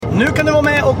Nu kan du vara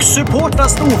med och supporta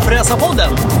Storfräsarpodden.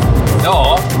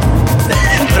 Ja.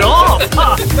 Bra!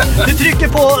 Du trycker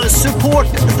på support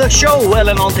the show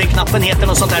eller någonting, knappen heter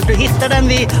något sånt där. Du hittar den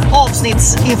vid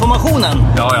avsnittsinformationen.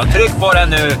 Ja, jag tryck på den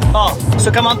nu. Ja,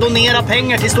 så kan man donera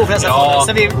pengar till Storfräsarpodden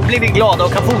så vi blir glada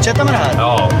och kan fortsätta med det här.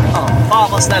 Ja.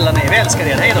 Fan vad snälla ni är, vi älskar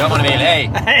er. Hej då. Gör vad ni vill,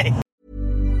 hej. Hej.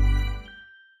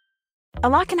 A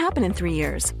lot can happen in 3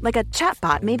 years, like a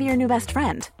chatbot may be your new best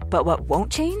friend. But what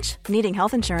won't change? Needing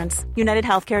health insurance. United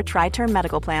Healthcare Tri-Term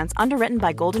Medical Plans, underwritten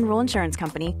by Golden Rule Insurance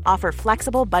Company, offer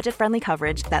flexible, budget-friendly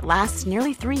coverage that lasts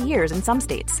nearly 3 years in some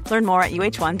states. Learn more at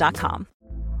uh1.com.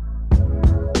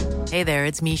 Hey there,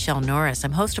 it's Michelle Norris.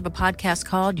 I'm host of a podcast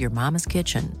called Your Mama's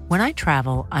Kitchen. When I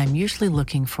travel, I'm usually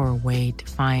looking for a way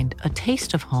to find a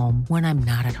taste of home when I'm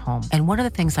not at home. And one of the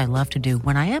things I love to do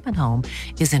when I am at home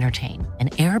is entertain.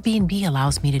 And Airbnb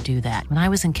allows me to do that. When I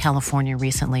was in California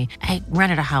recently, I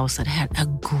rented a house that had a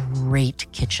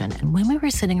great kitchen. And when we were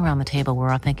sitting around the table, we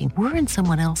were all thinking, we're in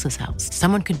someone else's house.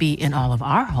 Someone could be in all of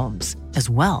our homes as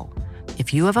well.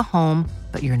 If you have a home,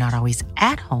 but you're not always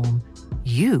at home,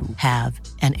 you have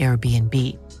an Airbnb.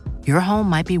 Your home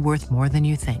might be worth more than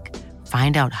you think.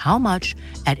 Find out how much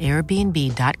at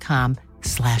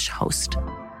airbnb.com/host.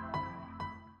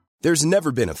 There's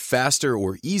never been a faster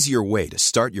or easier way to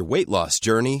start your weight loss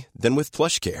journey than with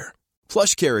PlushCare.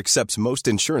 PlushCare accepts most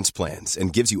insurance plans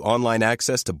and gives you online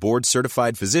access to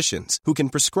board-certified physicians who can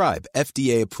prescribe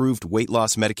FDA-approved weight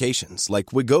loss medications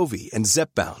like Wegovy and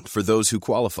Zepbound for those who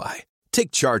qualify. Take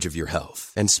charge of your health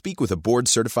and speak with a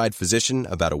board-certified physician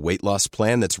about a weight loss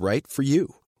plan that's right for you.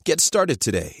 Get started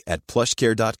today at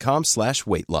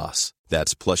plushcare.com/weightloss.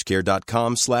 That's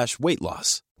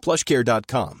plushcare.com/weightloss.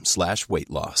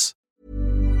 plushcare.com/weightloss.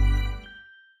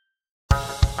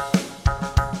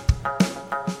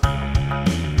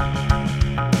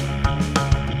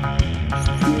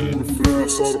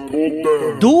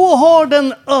 Då har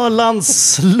den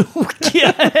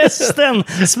Ölandslokiga hästen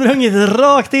sprungit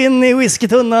rakt in i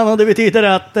whiskytunnan och det betyder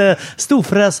att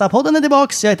Storfräsarpodden är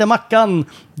tillbaks. Jag heter Mackan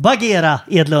Bagheera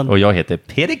Edlund. Och jag heter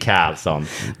Peter Karlsson.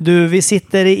 Du, vi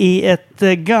sitter i ett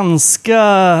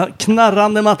ganska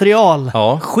knarrande material.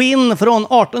 Ja. Skinn från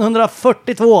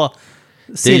 1842.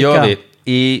 Cirka. Det gör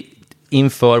vi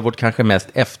inför vårt kanske mest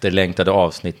efterlängtade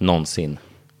avsnitt någonsin.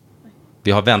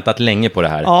 Vi har väntat länge på det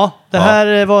här. Ja, det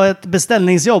här var ett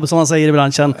beställningsjobb som man säger i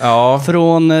branschen. Ja.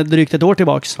 Från drygt ett år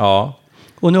tillbaks. Ja.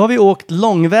 Och nu har vi åkt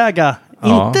långväga.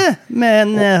 Ja. Inte med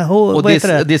en... Och vad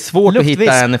heter det är svårt luftvisk. att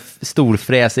hitta en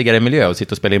storfräsigare miljö att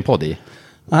sitta och spela in podd i.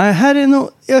 Nej, här är nog...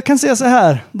 Jag kan säga så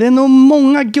här. Det är nog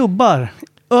många gubbar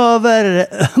över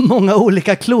många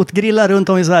olika klotgrillar runt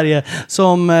om i Sverige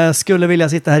som skulle vilja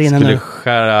sitta här inne nu.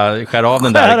 Skära av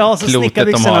den där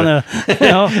klotet de har. Nu.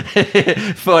 Ja.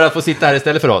 För att få sitta här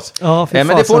istället för oss. Ja, men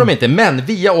det får de inte. Men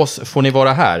via oss får ni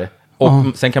vara här. Och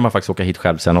sen kan man faktiskt åka hit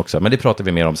själv sen också. Men det pratar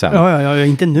vi mer om sen. Ja,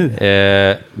 inte nu.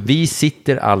 Vi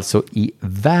sitter alltså i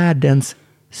världens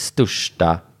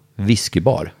största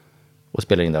whiskybar och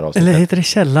spelar in där avsnittet. Eller heter det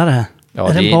källare? Ja,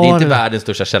 det är inte världens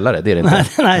största källare, det är det inte.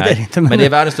 Nej, det är det inte. Men det är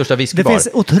världens största whiskybar. Det finns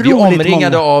otroligt vi är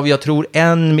omringade många. av, jag tror,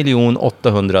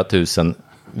 1,800,000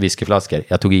 whiskyflaskor.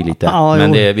 Jag tog i lite, ja,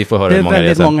 men vi får höra hur många det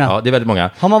är sen. Många. Ja, det är väldigt många.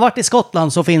 Har man varit i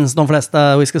Skottland så finns de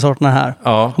flesta whiskysorterna här.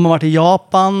 Ja. Har man varit i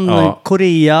Japan,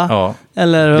 Korea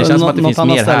eller det känns som att det finns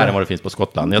mer ställe. här än vad det finns på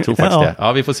Skottland. Jag tror faktiskt det.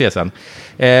 Ja, vi får se sen.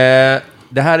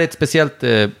 Det här är ett speciellt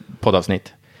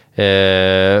poddavsnitt.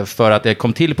 För att det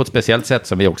kom till på ett speciellt sätt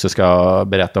som vi också ska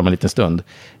berätta om en liten stund.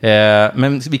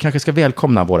 Men vi kanske ska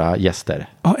välkomna våra gäster.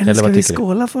 Ja, eller ska vi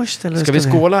skåla först? Eller ska vi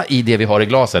skåla i det vi har i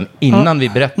glasen innan vi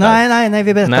berättar? Nej,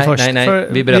 vi berättar först. Nej,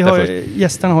 vi berättar först.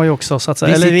 Gästerna har ju också så att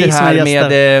säga. Vi sitter här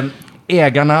med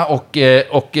ägarna och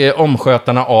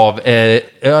omskötarna av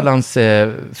Ölands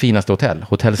finaste hotell,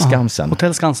 Hotell Skansen.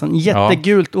 Hotell Skansen,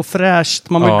 jättegult och fräscht.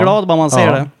 Man blir glad bara man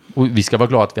ser det. Och vi ska vara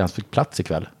glada att vi ens fick plats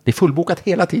ikväll. Det är fullbokat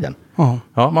hela tiden.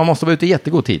 Ja, man måste vara ute i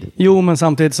jättegod tid. Jo, men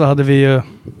samtidigt så hade vi ju...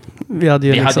 Vi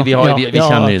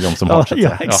känner ju de som har så att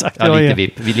säga. Exakt.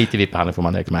 Lite VIP-handel får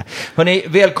man räkna med. Hörrni,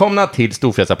 välkomna till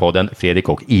Storfräsarpodden, Fredrik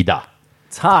och Ida.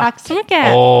 Tack så mycket.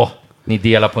 Ni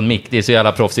delar på en mick, det är så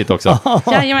jävla proffsigt också.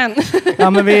 Jajamän. Ja,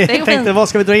 men vi tänkte, vad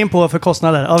ska vi dra in på för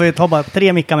kostnader? Ja, vi tar bara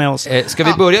 3 mickar med oss. Ska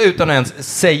vi börja utan att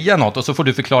ens säga något och så får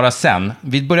du förklara sen.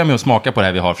 Vi börjar med att smaka på det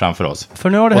här vi har framför oss. För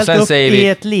nu har du hällt upp i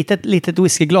ett litet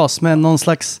whiskyglas med någon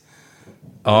slags...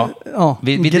 Ja,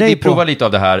 vi provar lite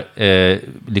av det här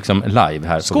liksom live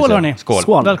här. Skål hörni.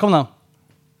 Skål. Välkomna.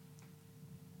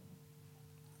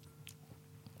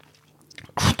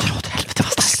 Dra åt helvete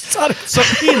vad starkt. Så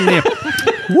in i...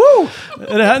 Woo!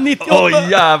 Är det här 98?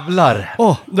 Jävlar!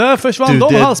 Där försvann Du,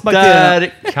 de det halsbakterierna.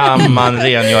 där kan man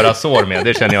rengöra sår med,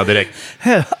 det känner jag direkt.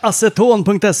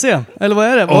 Aceton.se. Eller vad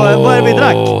är det? Vad är det vi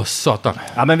drack? Åh, satan.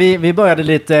 Ja, men vi började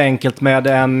lite enkelt med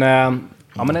en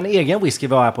egen whisky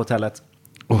vi har här på hotellet.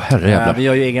 Herrejävlar. Vi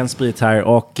gör ju egen sprit här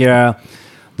och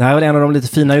det här är en av de lite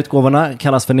fina utgåvorna,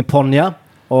 kallas för Nipponia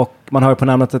och man hör på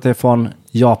namnet att det är från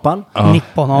Japan.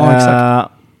 Nippon, ja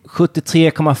exakt.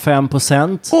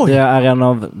 73,5%. Det är en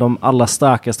av de allra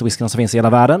starkaste whiskyna som finns i hela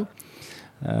världen.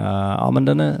 Ja, men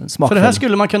den är smakfull. Så det här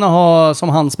skulle man kunna ha som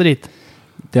handsprit?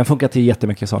 Den funkar till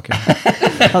jättemycket saker.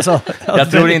 Alltså,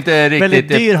 Jag tror inte riktigt... Väldigt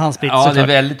dyr handsprit. Ja, såklart. det är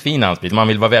väldigt fin handsprit. Man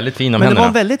vill vara väldigt fin om Men det händerna. var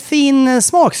en väldigt fin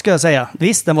smak ska jag säga.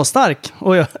 Visst, den var stark.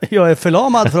 Och jag är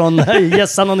förlamad från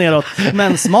gässan och neråt.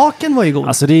 Men smaken var ju god.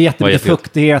 Alltså det är jättemycket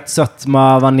fruktighet,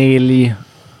 sötma, vanilj.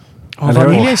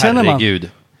 Vaniljen känner man. Herregud.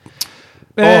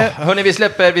 Hörni, vi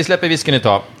släpper whiskyn ett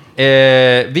tag.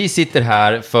 Vi sitter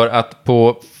här för att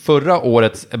på förra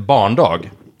årets barndag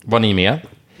var ni med.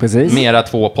 Precis. Med era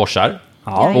 2 Porschar.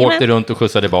 Ja. Åkte runt och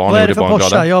skjutsade barn. Vad är det för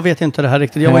Porsche? Jag vet inte det här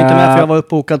riktigt. Jag var inte med för jag var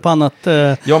uppbokad på annat.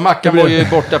 Ja, Mackan var ju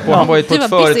borta på, han var ju på ett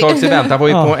företagsevent. Han var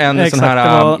ju på en sån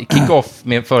här kick-off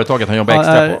med företaget han jobbade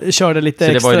extra på. Körde lite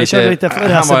så det var extra, lite,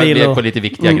 han var med på lite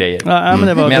viktiga grejer.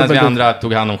 Medan vi andra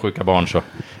tog hand om sjuka barn så.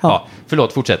 Ja,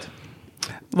 förlåt, fortsätt.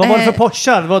 Vad var det för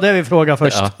Porsche? Det var det vi frågade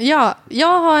först. Ja,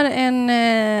 jag har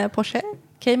en Porsche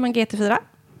Cayman GT4.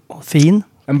 Fin.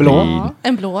 En blå. Ja,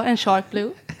 en blå, en Shark Blue.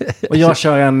 Och jag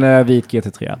kör en vit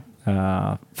GT3.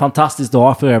 Fantastisk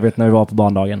dag för övrigt när vi var på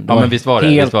barndagen. Ja, men visst var det.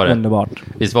 Helt underbart.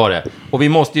 Visst var det. Och vi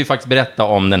måste ju faktiskt berätta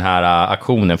om den här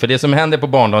aktionen. För det som händer på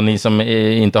barndagen, ni som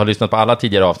inte har lyssnat på alla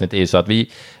tidigare avsnitt, är ju så att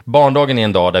barndagen är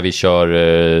en dag där vi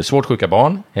kör svårt sjuka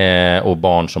barn och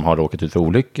barn som har råkat ut för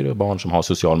olyckor och barn som har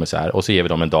social misär. Och så ger vi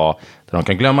dem en dag där de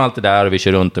kan glömma allt det där och vi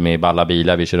kör runt dem i balla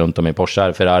bilar, vi kör runt dem i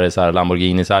Porschar, Ferrarisar,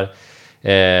 Lamborghinisar.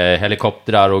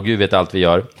 Helikoptrar och gud vet allt vi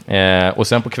gör. Och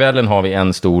sen på kvällen har vi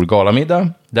en stor galamiddag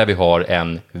där vi har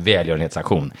en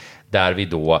välgörenhetsaktion där vi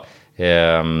då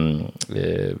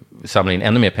samlar in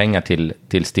ännu mer pengar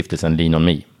till stiftelsen Lean On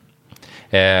Me.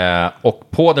 Och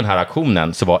på den här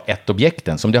aktionen så var ett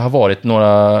objekten som det har varit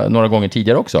några gånger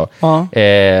tidigare också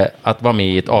att vara med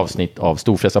i ett avsnitt av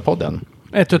Storfräsarpodden.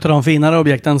 Ett av de finare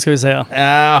objekten ska vi säga.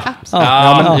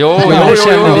 Jo,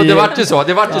 det vart ju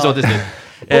så till slut.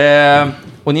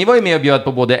 Och ni var ju med och bjöd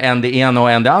på både en det ena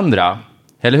och en det andra.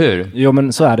 Eller hur? Jo,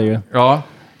 men så är det ju. Ja.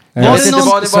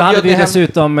 Så hade vi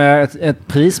dessutom ett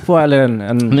pris på, eller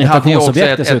ni ett hade ju också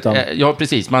auktionsobjekt dessutom. Ja,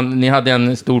 precis. Ni hade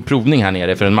en stor provning här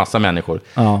nere för en massa människor.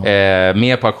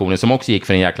 Med på auktionen som också gick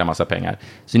för en jäkla massa pengar.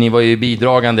 Så ni var ju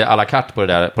bidragande à la carte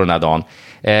på den här dagen.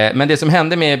 Men det som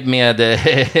hände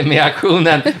med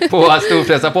aktionen på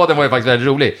Storfräsarpodden var ju faktiskt väldigt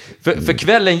roligt. För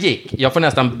kvällen gick, jag får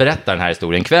nästan berätta den här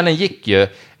historien. Kvällen gick ju,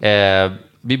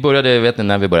 vi började, vet ni,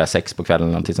 när vi började 6 på kvällen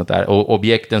eller någonting sånt där. Och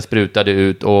objekten sprutade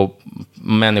ut och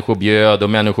människor bjöd och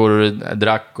människor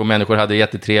drack och människor hade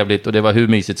jättetrevligt och det var hur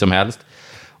mysigt som helst.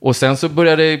 Och sen så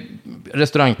började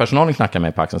restaurangpersonalen knacka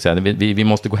mig på axeln och säga vi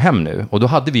måste gå hem nu. Och då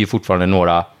hade vi ju fortfarande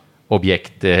några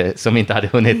objekt som vi inte hade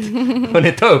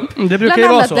hunnit ta upp. Det brukar ju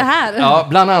vara så. Det här. Ja,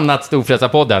 bland annat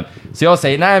Storfräsarpodden. Så jag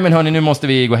säger, nej men hörni, nu måste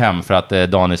vi gå hem för att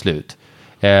dagen är slut.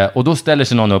 Och då ställer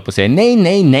sig någon upp och säger,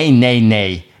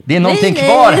 nej. Det är någonting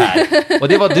kvar här. Och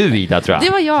det var du, Ida, tror jag. Det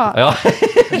var jag. Ja,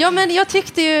 Ja, men jag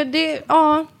tyckte ju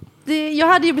jag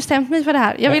hade ju bestämt mig för det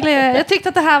här. Jag tyckte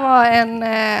att det här var en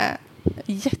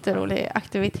jätterolig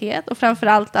aktivitet och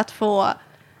framförallt att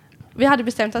vi hade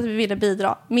bestämt att vi ville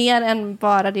bidra mer än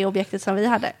bara det objektet som vi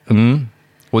hade.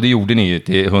 Och det gjorde ni ju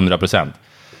till 100%.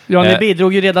 Ja, ni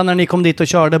bidrog ju redan när ni kom dit och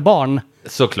körde barn.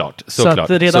 Såklart. Så att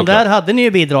redan där hade ni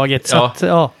ju bidragit. Så att,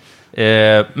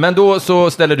 men då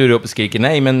så ställer du dig upp och skriker,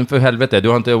 nej men för helvete, du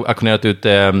har inte auktionerat ut,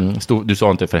 du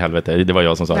sa inte för helvete, det var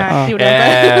jag som sa det. Nej, det gjorde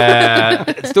jag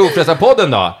inte.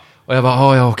 Storfräsarpodden då? Och jag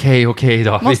bara, okej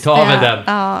då, vi tar väl den.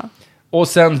 Ja. Och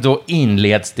sen då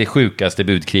inleds det sjukaste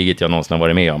budkriget jag någonsin har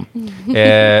varit med om.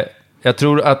 Jag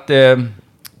tror att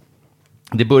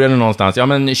det började någonstans,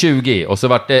 20, och så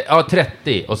vart det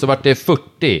 30, och så vart det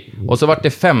 40, och så vart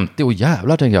det 50, och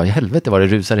jävlar tänkte jag, i helvete vad det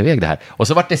rusar iväg det här. Och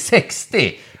så vart det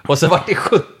 60, och så vart det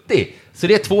 70. Så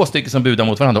det är 2 stycken som budar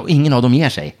mot varandra och ingen av dem ger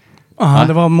sig.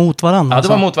 Det var mot varandra. Ja, det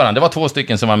var mot varandra. Det var 2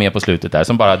 stycken som var med på slutet där,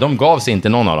 som bara, de gav sig inte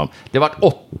någon av dem. Det vart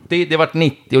 80, det vart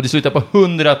 90 och det slutade på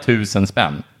 100 000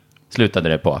 spänn. Slutade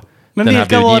det på. Men den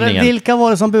här vilka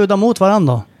var det som budade mot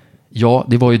varandra då? Ja,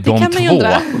 det var ju de kan man ju 2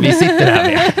 undra. vi sitter här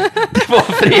med. Det var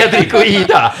Fredrik och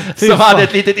Ida som hade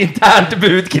ett litet internt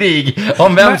budkrig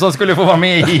om vem som skulle få vara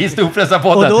med i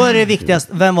Storfräsarpodden. Och då är det viktigast,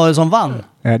 vem var det som vann?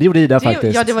 Det gjorde Ida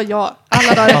faktiskt. Ja, det var jag.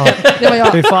 alla dagar i veckan. Det var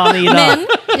jag. Fy fan, Ida. Men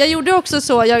jag gjorde också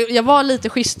så, jag var lite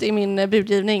schysst i min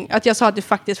budgivning, att jag sa att du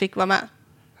faktiskt fick vara med.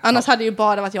 Annars hade det ju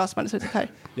bara varit jag som hade suttit här.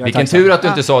 Vilken tur att du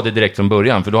inte sa det direkt från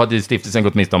början, för då hade stiftelsen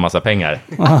gått miste om massa pengar.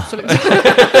 Absolut.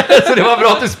 Så det var bra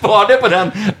att du sparade på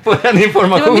den Det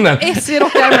informationen. var mitt S i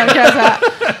rockärmen, kan jag säga.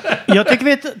 Jag tycker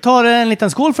vi tar en liten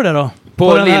skål för det då.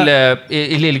 På den här-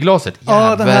 i lillglaset.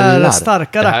 Ja, den här Jävlar.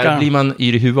 starka Det här rackaren. blir man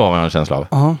yr i huvudet av, en känsla av.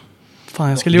 Ja. Fan,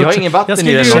 jag skulle Vi gjort har ingen vatten jag i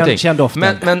skulle det eller gjort- någonting. Känn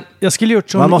doften. Men Jag skulle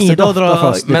gjort Man som måste Ida och dofta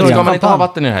dra... först. ska man inte ha champagne.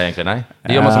 vatten i det här egentligen? Nej,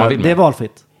 det gör man som man vill med. Det är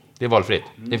valfritt. Det är valfritt.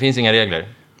 Det finns inga regler.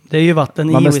 Det är ju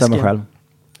vatten Man i bestämmer whisky. själv.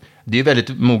 Det är ju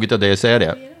väldigt moget av dig att säga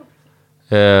det.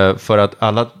 För att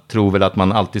alla tror väl att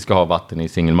man alltid ska ha vatten i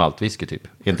single malt whisky typ.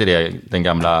 Är inte det den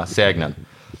gamla sägnen?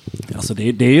 Alltså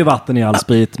det är ju vatten i all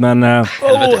sprit, men Helvete.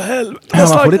 man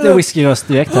får lite whiskyröst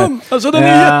direkt här. Alltså den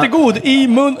är jättegod. I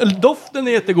mun, eller doften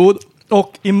är jättegod.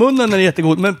 Och i munnen är den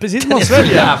jättegod. Men precis när man så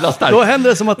sväljer, jävla stark. då händer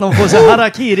det som att man får så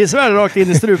harakiri-svärd rakt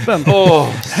in i strupen.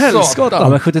 Helskotta. Ja,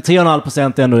 men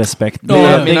 73,5% är ändå respekt. Det, Ja,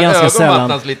 det är Mina ganska ögon sällan.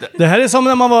 vattnas lite. Det här är som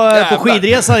när man var Jävlar. på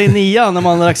skidresa i 9 när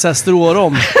man drack så här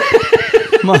strårom.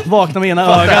 Man vaknar med ena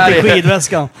Fan, det ögat här i är-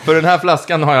 skidväskan. För den här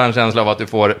flaskan har jag en känsla av att du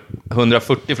får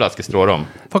 140 flaskor strårom.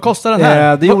 Vad kostar den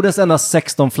här? Det gjordes endast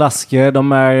 16 flaskor.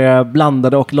 De är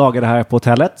blandade och lagade här på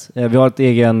hotellet. Vi har ett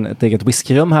eget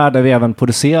whiskyrum här där vi även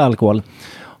producerar alkohol.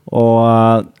 Och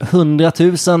 100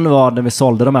 000 var när vi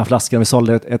sålde de här flaskorna. Vi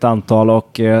sålde ett antal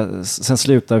och sen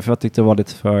slutade vi för att jag tyckte det var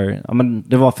lite för... Ja, men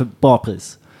det var för bra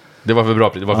pris. Det var för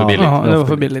bra, det var för billigt. Ja, det var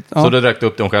för billigt. Ja. Så du drack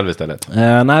upp dem själv istället?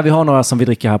 Nej, vi har några som vi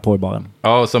dricker här på i baren.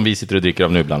 Ja, som vi sitter och dricker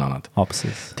av nu bland annat. Ja,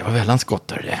 precis. Det var väl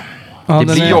skottar det. Ja, Det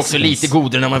den blir är- ju också lite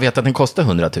godare när man vet att den kostar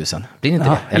 100 000. Blir inte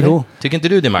Ja, det? Eller? jo. Tycker inte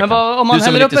du det, Mackan? Men om man du som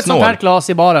är häller upp lite ett sånt här glas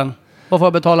i baren, vad får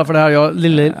jag betala för det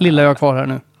här lilla jag har kvar här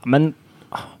nu? Men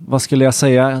vad skulle jag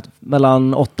säga?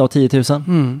 Mellan 8 och 10 000?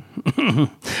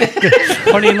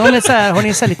 Har ni någon så här, har ni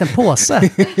en sån här liten påse?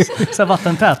 Så här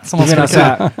vattentät som man Jag menar skulle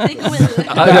så kunna...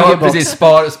 här, Ja, jag har precis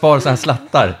spar så här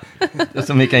slattar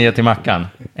som vi kan ge till Mackan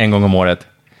en gång om året.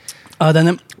 Ja, den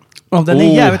är... Ja, den är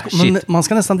Oh, jävligt... shit. Men man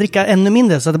ska nästan dricka ännu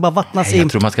mindre så att det bara vattnas Nej, in.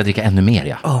 jag tror man ska dricka ännu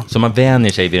mer, ja. Så man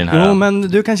vänjer sig vid den här. Jo, men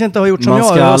du kanske inte har gjort som Man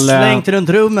jag. Du har ska, slängt runt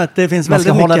rummet. Det finns man ska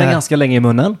väldigt hålla mycket den här. ganska länge i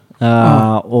munnen.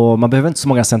 Och man behöver inte så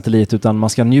många centiliter utan man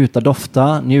ska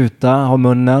njuta, ha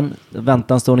munnen,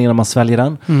 vänta en stund innan man sväljer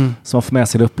den. Så man får med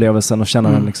sig upplevelsen och känna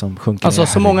den liksom sjunka Alltså ner.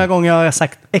 så många gånger har jag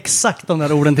sagt exakt de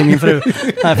där orden till min fru.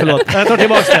 Nej, förlåt. Jag tar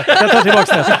tillbaka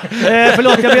det.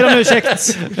 Förlåt, jag ber om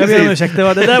ursäkt. Det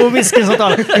där var whiskyn som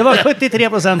talade. Det var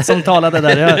 73% som talade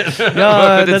där.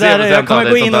 Jag kommer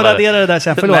gå in och radera det där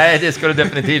sen. Förlåt. Nej, det ska du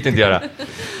definitivt inte göra.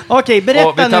 Okej, Och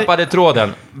berätta vi nu. tappade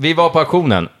tråden. Vi var på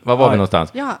auktionen. Var var vi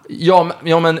någonstans? Ja,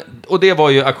 men, och det var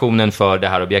ju auktionen för det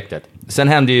här objektet. Sen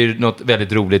hände ju något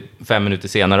väldigt roligt 5 minuter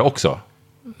senare också.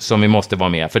 Som vi måste vara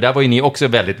med. För där var ju ni också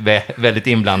väldigt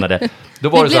inblandade. Då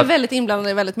var Vi det så blev att, väldigt inblandade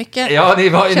i väldigt mycket. ja, ni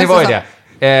var Känns ju det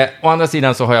det. Å andra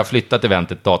sidan så har jag flyttat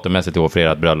eventet datummässigt till för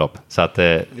ert bröllop. Så att...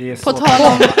 På tal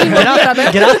om involverade.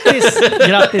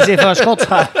 Grattis i förskott.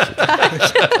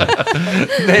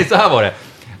 Nej, så här var det.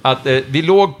 Att vi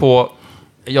låg på,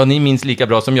 ja ni minns lika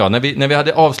bra som jag, när vi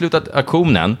hade avslutat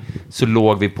auktionen så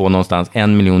låg vi på någonstans 1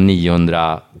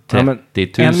 930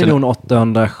 000. 1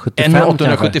 875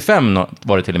 875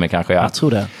 var det till och med kanske. Ja. Jag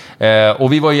tror det.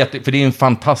 Och vi var för det är en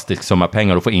fantastisk summa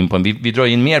pengar att få in på en. Vi drar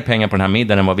in mer pengar på den här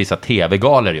middagen än vad vissa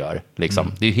tv-galer gör.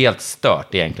 Liksom. Det är ju helt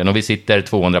stört egentligen. Och vi sitter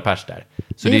 200 pers där.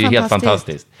 Så det är ju helt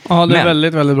fantastiskt. Ja, det är Men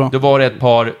väldigt, väldigt bra. då var det ett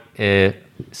par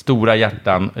stora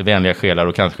hjärtan, vänliga själar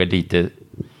och kanske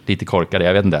lite korkade,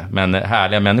 jag vet inte. Men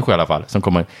härliga människor i alla fall. Som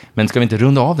kommer. Men ska vi inte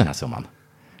runda av den här summan?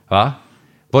 Va?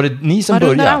 Var det ni som Man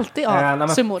rundar började? alltid av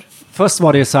summor. Först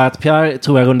var det ju så här att Pierre,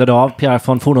 tror jag, rundade av. Pierre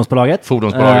från Fordonsbolaget.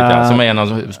 Fordonsbolaget, ja, som är en av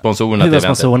sponsorerna till eventet.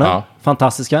 Huvudsponsorerna. Ja.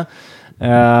 Fantastiska.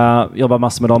 Jobbar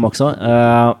massor med dem också.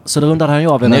 Så då rundade han ju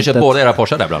av Ni har eventet. köpt båda era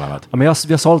Porsche där bland annat. Ja, men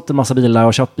vi har sålt en massa bilar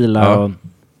och köpt bilar. Ja. Och,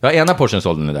 Ja, ena Porschen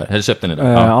sålde ni där. Eller köpte ni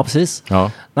där? ja, precis.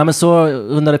 Ja. Nej, men så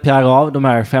rundade Pierre av de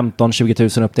här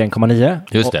 15-20 000 upp till 1,9.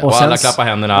 Just det. Och sen- alla klappar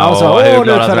händerna Ja, och så, och är nu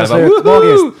glada. fällas Så det här, ut.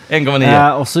 Magiskt.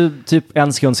 1,9. Och så typ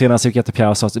en sekund senare så gick jag till Pierre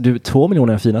och sa du, 2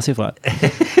 miljoner är en fina siffra.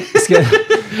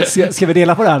 Ska vi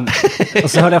dela på den?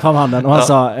 Och så höll jag fram handen och han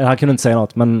sa, han kunde inte säga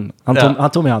något, men han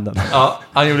tog mig handen. Ja,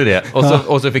 han gjorde det.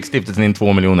 Och så fick stiftelsen in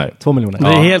 2 miljoner. 2 miljoner. Det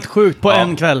är helt sjukt på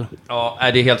en kväll. Ja,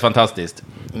 det är helt fantastiskt.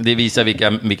 Det visar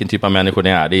vilken typ av människor ni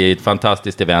är. Det är ett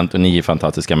fantastiskt event och ni är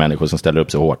fantastiska människor som ställer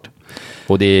upp så hårt.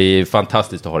 Och det är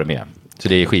fantastiskt att ha det med. Så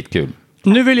det är skitkul.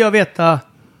 Nu vill jag veta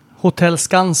Hotell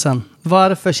Skansen.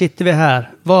 Varför sitter vi här?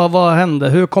 Vad hände?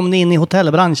 Hur kom ni in i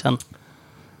hotellbranschen?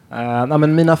 Nej,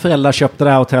 men mina föräldrar köpte det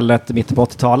här hotellet mitt på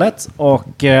 80-talet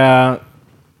och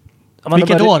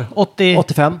Vilket år?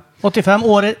 85. 85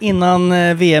 år innan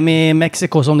VM i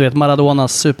Mexiko, som du vet,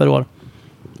 Maradonas superår.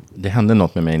 Det hände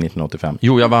något med mig 1985.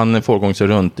 Jo, jag vann fårgångs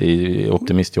runt i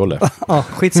optimistjolle. Ja,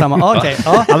 skitsamma. Okej.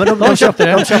 Ja. Ja, men de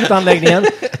köpte anläggningen.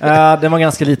 Det var en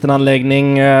ganska liten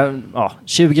anläggning.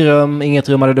 20 rum, inget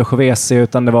rum hade dusch och WC,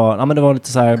 utan det var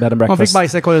lite så här bed and breakfast. Man fick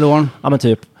bajsa i korridoren. Ja, men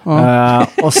typ. Ja.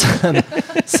 Och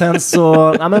sen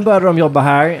så började de jobba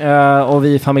här. Och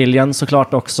vi i familjen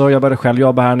såklart också. Jag började själv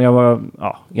jobba här när jag var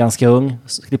ganska ung.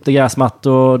 Klippte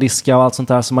gräsmattor, diska och allt sånt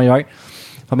där som man gör.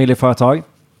 Familjeföretag.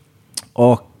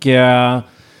 Och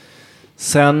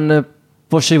sen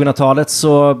på 2000-talet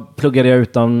så pluggade jag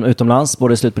utomlands,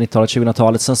 både i slutet på 90-talet och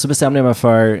 2000-talet. Sen så bestämde jag mig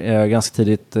för ganska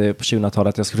tidigt på 2000-talet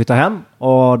att jag skulle flytta hem.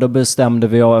 Och då bestämde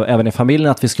vi även i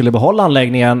familjen att vi skulle behålla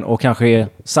anläggningen och kanske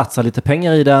satsa lite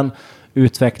pengar i den,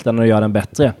 utveckla den och göra den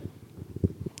bättre.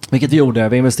 Vilket vi gjorde.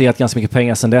 Vi har investerat ganska mycket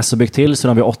pengar sedan dess och byggt till. Så nu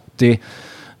har vi 80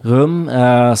 rum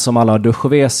som alla har dusch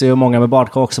och WC och många med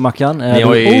badkar också, Mackan. Ni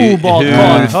har ju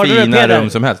badkar. hur fina rum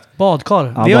som helst.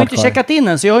 Badkar. Ja, vi har inte checkat in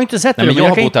än, så jag har inte sett det. Men jag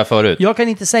har bott här förut. Jag kan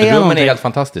inte säga rummen någonting. är helt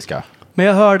fantastiska. Men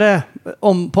jag hörde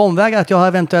på omvägar att jag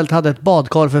eventuellt hade ett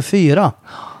badkar för 4.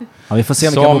 Ja, vi får se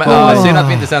om vi kan bo på. Synd att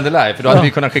vi inte sänder live, för då hade vi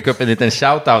kunnat skicka upp en liten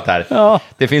shout-out här. Ja.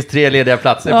 Det finns 3 lediga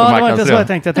platser på Ja, det var Mackans inte så rum. jag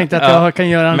tänkte. Jag tänkte att jag kan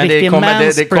göra en riktig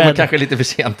manspread. Det kommer kanske lite för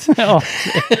sent. Ja.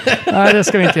 Nej, det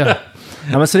ska vi inte göra.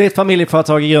 Ja, men så det är ett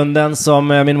familjeföretag i grunden som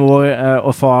min mor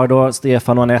och far då,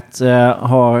 Stefan och Anette,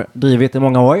 har drivit i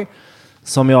många år.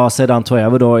 Som jag sedan tog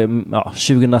över då,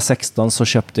 2016 så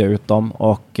köpte jag ut dem.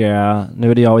 Och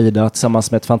nu är det jag och Ida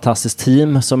tillsammans med ett fantastiskt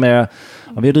team som är,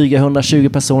 vi är dryga 120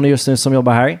 personer just nu som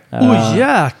jobbar här.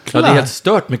 Jäklar! Ja, det är helt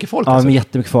stört mycket folk. Ja, alltså.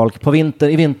 jättemycket folk.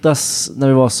 I vintras när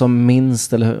vi var som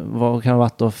minst, eller vad kan det ha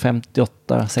varit då, 58,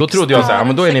 60? Då trodde jag så här,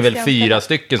 men då är ni väl 4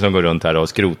 stycken som går runt här och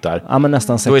skrotar. Ja, men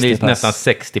nästan 60 då är det pers. nästan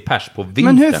 60 pers på vintern.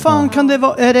 Men hur fan kan det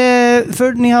vara? Är det,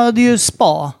 för ni hade ju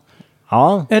spa.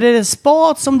 Ja. Är det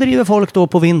spat som driver folk då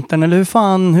på vintern? Eller hur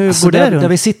går det där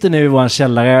runt? vi sitter nu i vår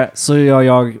källare så gör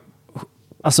jag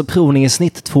provning i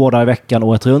snitt 2 dagar i veckan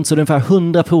året runt. Så det är ungefär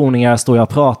 100 provningar står jag och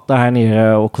pratar här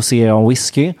nere och kåserar om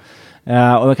whisky.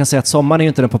 Och jag kan säga att sommaren är ju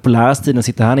inte den populäraste tiden att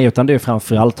sitta här nere, utan det är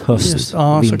framförallt höst,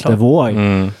 vinter, vår.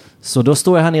 Så då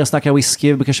står jag här nere och snackar whisky.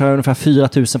 Vi brukar köra ungefär 4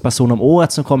 000 personer om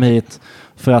året som kommer hit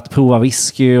för att prova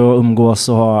whisky och umgås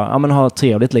och ha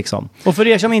trevligt liksom. Och för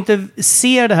er som inte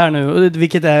ser det här nu,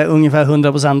 vilket är ungefär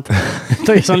 100%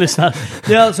 av er som lyssnar.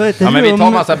 Det är alltså ett rum... men vi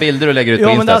tar massa bilder och lägger ut på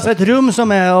Insta. Men det är alltså ett rum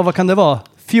som är, vad kan det vara?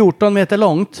 14 meter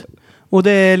långt. Och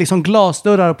det är liksom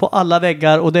glasdörrar på alla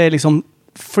väggar och det är liksom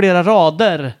flera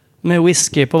rader med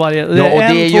whisky på varje. Ja, och det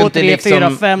är ju inte 3,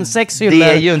 4, 5, 6 hyllor.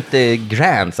 Det är ju inte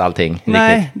grants allting.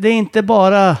 Nej, riktigt. det är inte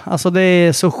bara, alltså det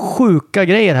är så sjuka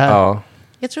grejer här. Ja.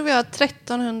 Jag tror vi har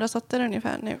 1300 sorter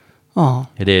ungefär nu. Ja.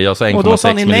 Det är jag sa 1,6 Och då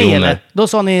sa ni nej, eller? Då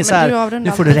sa ni så här,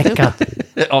 nu får det räcka.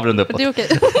 Avrunda uppåt. Det är okej.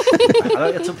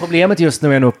 Jag tror problemet just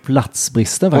nu är nog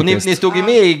platsbristen Och faktiskt. ni stod ju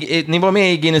med ni var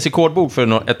med i Guinness rekordbok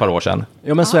för ett par år sedan.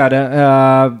 Ja, men så är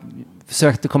det.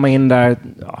 Försökte komma in där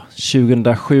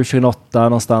 2007-2008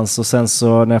 någonstans, och sen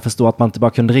så när jag förstod att man inte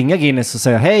bara kunde ringa Guinness och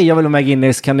säga hej, jag vill vara med i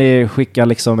Guinness, kan ni skicka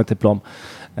liksom ett diplom?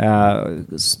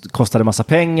 Kostade massa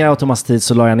pengar och tog massa tid,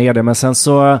 så la jag ner det. Men sen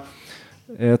så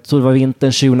jag tror det var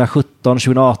vintern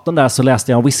 2017-2018 där, så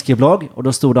läste jag en whiskyblogg och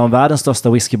då stod det om världens största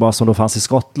whiskybar som då fanns i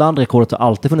Skottland. Rekordet har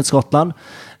alltid funnits i Skottland.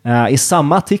 I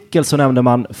samma artikel så nämnde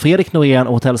man Fredrik Norén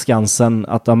och Hotell Skansen,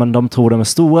 att de tror de är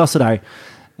stora och sådär.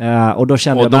 Och då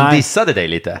kände och de dissade dig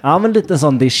lite? Ja, men lite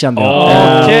sån diss kände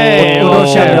jag. Okej. Och då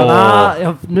kände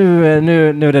jag,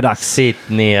 nu är det dags. Sitt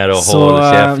ner och så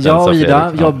håll käften. Jag och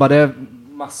Ida jobbade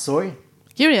massor.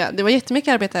 Gud ja, det var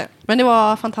jättemycket arbete. Men det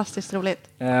var fantastiskt roligt.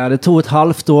 Det tog ett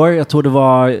halvt år. Jag tror det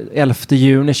var 11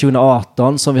 juni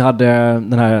 2018 som vi hade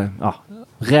den här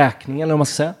räkningen, eller vad man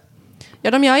ska säga.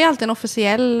 Ja, de gör ju alltid en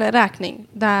officiell räkning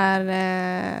där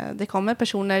det kommer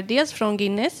personer dels från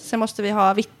Guinness. Sen måste vi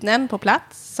ha vittnen på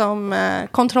plats som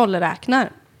kontrollräknar.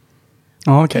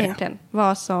 Ja, okej. Egentligen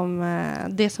vad som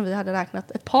det som vi hade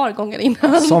räknat ett par gånger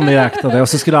innan. Som vi räknade. Och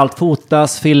så skulle allt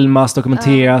fotas, filmas,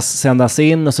 dokumenteras, sändas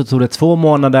in. Och så tog det 2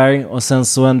 månader. Och sen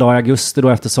så en dag i augusti då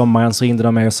efter sommaren så ringde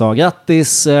de mig och sa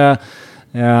grattis.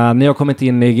 Ni har kommit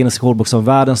in i Guinness rekordbok som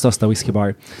världens största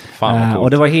whiskybar. Och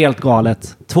det var helt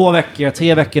galet.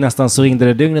 3 veckor nästan så ringde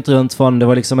det dygnet runt från, det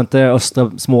var liksom inte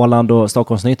östra Småland och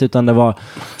Stockholmsnytt, utan det var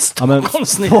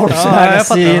Forbes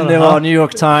Magazine, det var New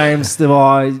York Times, det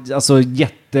var alltså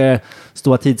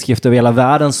jättestora tidskrifter över hela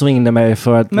världen som ringde mig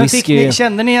för att Men whisky...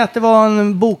 kände ni att det var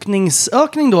en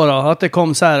bokningsökning då? Att det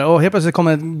kom så här och helt plötsligt kom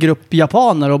en grupp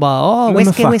japaner och bara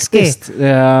whisky.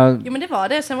 Jo, men det var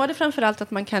det. Sen var det framförallt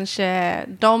att man kanske,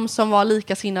 de som var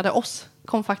likasinnade oss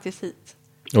kom faktiskt hit.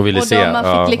 Och ville se.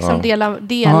 Man fick liksom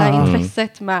dela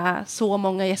intresset med så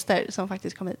många gäster som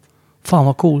faktiskt kom hit. Fan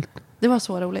vad coolt. Det var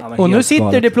så roligt. Och nu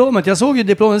sitter diplomet. Jag såg ju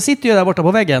diplomet. Det sitter ju där borta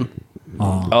på väggen.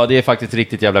 Ja, det är faktiskt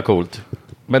riktigt jävla coolt.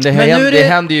 Men det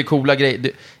händer ju coola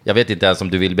grejer. Jag vet inte ens om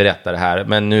du vill berätta det här,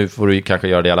 men nu får du kanske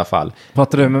göra det i alla fall.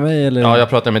 Pratar du med mig? Eller? Ja, jag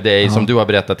pratar med dig som du har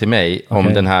berättat till mig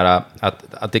om den här,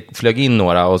 att det flög in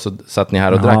några och så satt ni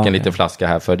här och drack en liten flaska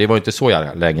här, för det var inte så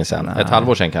länge sedan. Ett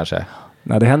halvår sedan kanske.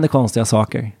 Nej, det händer konstiga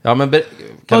saker. Ja, men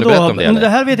kan du berätta om det? Eller? Det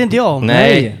här vet inte jag om.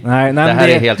 Nej, det här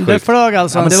är helt sjukt. Det flög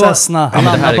alltså en Cessna. Ja,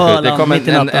 men det här är sjukt.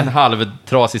 Det kom en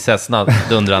halvtrasig Cessna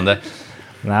dundrande.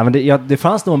 Nej, men det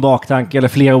fanns nog en baktanke, eller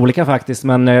flera olika faktiskt,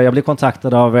 men jag blev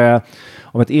kontaktad av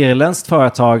ett irländskt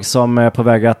företag som är på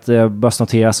väg att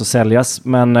börsnoteras och säljas.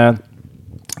 Men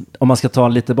om man ska ta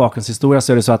en lite bakgrundshistoria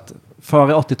så är det så att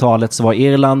före 80-talet så var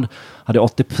Irland, hade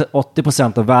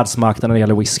 80% av världsmarknaden när det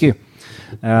gäller whisky.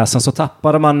 Sen så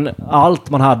tappade man allt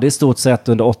man hade i stort sett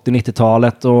under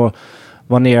 80-90-talet och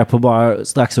var nere på bara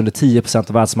strax under 10%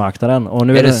 av världsmarknaden. Och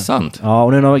nu är det sant? Ja,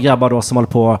 och nu är det några grabbar då som håller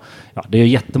på, det är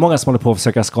jättemånga som håller på att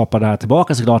försöka skapa det här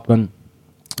tillbaka såklart, men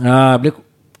jag blev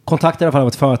kontaktad i alla fall av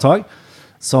ett företag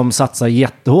som satsar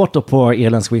jättehårt på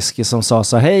irländsk whisky som sa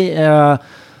så: hej,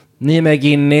 ni är med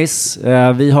Guinness,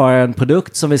 vi har en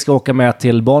produkt som vi ska åka med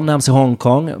till Bonhams i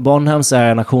Hongkong. Bonhams är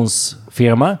en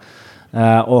auktionsfirma.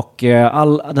 Och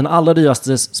den allra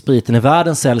dyraste spriten i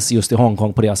världen säljs just i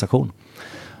Hongkong på deras auktion.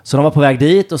 Så de var på väg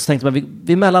dit och så tänkte man,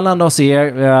 vi mellanlandar hos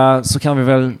er, så kan vi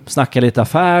väl snacka lite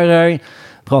affärer,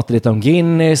 prata lite om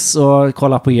Guinness och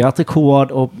kolla på ert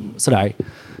rekord och sådär.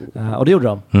 Och det gjorde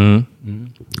de.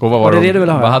 Och vad var det du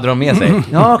ville höra? Vad hade de med sig?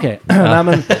 Ja, okej.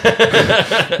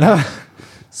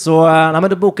 Så men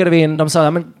då bokade vi in, de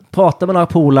sa, prata med några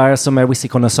polare som är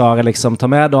whiskykonnässörer, liksom, ta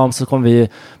med dem så kommer vi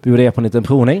bjuda er på en liten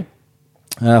provning.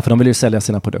 För de vill ju sälja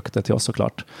sina produkter till oss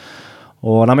såklart.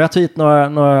 Och när jag tog hit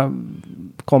några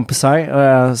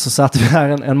kompisar så satt vi här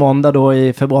en måndag då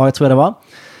i februari tror jag det var.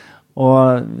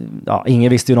 Och ingen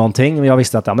visste ju någonting, men jag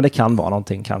visste att men det kan vara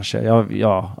någonting kanske.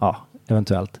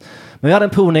 Eventuellt. Men vi hade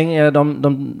en provning,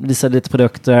 de visade lite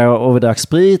produkter och vi drack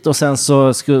sprit och sen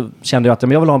så kände jag att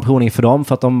jag vill ha en provning för dem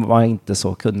för att de var inte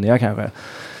så kunniga kanske.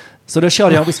 Så då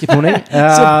körde jag en whiskyprovning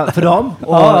för dem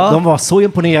och de var så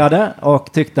imponerade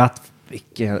och tyckte att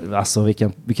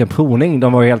vilken provning,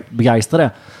 de var helt begeistrade.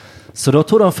 Så då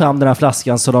tog de fram den här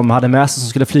flaskan så de hade med sig som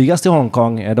skulle flygas till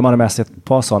Hongkong. De hade med sig ett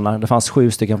par sådana. Det fanns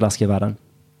 7 stycken flaskor i världen.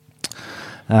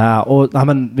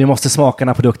 Vi måste smaka den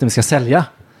här produkten vi ska sälja.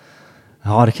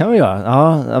 Ja, det kan vi göra.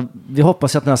 Ja, vi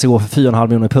hoppas att den här ska gå för 4,5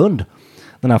 miljoner pund,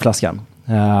 den här flaskan.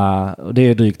 Och det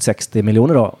är drygt 60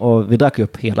 miljoner då. Och vi drack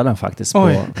upp hela den faktiskt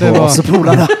på oss och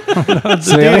polarna.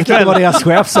 Så jag vet inte vad deras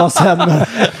chef sa sen.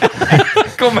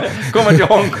 Kommer till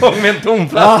Hongkong med en tom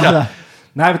flaska.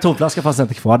 Nej, tomflaska fanns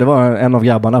inte kvar. Det var en av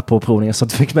grabbarna på provningen som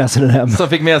fick med sig den hem. Som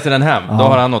fick med sig den hem. Då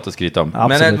har han något att skryta om.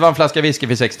 Absolut. Men det var en flaska whisky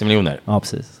för 60 miljoner. Ja,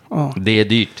 precis. Det är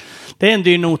dyrt. Det är en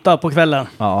dyr nota på kvällen.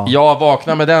 Ja. Jag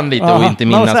vaknar med den lite och inte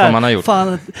minnas vad man har gjort.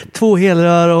 Fan, 2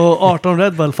 helrör och 18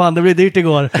 Red Bull. Fan, det blir dyrt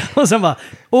igår. Och sen bara,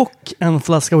 och en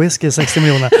flaska whisky 60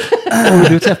 miljoner. Och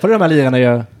du träffade de här lirarna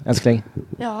ju, älskling.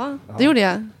 Ja, det gjorde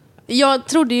jag. Jag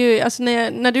trodde ju, alltså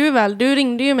när du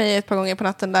ringde ju mig ett par gånger på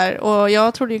natten där och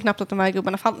jag trodde ju knappt att de här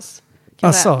gubbarna fanns.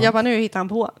 Jag bara, nu hittar han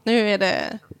på. Nu är det,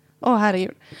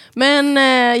 herregud. Men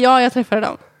jag träffade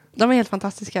dem. De är helt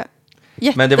fantastiska.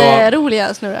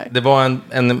 Jätteroliga snurrar. Det var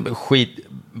en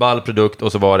skitball produkt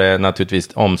och så var det naturligtvis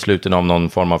omsluten av någon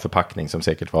form av förpackning som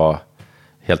säkert var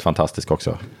helt fantastisk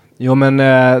också. Jo, men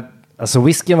alltså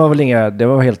whiskyn var väl det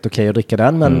var helt okej att dricka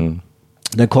den, men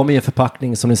den kom i en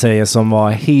förpackning som ni säger som var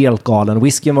helt galen.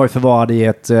 Whiskyn var ju förvarad i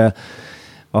ett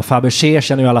Fabergé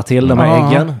känner ju alla till, de här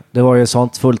äggen. Det var ju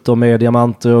sånt fullt med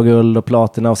diamanter och guld och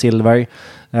platina och silver.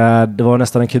 Det var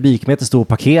nästan en kubikmeter stor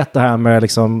paket det här med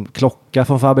liksom klocka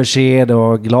från Fabergé, det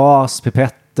var glas,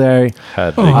 pipetter.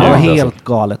 Herregud, det var helt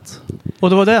galet. Och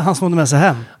det var det han snodde med sig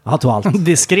hem? Han tog allt.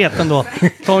 Diskret ändå.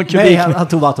 Ta en kubik. Nej, han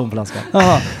tog bara tomflaskan.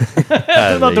 Jaha.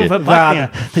 Det var tom förpackningen.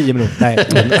 10 minuter, nej.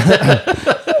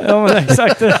 Ja, men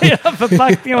exakt.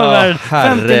 Förpackningen var värd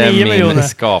 59 miljoner.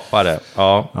 Skapare.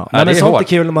 Ja. Men sånt är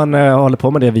kul när man håller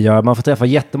på med det vi gör. Man får träffa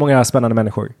jättemånga spännande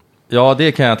människor. Ja,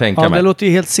 det kan jag tänka mig. Det låter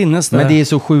ju helt sinnes. Men det är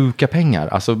så sjuka pengar.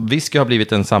 Alltså, whisky har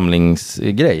blivit en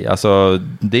samlingsgrej. Alltså,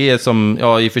 det är som,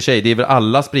 i och för sig, det är väl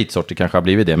alla spritsorter kanske har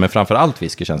blivit det. Men framförallt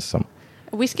whisky känns det som.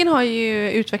 Whiskyn har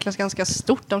ju utvecklats ganska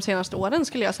stort de senaste åren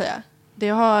skulle jag säga. Det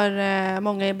har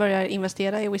många börjar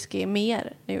investera i whisky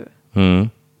mer nu.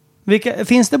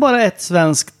 Finns det bara ett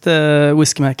svenskt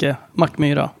whiskymärke?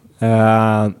 Mackmyra?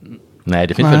 Nej,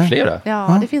 det finns väl flera?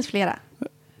 Ja, det finns flera.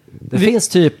 Det finns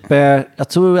typ, jag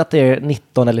tror att det är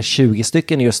 19 eller 20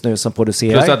 stycken just nu som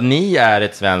producerar. Plus att ni är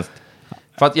ett svenskt...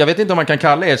 För att jag vet inte om man kan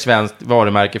kalla er svenskt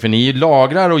varumärke, för ni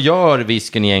lagrar och gör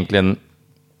whiskyn egentligen...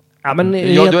 Ja, men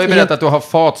du har ju berättat att du har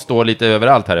fat stå lite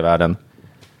överallt här i världen.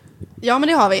 Ja, men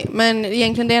det har vi. Men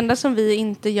egentligen det enda som vi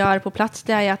inte gör på plats,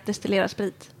 det är att destillera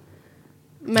sprit.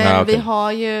 Men vi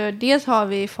har ju... Dels har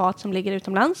vi fat som ligger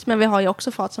utomlands, men vi har ju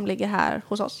också fat som ligger här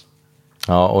hos oss.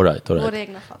 Ja, all right. Våra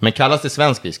egna fat. Men kallas det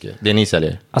svensk whisky? Det ni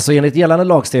säljer? Alltså enligt gällande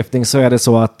lagstiftning så är det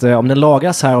så att om den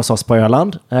lagras här hos oss på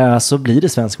Öland så blir det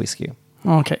svensk whisky.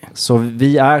 Okay. Så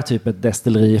vi är typ ett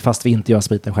destilleri fast vi inte gör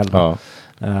spriten själva. Ja.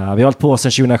 Vi har hållit på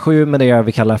sedan 2007 med det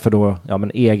vi kallar för då,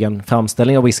 egen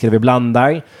framställning av whisky. Vi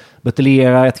blandar,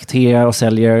 buteljerar, etiketterar och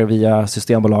säljer via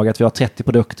Systembolaget. Vi har 30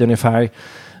 produkter ungefär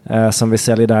som vi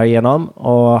säljer där igenom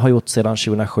och har gjort sedan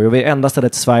 2007. Vi är enda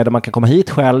stället i Sverige där man kan komma hit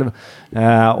själv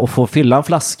och få fylla en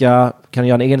flaska, kan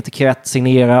göra en egen etikett,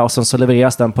 signera och sen så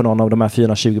levereras den på någon av de här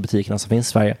 420 butikerna som finns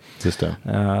i Sverige. Just det.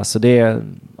 Så det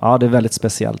är väldigt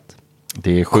speciellt.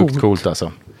 Det är sjukt coolt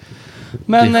alltså.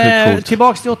 Men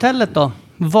tillbaks till hotellet då.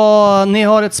 Ni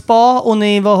har ett spa och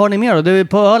vad har ni mer då? Det är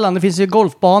på Öland, det finns ju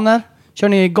golfbanor. Kör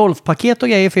ni golfpaket och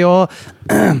grejer? För jag...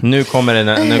 Nu kommer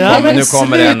eventuellt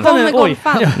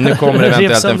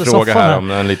en fråga här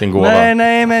om en liten gåva.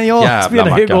 Nej, men jag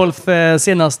spelade ju golf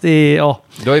senast i... Ja.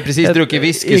 Du har ju precis druckit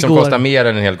whisky som kostar mer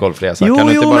än en hel golfresa. Jo, kan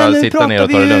du inte bara sitta ner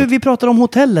och ta det lugnt? Vi pratar om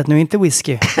hotellet nu, inte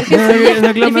whisky.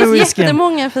 Det finns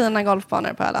jättemånga fina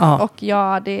golfbanor på Öland. Och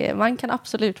man kan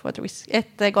absolut få ett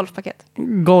golfpaket.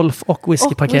 Golf- och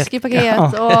whiskypaket. Och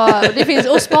whiskypaket. Och det finns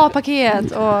och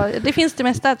spapaket. Och det finns det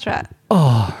mesta, tror jag.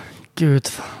 Gud.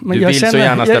 Men du vill så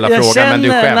gärna ställa frågan, men du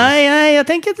skäms. Nej, jag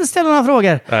tänker inte ställa några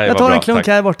frågor. Nej, jag tar bra, en klunk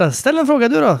här borta. Ställ en fråga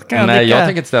du då. Nej, jag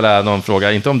tänker inte ställa någon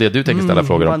fråga. Inte om det du tänker ställa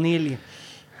frågor om. Vanilj,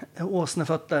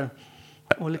 åsnefötter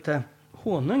och lite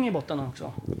honung i botten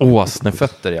också.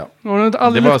 Åsnefötter, ja. Det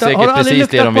var säkert precis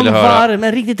det de ville höra.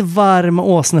 En riktigt varm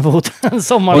åsnefot.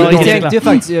 Sommardag. Jag tänkte ju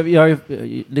faktiskt, jag har ju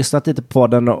lyssnat lite på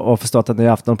den och förstått att ni har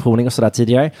haft någon provning och sådär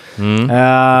tidigare.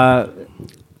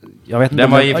 Jag vet inte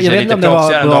den var i och för sig lite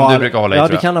proffsigare än de du brukar hålla i, ja,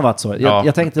 tror jag. Det kan ha varit så.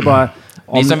 Jag tänkte bara...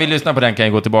 Ni som vill lyssna på den kan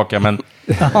ju gå tillbaka, men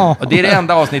och det är det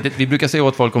enda avsnittet. Vi brukar säga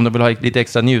åt folk, om de vill ha lite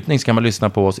extra njutning så kan man lyssna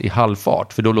på oss i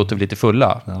halvfart, för då låter vi lite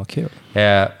fulla. Ja, kul.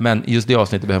 Men just det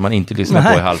avsnittet behöver man inte lyssna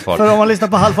på i halvfart. För om man lyssnar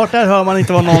på halvfart där hör man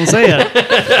inte vad någon säger.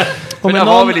 Och med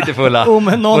någon var vi lite fulla. Och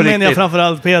med någon menar jag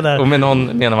framförallt Peder. Och med någon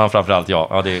menar man framförallt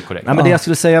ja, det är korrekt. Nej, men det jag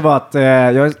skulle säga var att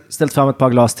jag har ställt fram ett par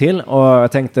glas till och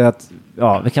jag tänkte att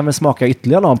vi kan väl smaka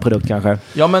ytterligare någon produkt kanske.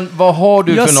 Ja, men vad har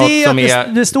du för något som är...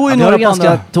 Det står ju några några på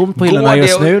ganska tomt på hyllorna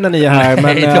just nu när ni är här. Nej,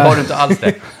 men, det har du inte alls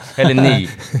det. Eller ni.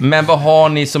 Men vad har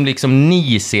ni som liksom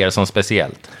ni ser som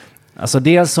speciellt? Alltså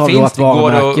dels har vi ett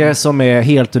varumärke som är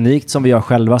helt unikt som vi gör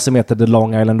själva som heter The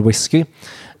Long Island Whisky.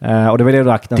 Och det var det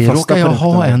drack den första råkar jag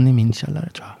ha en i min källare,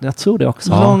 tror jag. Jag tror det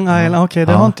också. Long Island, okej,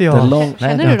 det har inte jag.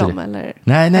 Känner du dem eller?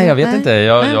 Nej, jag vet inte. Det är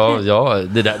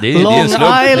ju Long en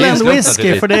slump. Island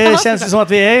Whisky, för det känns ju som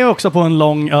att vi är ju också på en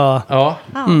lång ö. Ja,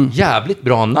 jävligt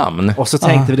bra namn. Och så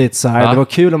tänkte vi lite så här, det var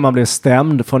kul om man blev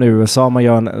stämd från USA om man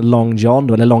gör en Long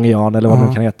John eller Long John eller vad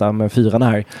det kan heta med fyran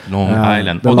här. Long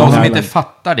Island. Och de som inte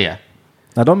fattar det.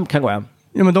 Nej, de kan gå hem.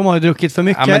 Ja, men de har ju druckit för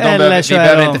mycket. Ja, men vi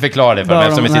behöver inte förklara det för dem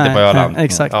eftersom vi sitter på Öland.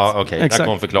 Exakt. Ja, okej. Där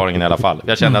kom förklaringen i alla fall.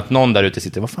 Jag känner att någon där ute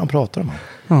sitter, vad fan pratar de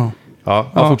om? Ja,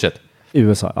 fortsätt.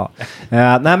 USA, ja.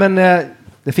 Nej, men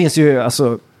det finns ju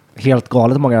alltså helt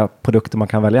galet många produkter man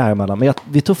kan välja här emellan. Men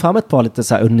vi tog fram ett par lite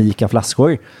så här unika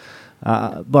flaskor.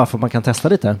 Bara för att man kan testa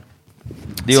lite.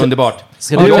 Det är underbart.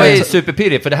 Jag är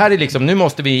superpirrig, för det här är liksom, nu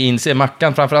måste vi inse,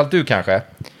 Mackan, framförallt du kanske,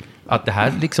 att det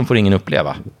här liksom får ingen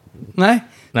uppleva. Nej,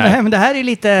 men det här är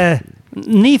lite...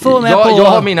 Ni får med jag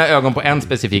har mina ögon på en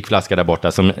specifik flaska där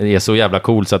borta som är så jävla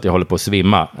cool så att jag håller på att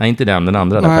svimma. Nej, inte den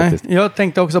andra där faktiskt. Jag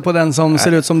tänkte också på den som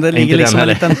ser ut som det ligger liksom en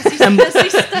liten...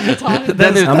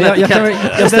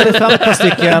 Jag ställer fram ett par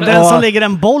stycken. Den som ligger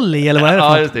en boll i, eller vad är det?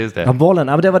 Ja, just det. Ja, bollen.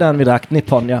 Ja, men det var den vi drack.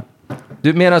 Nippon, ja.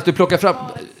 Du menar du plockar fram...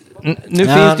 Nu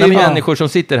finns det ju människor som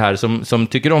sitter här som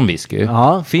tycker om whisky.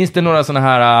 Ja. Finns det några såna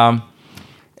här...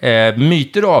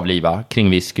 myter att avliva kring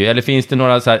whisky? Eller finns det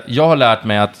några så här, jag har lärt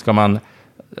mig att om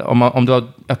du har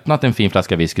öppnat en fin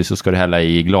flaska whisky så ska du hälla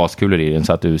i glaskulor i den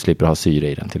så att du slipper ha syre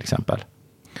i den till exempel.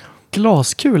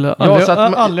 Glaskulor? Ja, så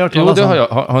att, aldrig hört talas om.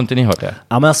 Har inte ni hört det?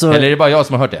 Ja, men alltså, eller är det bara jag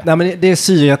som har hört det? Nej, men det är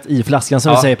syret i flaskan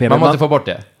som vi säger, PB. Man måste få bort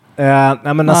det.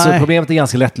 Nej, men alltså, problemet är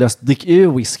ganska lättlöst. Drick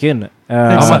ur whiskyn.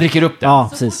 Man dricker upp det. Ja,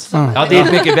 precis. Ja, det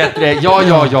är mycket bättre.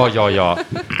 Ja.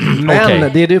 Men Okej.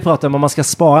 det du pratar om man ska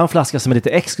spara en flaska som är lite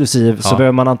exklusiv så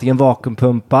behöver man antingen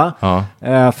vakuumpumpa,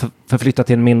 förflytta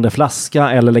till en mindre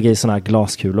flaska eller lägga i såna här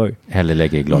glaskulor. Eller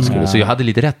lägga i glaskulor. Så jag hade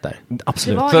lite rätt där.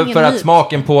 Absolut. Det var För att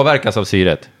smaken påverkas av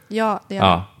syret. Ja, det gör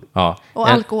det. Ja. Och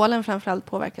alkoholen framförallt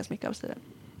påverkas mycket av syren.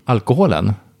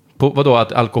 Alkoholen? På vadå?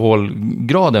 Att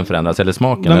alkoholgraden förändras eller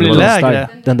smaken? Den blir eller vadå? lägre.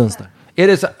 Den dunstar.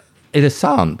 Är det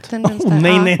sant? Den dunstar.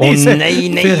 Nej.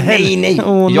 Nej.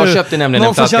 Jag köpte nämligen en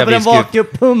någon som flaska köper en whisky.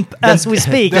 vakuumpump as we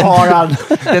speak. Det har han.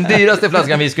 Den dyraste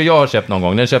flaskan whisky jag har köpt någon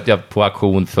gång, den köpte jag på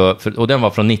auktion och den var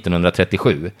från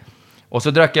 1937. Och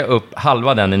så drack jag upp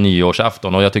halva den en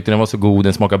nyårsafton och jag tyckte den var så god,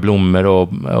 den smakade blommor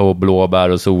och blåbär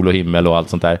och sol och himmel och allt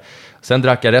sånt där. Sen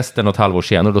drack jag resten ett halvår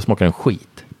senare och då smakade den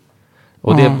skit.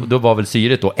 Och då var väl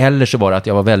syret då, eller så var det att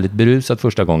jag var väldigt berusad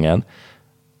första gången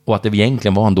och att det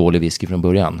egentligen var en dålig whisky från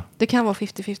början. Det kan vara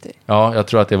 50-50. Ja, jag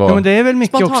tror att det var... Ja, men det är väl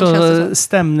mycket Spontant känns det också så.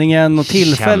 stämningen och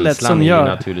tillfället Känslan som är ju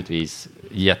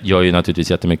gör. gör ju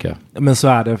naturligtvis jättemycket. Men så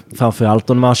är det framförallt.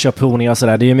 Och när man kör provningar och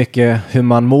sådär, det är ju mycket hur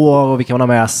man mår och vilka man har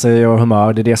med sig och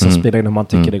humör. Det är det som spelar in om man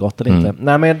tycker det är gott eller inte.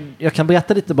 Nej, men jag kan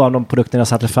berätta lite bara om de produkterna jag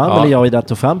satte fram, eller jag och Ida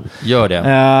tog fram. Gör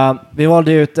det. Vi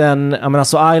valde ut en, jag menar,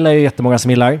 alltså Ayla är ju jättemånga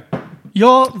som gillar.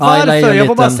 Ja, Ayla är ju varför? en Jag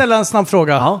får bara liten- ställa en snabb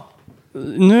fråga. Ja.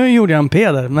 Nu gjorde jag en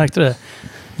P där, märkte du det?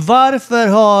 Varför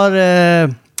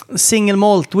har single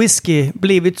malt whisky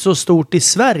blivit så stort i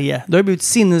Sverige? Det har ju blivit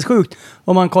sinnessjukt.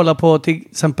 Om man kollar på till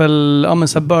exempel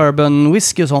så här bourbon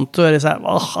whisky och sånt, då är det så här,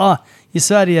 aha, i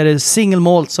Sverige är det single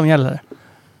malt som gäller.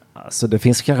 Alltså det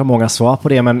finns kanske många svar på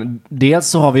det, men dels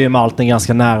så har vi ju malten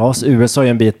ganska nära oss. USA är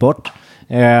en bit bort.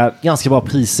 Ganska bra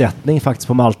prissättning faktiskt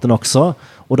på malten också.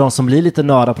 Och de som blir lite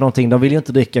nörda på någonting, de vill ju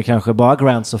inte dricka kanske bara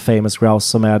Grants och Famous Grouse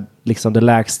som är liksom det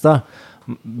lägsta,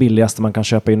 billigaste man kan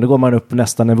köpa in. Då går man upp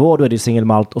nästa nivå, då är det single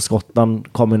malt och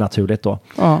Skottland kommer naturligt då.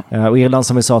 Ja. Och Irland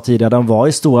som vi sa tidigare, de var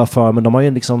ju stora för, men de har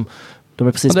ju liksom, de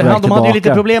är precis på väg De hade ju tillbaka.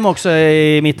 lite problem också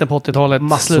i mitten på 80-talet.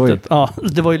 Massor. Slutet. Ja,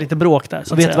 det var ju lite bråk där.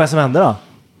 Så Och vet du vad som hände då?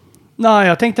 Nej,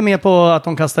 jag tänkte mer på att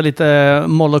de kastade lite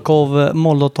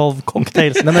Molotov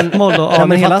cocktails. Nej, men, ja, men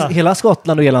ni hela, fattar. hela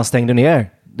Skottland och Irland stängde ner.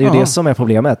 Det är ju Ja. det som är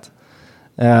problemet.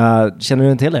 Känner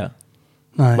du till det?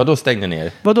 Nej. Vadå stängde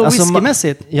ner? Vadå Alltså,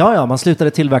 whiskymässigt? Ja, man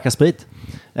slutade tillverka sprit.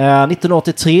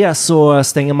 1983 så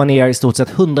stänger man ner i stort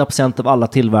sett 100% av alla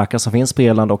tillverkare som finns på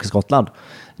Irland och i Skottland.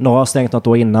 Några har stängt något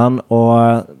år innan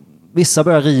och vissa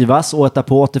börjar rivas året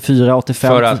därpå, 84,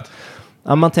 85. För att?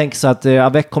 Ja, man tänker så att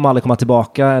Avec kommer aldrig komma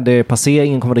tillbaka, det är passé,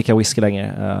 ingen kommer dricka whisky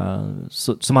längre.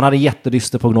 Så man hade en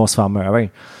jättedyster prognos framöver.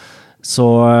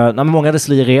 Så men många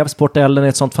destillerier revs. Port Ellen är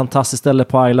ett sånt fantastiskt ställe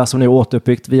på Ayla som nu är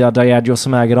återuppbyggt via Diageo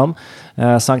som äger dem.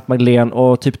 Sankt Magdalene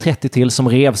och typ 30 till som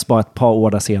revs bara ett par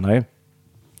år där senare.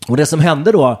 Och det som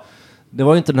hände då, det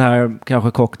var ju inte den här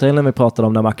kanske cocktailen vi pratade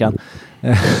om där, Mackan.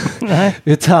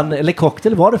 Eller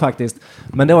cocktail var det faktiskt.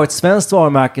 Men det var ett svenskt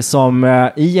varumärke som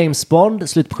i James Bond,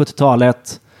 slut på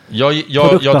 70-talet. Jag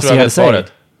tror jag vet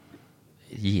svaret.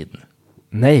 Gin.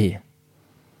 Nej.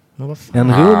 Men vad fan?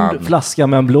 En rund flaska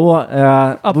med en blå...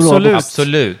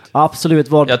 Absolut.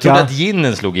 Absolut vodka. Jag trodde att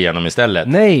ginen slog igenom istället.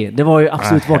 Nej, det var ju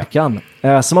absolut vodkan.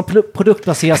 Som har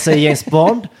produktplacerat sig i James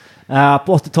Bond.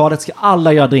 På 80-talet ska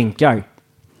alla göra drinkar.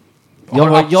 Jag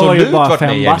var ju absolut bara varit med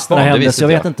i 5 James bast när det Bond, det hände, visste så jag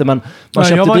vet jag. inte. Men man Nej,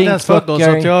 köpte jag var inte ens född då, så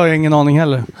drinkböcker. att jag har ingen aning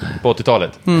heller. På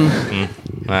 80-talet?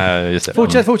 Nej, just det.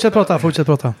 Fortsätt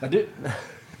prata. Nej,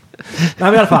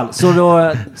 men i alla fall. Så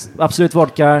då, absolut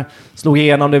vodka slog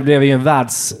igenom. Det blev ju en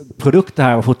världsprodukt det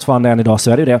här och fortfarande än idag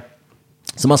så är det ju det.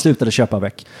 Så man slutade köpa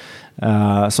väck.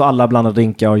 Så alla blandade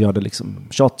drinkar och gjorde liksom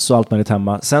shots och allt möjligt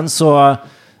hemma. Sen så,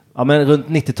 ja, men runt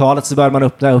 90-talet så började man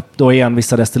öppna upp då igen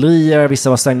vissa destillerier. Vissa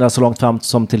var stängda så långt fram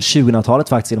som till 2000-talet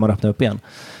faktiskt innan man öppnade upp igen.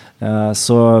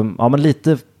 Så, ja, men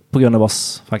lite på grund av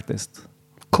oss faktiskt.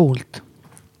 Coolt.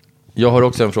 Jag har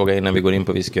också en fråga innan vi går in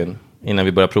på whiskyn. Innan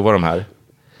vi börjar prova de här.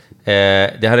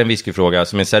 Det här är en whiskyfråga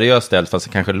som är seriöst ställd, fast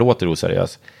det kanske låter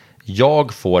oseriös.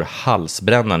 Jag får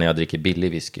halsbränna när jag dricker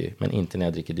billig whisky, men inte när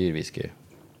jag dricker dyr whisky.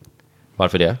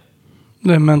 Varför det?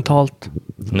 Det är mentalt.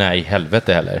 Nej,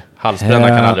 helvete heller. Halsbränna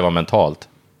kan aldrig vara mentalt.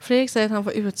 Fredrik säger att han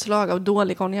får utslag av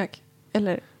dålig konjak.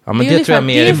 Eller? Ja, men det tror jag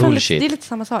mer är bullshit. Det är lite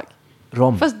samma sak.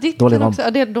 Rom. Fast ditt Dålig kan rom. också...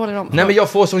 Ja, det är dålig rom. Nej, men jag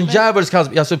får sån djävulsk hals...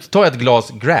 Alltså, tar jag ett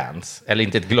glas Grants, eller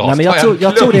inte ett glas, Nej, men jag tar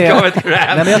jag tror en det klunk är- av ett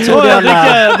Grants. Nej, men jag tror det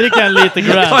är Dricka en lite Tar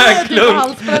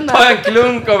grand. jag en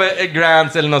klunk av ett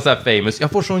Grants eller något så här famous.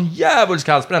 Jag får sån djävulsk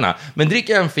halsbränna. Men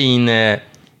dricker jag en fin...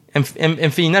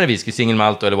 En finare whisky, single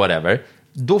malt eller whatever,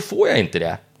 då får jag inte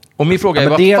det. Och min fråga är, Ja,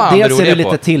 vad men fan dels beror är det det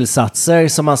på? lite tillsatser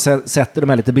som man sätter de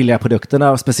här lite billiga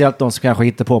produkterna. Och speciellt de som kanske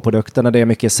hittar på produkterna. Det är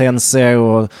mycket essenser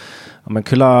och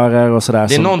kulörer och sådär.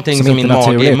 Det är någonting som min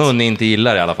mage i mun inte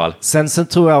gillar i alla fall. Sen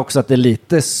tror jag också att det är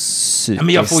lite psykiskt.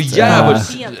 Men jag får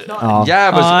djävulskt... Helt klart.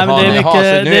 Ja, men det är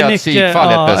mycket... Nu är jag ett psykfall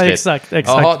helt plötsligt. Exakt.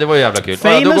 Jaha, det var jävla kul.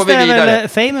 Ja, då går vi vidare.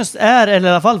 Famous är, eller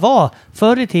i alla fall var,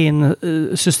 förr i tiden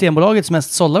Systembolagets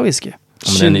mest sålda whisky.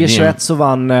 2021 så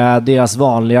vann deras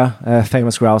vanliga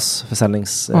Famous Grouse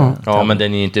försäljnings... Ja, men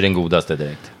den är inte den godaste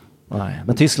direkt. Nej,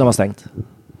 men Tyskland var stängt.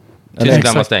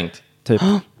 Tyskland var stängt. Typ.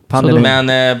 Pandemi.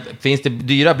 Men finns det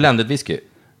dyra blended whisky?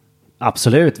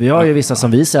 Absolut, vi har ju vissa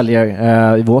som vi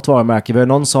säljer i vårt varumärke. Vi har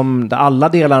någon som, där alla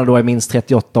delarna då är minst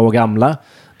 38 år gamla.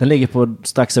 Den ligger på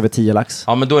strax över 10 lax.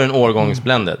 Ja, men då är den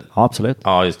årgångsblended. Ja, absolut.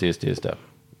 Ja, just det.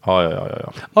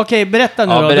 Ja. Okej, berätta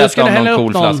nu Ja, då. berätta Du skulle om hälla någon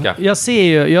upp cool någon. flaska. Jag ser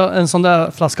ju, en sån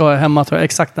där flaska har jag hemma tror jag.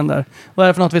 Exakt den där. Vad är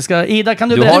det för något vi ska... Ida, kan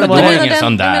du Du berätta har- vad du det har är? ingen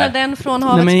sån där. Du menar den från Nej,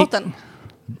 men- havetsbotten?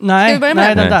 Nej, Ska vi börja med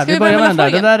nej, den den? där. Ska Vi börjar med den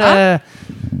där. Den där Lafargen? är...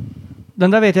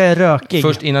 Den där vet jag är rökig.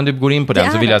 Först innan du går in på den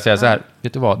Det så är vill jag det. säga så här.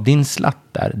 Vet du vad? Din slatt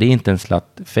där, det är inte en slatt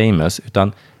Famous,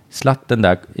 utan slatten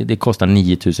där, det kostar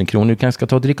 9 000 kronor. Du kanske ska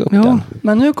ta och dricka upp Jo, den.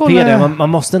 men nu kollar Peder, jag... man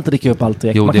måste inte dricka upp allt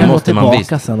direkt. Jo, man det kan måste gå man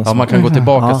tillbaka visst. sen. Och Ja, så. man kan gå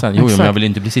tillbaka Ja, sen. Jo, men exakt. jag vill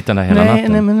inte bli sittande hela Nej,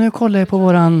 natten. men nu kollar jag på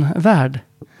våran värld.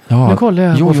 Ja. Nu kollar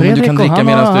jag på men Fredrik du kan och dricka han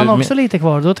medan har, du... han har också lite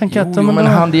kvar. Då tänker jag att... Jo,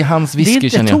 men det är hans whisky, det är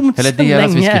känner tomt jag. Eller sedan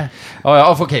deras länge. whisky.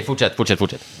 Ja, okej, fortsätt.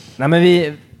 Nej,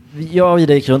 men jag och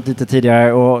Ida gick runt lite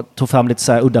tidigare och tog fram lite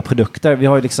så här udda produkter. Vi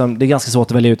har ju liksom, det är ganska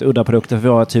svårt att välja ut udda produkter för vi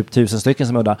har typ 1000 stycken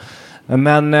som är udda.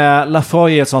 Men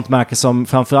Lafarge är ett sånt märke som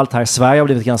framförallt här i Sverige har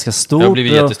blivit ganska stort. Det har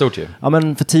blivit jättestort ju. Ja,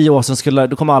 men för 10 år sedan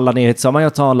då kom alla ner hit och sa, men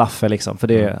jag tar en Laffe liksom. För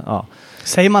det, ja.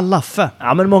 Säger man Laffe?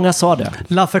 Ja, men många sa det.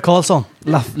 Laffe Karlsson.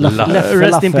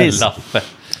 Rest in peace. Laffe.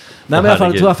 Nej, men i alla fall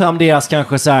Herregud. tog jag fram deras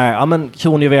kanske så här, ja men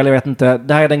kronjuvel, jag vet inte.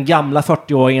 Det här är den gamla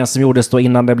 40-åringen som gjordes då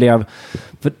innan det blev...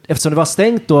 För eftersom det var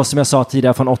stängt då, som jag sa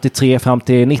tidigare, från 83 fram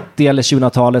till 90 eller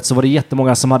 2000-talet så var det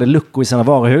jättemånga som hade luckor i sina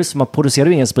varuhus. Man producerade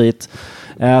ju ingen sprit.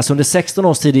 Så under 16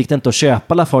 års tid gick det inte att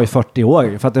köpa Lafarge i 40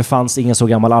 år för att det fanns ingen så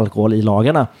gammal alkohol i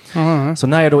lagarna. Så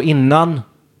när jag då innan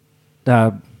det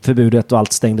här förbudet och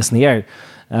allt stängdes ner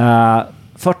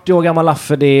 40 år gammal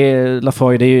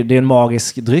Lafarge, det är en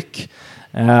magisk dryck.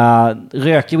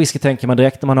 Rökig whisky tänker man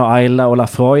direkt när man har Islay och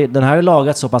Lafarge. Den här är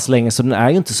lagrat så pass länge så den är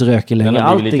ju inte så rökig längre. Den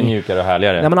har blivit lite mjukare och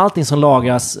härligare. Nej, men allting som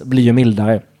lagras blir ju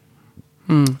mildare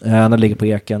när det ligger på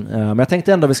eken. Men jag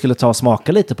tänkte ändå att vi skulle ta och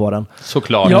smaka lite på den.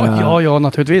 Såklart. Ja,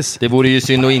 naturligtvis. Det vore ju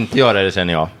synd att inte göra det,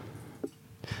 känner jag.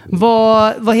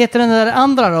 Vad heter den där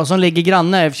andra då som ligger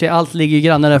granne? I och för sig, allt ligger ju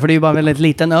granne där för det är ju bara en väldigt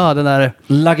liten ö den där.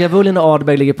 Lagavulin och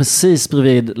Ardbeg ligger precis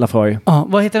bredvid Lafarge. Ja,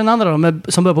 vad heter den andra då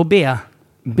som börjar på B?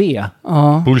 B.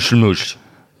 Ja. Bullshmush.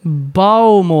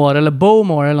 Bowmore eller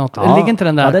eller något. Ja. Ligger inte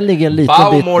den där? Ja, den ligger en liten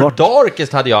bit Bowmore bort.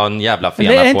 Darkest hade jag en jävla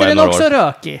fena Är på inte den några också år.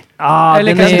 rökig? Ja,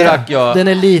 Eller den, kanske är, drack jag. den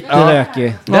är lite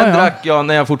rökig. Den Ja. drack jag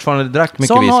när jag fortfarande drack mycket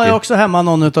Sån whisky. har jag också hemma,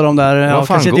 någon utav de där. Ja, fan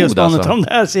kanske inte just god, någon alltså. utav de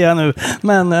där ser jag nu.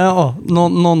 Men ja,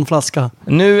 någon flaska.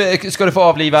 Nu ska du få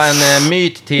avliva en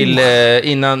myt till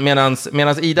innan,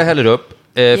 medans Ida häller upp.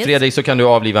 Fredrik, så kan du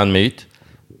avliva en myt.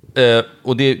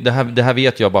 Och det här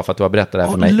vet jag bara för att du har berättat det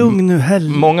här för mig. Lugn nu,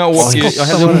 helvete. Många åker ju, jag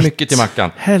häller upp mycket till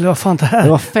Mackan. Helvete, vad fan det här? Det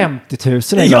var 50 000 i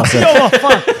Ja, glaset.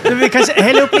 fan. Vi kanske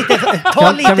hälla upp lite. Ta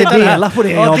Kan- lite kan vi av den här. dela på det,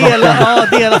 Ja,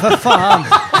 jag dela för fan.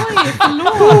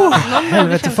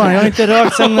 Helvete, fan. Jag har inte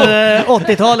rökt sedan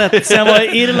 80-talet. Sen jag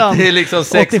var i Irland. Det är liksom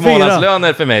 6 84.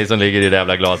 månadslöner för mig som ligger i det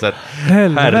jävla glaset.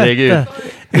 Helvete. Herregud.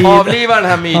 Avliva den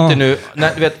här myten nu.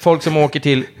 När, du vet, folk som åker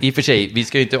till, i och för sig, vi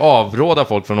ska ju inte avråda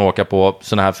folk från att åka på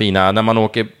såna här fina, när man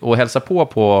åker och hälsar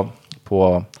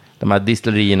på de här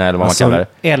distillerierna eller vad man kallar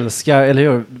det. Älskar, eller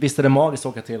hur? Visst är det magiskt att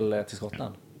åka till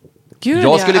Skottland? Gud,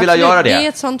 Jag skulle vilja absolut. göra det. Det är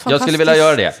ett sånt Jag skulle vilja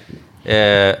göra det.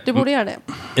 Du borde göra det.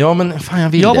 Ja, men fan jag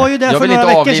vill Jag det. var ju där jag för vill några inte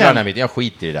veckor avliva sedan. den här myten, jag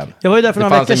skiter i den. Jag var ju där för Det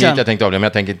några fanns en veckor myt sedan. jag tänkte avliva, men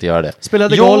jag tänker inte göra det.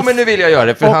 Spelade jo, golf. men nu vill jag göra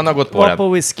det, för han har gått på var den. på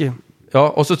whisky. Ja,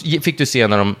 och så fick du se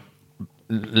när de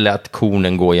lät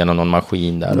kornen gå igenom någon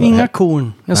maskin där. Inga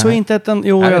korn. Jag såg inte ett... Jo,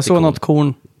 Nej, jag inte såg korn. något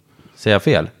korn. Säger jag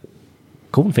fel?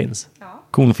 Kon finns.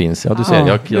 Korn finns, ja du ser.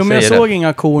 Jag Jo, men jag säger såg det.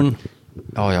 inga korn.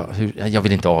 Ja, jag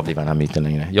vill inte avliva den här myten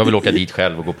längre. Jag vill åka dit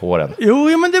själv och gå på den.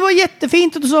 Jo, men det var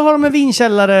jättefint. Och så har de en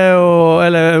vinkällare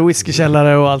eller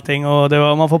whiskykällare och allting. Och det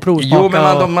var, man får provsmaka.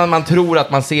 Jo, men man tror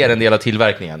att man ser en del av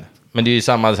tillverkningen. Men det är ju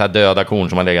samma så här döda korn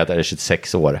som har legat där i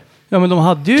 26 år. Ja, men de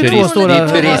hade ju Turist- två stora... det är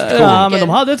turistkorn. Ja, men de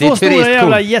hade Det är två stora turistkorn.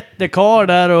 jävla jättekar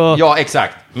där och... Ja,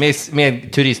 exakt.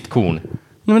 Med turistkorn. Nej,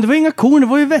 men det var inga korn, det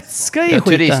var ju vätska i Ja, skiten.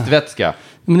 turistvätska.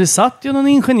 Men det satt ju någon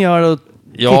ingenjör och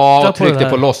Ja, tittade på det tryckte där.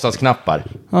 på låtsasknappar.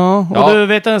 Ja, och Ja. du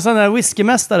vet en sån där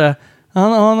whiskymästare.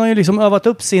 Han har ju liksom övat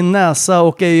upp sin näsa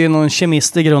och är ju någon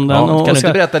kemist i grunden. Ja, och kan du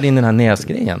inte berätta den här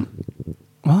näsgrejen?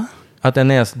 Va? Att en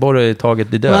näsborre i taget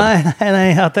blir död?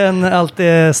 Nej, att den alltid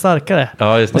är starkare.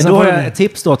 Ja, just det. Och sen har jag ett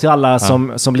tips då till alla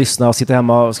som lyssnar och sitter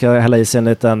hemma och ska hälla i sig en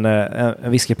liten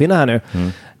en whiskypinne här nu.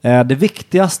 Det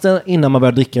viktigaste innan man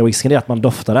börjar dricka whiskyn är att man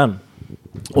doftar den.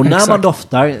 Och när man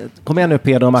doftar, kom igen nu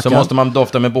Pedro och Mackan. Så måste man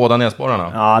dofta med båda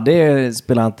näsborrarna? Ja, det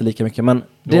spelar inte lika mycket. Men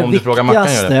det om du frågar Mackan,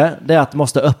 viktigaste det är att man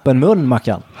måste öppen mun,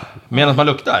 Mackan. Medan man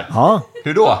luktar? Ja.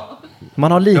 Hur då?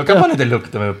 Man har lite... Då kan man inte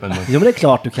lukta med öppen mun. Jo, men det är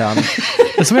klart du kan.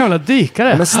 Det är som en jävla dykare.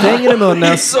 Ja, men stänger du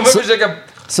munnen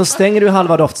så stänger du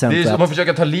halva Det är doftcentret. som att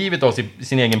försöka ta livet av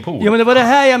sin egen pool. Jo, men det var det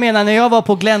här jag menar när jag var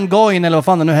på Glengoyne eller vad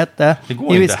fan det nu hette. Det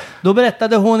går inte. Då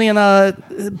berättade hon ena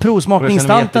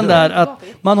provsmakningstanten där att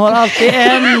man har alltid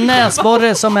en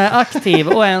näsborre som är aktiv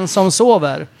och en som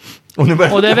sover. Och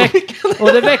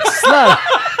det växlar.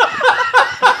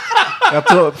 Jag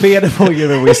tror Peder får ge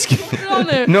mig whisky.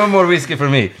 No more whiskey for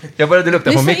me. Jag började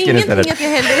lukta på micken istället. Det är ingenting att jag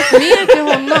häller upp mer till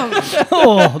honom.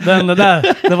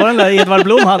 Det var den där Edvard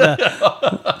Blom hade.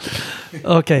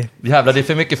 Okej. Jävlar, det är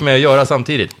för mycket för mig att göra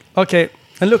samtidigt. Okej.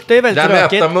 Den luktar ju väldigt Den med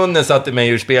rökigt. öppna munnen satte mig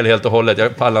ur spel helt och hållet.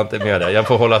 Jag pallar inte med det. Jag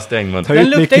får hålla stängd mun. Den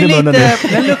luktar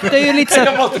ju lite så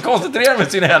Jag måste koncentrera mig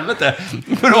sin helvete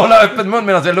för att hålla öppen mun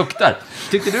medan jag luktar.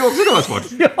 Tyckte du också det var svårt?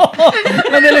 Ja,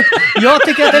 men jag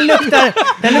tycker att den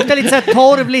luktar lite så här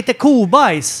torv, lite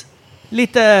kobajs.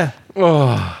 Lite...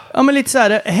 Ja, men lite så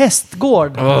här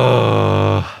hästgård.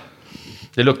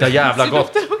 Det luktar jävla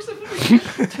gott.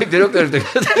 Det luktar också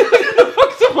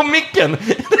på micken.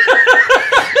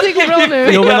 Det går bra nu.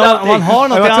 Jo, men om man har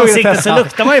något i ansiktet så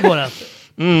luktar man ju på den.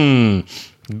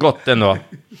 Gott ändå.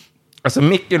 Alltså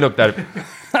micken luktar...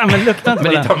 Ja, men luktar inte på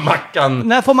Men den. lite av mackan.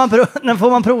 När får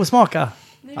man provsmaka?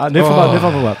 Ja, nu får man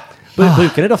prova.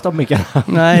 Brukar det dofta på mycket?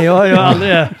 Nej, jag har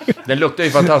aldrig... Den luktar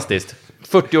ju fantastiskt.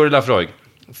 40-årig Lafroig.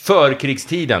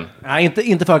 Förkrigstiden. Nej,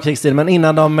 inte för krigstiden, men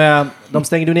innan de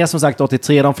stängde ner som sagt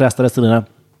 83 de flesta destillerierna.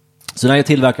 Så den är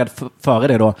tillverkad före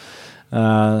det då.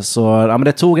 Så ja, men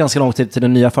det tog ganska lång tid till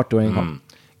den nya 40-åringen kom.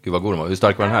 Gud vad god den var. Hur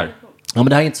stark var den här? Ja, men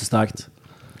det här är inte så starkt.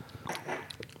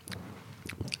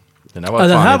 Den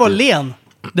här var len.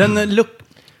 Den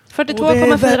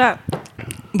 42,4.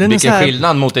 Vilken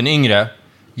skillnad mot en yngre.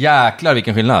 Jäklar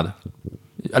vilken skillnad.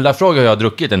 Lafroig har jag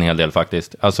druckit en hel del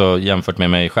faktiskt. Alltså jämfört med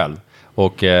mig själv.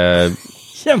 Och...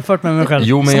 jämfört med mig själv.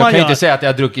 Jo, men jag kan ju inte säga att jag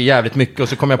har druckit jävligt mycket och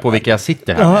så kommer jag på vilka jag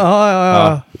sitter här med.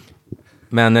 Ja.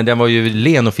 Men den var ju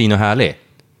len och fin och härlig.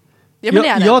 Ja,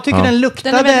 men jag tycker den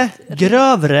luktade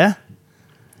grövre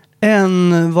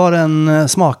än vad den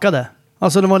smakade.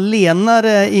 Alltså den var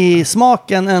lenare i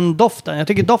smaken än doften. Jag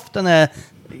tycker doften är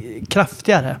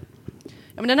kraftigare.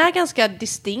 Ja, men den är ganska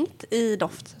distinkt i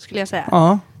doft skulle jag säga.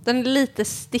 Ja. Den är lite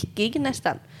stickig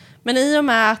nästan. Men i och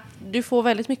med att du får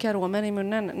väldigt mycket aromer i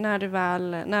munnen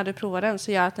när du provar den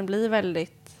så gör att den blir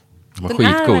väldigt... Den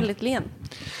är väldigt len.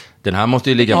 Den här måste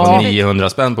ju ligga på 900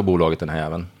 spänn på bolaget, den här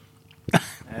jäveln.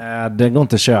 Det går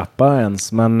inte att köpa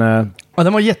ens, men... Ja,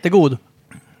 den var jättegod.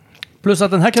 Plus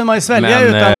att den här kan man ju svälja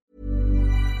utan...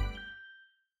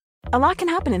 A lot can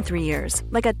happen in 3 years,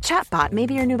 like a chatbot may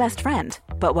be your new best friend.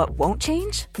 But what won't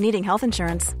change? Needing health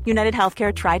insurance. United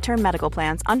Healthcare Tri-Term Medical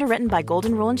Plans, underwritten by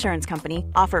Golden Rule Insurance Company,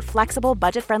 offer flexible,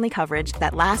 budget-friendly coverage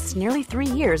that lasts nearly 3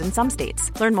 years in some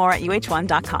states. Learn more at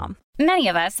uh1.com. Many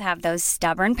of us have those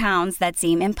stubborn pounds that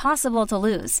seem impossible to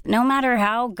lose, no matter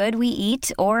how good we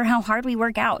eat or how hard we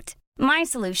work out. My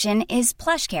solution is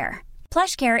PlushCare.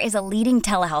 PlushCare is a leading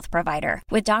telehealth provider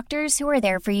with doctors who are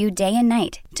there for you day and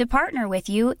night to partner with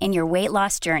you in your weight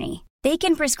loss journey. They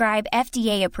can prescribe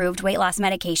FDA-approved weight loss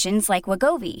medications like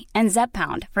Wegovy and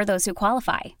Zepbound for those who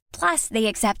qualify. Plus, they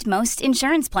accept most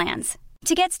insurance plans.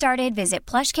 To get started,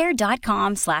 visit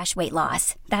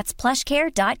plushcare.com/weightloss. That's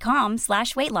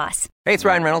plushcare.com/weightloss. Hey, it's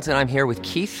Ryan Reynolds, and I'm here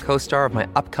with Keith, co-star of my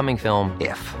upcoming film,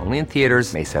 If, only in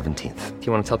theaters May 17th. Do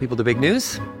you want to tell people the big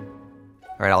news?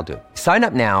 All right, I'll do it. Sign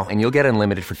up now and you'll get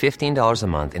unlimited for $15 a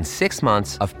month and 6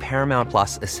 months of Paramount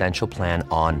Plus Essential Plan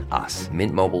on us.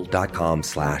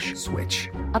 MintMobile.com/switch.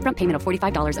 Upfront payment of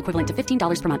 $45 equivalent to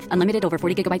 $15 per month. Unlimited over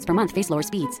 40 gigabytes per month. Face lower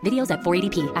speeds. Videos at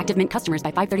 480p. Active Mint customers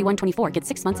by 531.24 get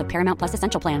 6 months of Paramount Plus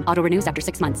Essential Plan. Auto renews after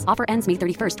 6 months. Offer ends May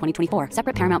 31st, 2024.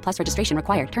 Separate Paramount Plus registration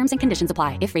required. Terms and conditions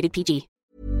apply if rated PG.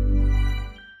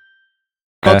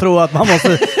 Jag tror att man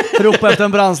måste ropa efter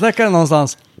en brandsläckare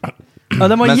någonstans. Ja,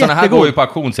 den var men sådana här jättegod. går ju på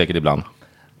auktion säkert ibland.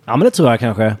 Ja, men det tror jag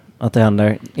kanske att det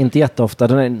händer. Inte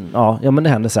jätteofta. Ja, men det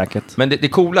händer säkert. Men det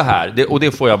coola här, och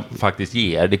det får jag faktiskt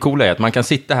ge er. Det coola är att man kan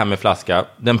sitta här med flaska.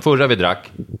 Den förra vi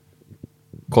drack,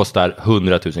 kostar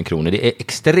 100 000 kronor. Det är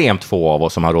extremt få av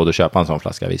oss som har råd att köpa en sån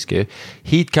flaska whisky.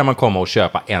 Hit kan man komma och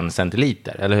köpa 1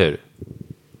 centiliter, eller hur?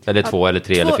 Eller 2 eller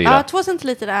 3 eller 4. Ja, 2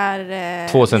 centiliter är...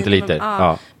 2 centiliter,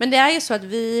 ja. Men det är ju så att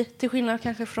vi, till skillnad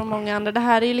kanske från många andra, det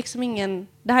här är ju liksom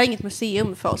det här är inget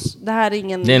museum för oss. Det här är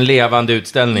ingen... Det är en levande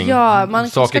utställning. Ja,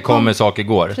 saker kommer, saker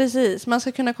går. Precis, man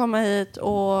ska kunna komma hit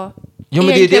och... Jo, men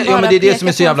det är det som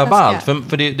är så jävla ballt.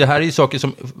 För det här är ju saker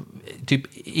som typ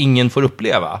ingen får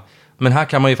uppleva. Men här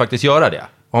kan man ju faktiskt göra det.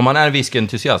 Om man är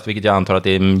whisky-entusiast, vilket jag antar att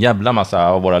det är en jävla massa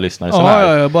av våra lyssnare som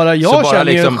är. Ja, bara jag känner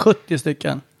liksom, 70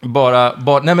 stycken. Bara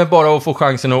att få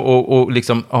chansen och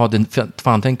liksom,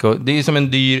 det är ju som en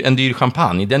dyr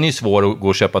champagne. Den är ju svår att gå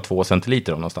och köpa 2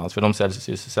 centiliter någonstans, för de säljs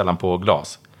ju sällan på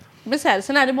glas. Men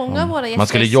sen är det många av våra gäster man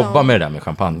skulle jobba med det där med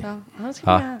champagne.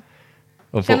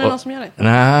 Känner du någon som gör det?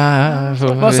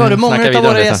 Nej. Vad sa du? Många av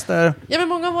våra gäster? Ja, men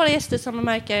många av våra gäster som man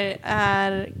märker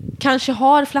kanske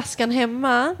har flaskan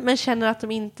hemma, men känner att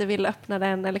de inte vill öppna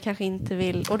den, eller kanske inte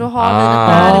vill. Och då har vi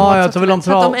den där. Jag tror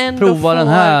de prova den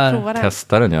här.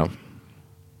 Testa den, ja.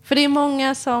 För det är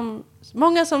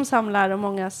många som samlar och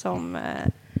många som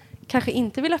kanske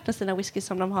inte vill öppna sina whisky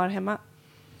som de har hemma.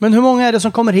 Men hur många är det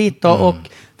som kommer hit då? Och,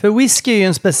 för whisky är ju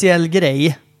en speciell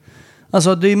grej.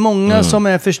 Alltså det är många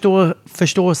som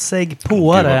förstår sig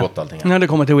på det när det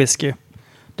kommer till whisky.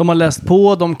 De har läst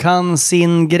på, de kan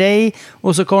sin grej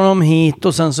och så kommer de hit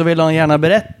och sen så vill de gärna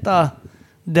berätta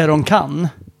det de kan.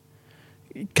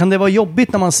 Kan det vara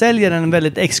jobbigt när man säljer en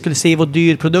väldigt exklusiv och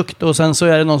dyr produkt och sen så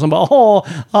är det någon som bara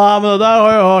men det där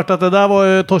har jag hört att det där var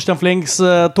ju Torsten Flinks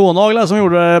tånaglar som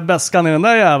gjorde bäskan i den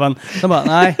där jäveln. De bara,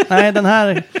 nej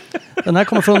den här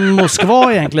kommer från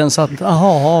Moskva egentligen, så att,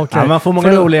 okej. Ja, man får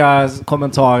många roliga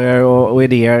kommentarer och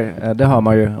idéer, det hör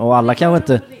man ju. Och alla kanske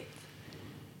inte...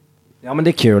 Ja, men det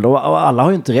är kul. Och alla har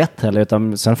ju inte rätt heller,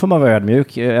 utan sen får man vara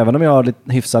ödmjuk. Även om jag har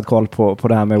lite hyfsad koll på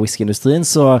det här med whiskyindustrin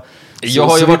så... Jag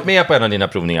har ju varit med på en av dina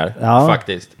provningar,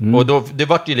 faktiskt. Och då, det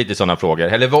var ju lite sådana frågor.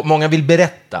 Eller många vill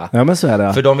berätta. Ja, men så är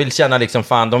det. För de vill känna liksom,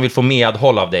 de vill få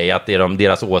medhåll av dig. Att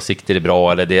deras åsikter är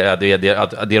bra, eller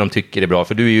att det de tycker är bra.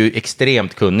 För du är ju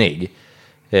extremt kunnig.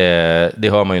 Det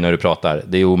hör man ju när du pratar.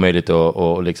 Det är omöjligt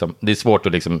att liksom... Det är svårt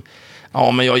att liksom...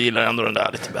 Ja, men jag gillar ändå den där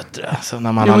lite bättre. Så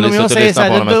när man om jag säger så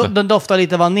här, den doftar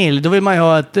lite vanilj, då vill man ju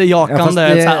ha ett jakande...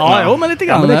 men lite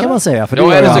grann. Ja, men det kan man säga. För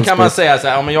eller så kan man säga så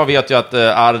här, men jag vet ju att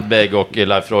Ardbeg och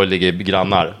Leif Freud ligger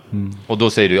grannar. Och då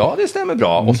säger du, ja, det stämmer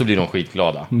bra. Och så blir de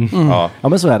skitglada. Ja,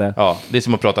 men så är det. Ja, det är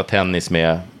som att prata tennis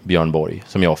med Björn Borg,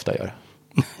 som jag ofta gör.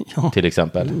 Till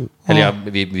exempel. Eller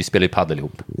vi spelar ju paddel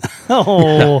ihop.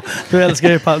 Du älskar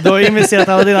ju paddel. Du har investerat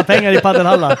alla dina pengar i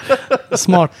paddelhallar.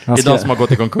 Smart. Det är de som har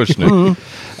gått i konkurs nu.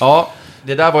 Ja,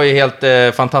 det där var ju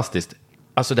helt fantastiskt.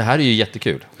 Alltså det här är ju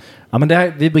jättekul. Ja,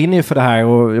 men vi brinner ju för det här.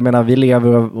 Och jag menar, vi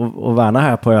lever och värnar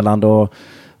här på Öland. Och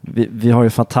vi har ju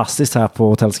fantastiskt här på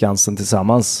Hotell Skansen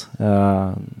tillsammans.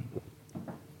 Eller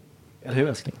hur,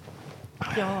 älskling?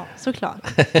 Ja, såklart.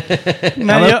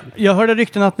 Men jag hörde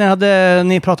rykten att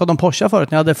ni pratade om Porsche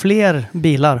förut. Ni hade fler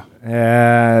bilar.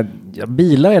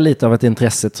 Bilar är lite av ett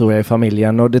intresse, tror jag, i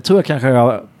familjen. Och det tror jag kanske jag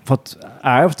har fått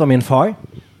ärvt av min far.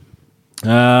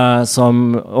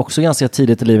 Som också ganska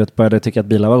tidigt i livet började tycka att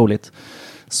bilar var roligt.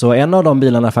 Så en av de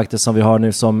bilarna faktiskt som vi har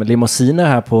nu som limousiner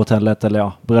här på hotellet,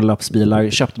 eller bröllopsbilar,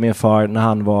 köpte min far när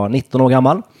han var 19 år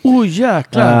gammal.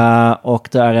 Jäklar! Och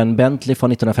det är en Bentley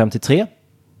från 1953.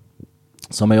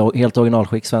 Som är helt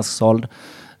originalskick, svensk såld.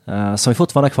 Som vi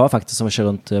fortfarande har kvar faktiskt, som vi kör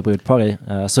runt brudpar i.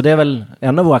 Så det är väl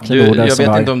en av våra klenoder. Jag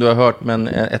vet inte om du har hört, men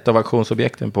ett av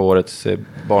auktionsobjekten på årets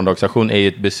barndagsaktion är ju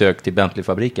ett besök till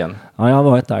Bentley-fabriken. Ja, jag har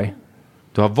varit där.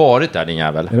 Du har varit där, din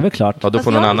jävel? Det är väl klart. Ja, då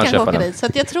får någon annan köpa den. Dit, så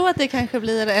att jag tror att det kanske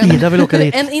blir Ida vill åka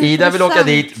dit. Ida vill åka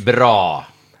dit, bra!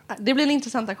 Det blir en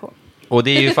intressant aktion. Och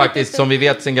det är ju faktiskt, som vi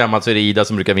vet sen gammalt, så är det Ida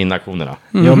som brukar vinna auktionerna.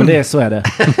 Ja, men så är det.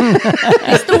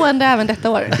 Det är stående även detta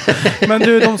år. Men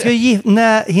du,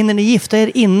 hinner ni gifta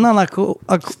er innan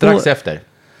Strax efter.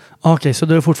 Okej, så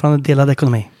då är det fortfarande delad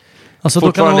ekonomi. Alltså det är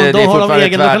fortfarande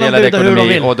tvärdelad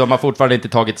ekonomi och de har fortfarande inte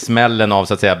tagit smällen av,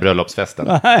 så att säga,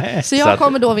 bröllopsfesten. Nej. Så jag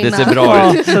kommer då vinna. Det ser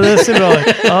bra ut. Det ser bra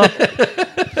ut. Ja.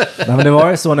 Nej, men det var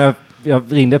ju så när jag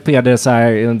ringde Peder så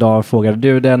här en dag och frågade,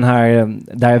 du, det här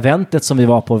eventet som vi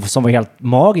var på, som var helt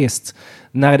magiskt,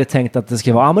 när är det tänkt att det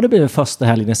ska vara? Men det blir den första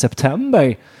helgen i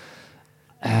september.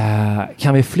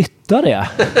 Kan vi flytta det?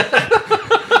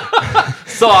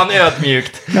 Sa han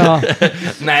ödmjukt. Ja.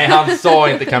 Nej, han sa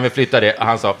inte kan vi flytta det.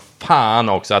 Han sa fan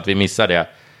också att vi missar det.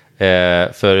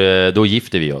 För då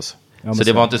gifter vi oss. Ja, så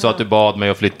det var inte så att du bad mig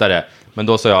att flytta det. Men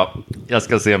då sa jag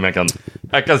ska se om jag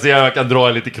kan dra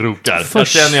lite krokar. Jag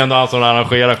känner ju ändå han som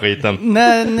arrangerar skiten.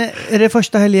 Nej, är det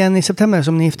första helgen i september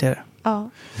som ni gifter er? Ja,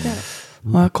 det är det.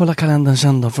 Ja, jag kollar kalendern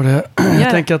sen då, för det.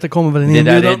 Jag tänker att det kommer väl en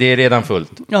inbjudan. Det är redan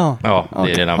fullt. Ja,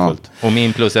 det är redan fullt. Och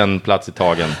min plus en plats i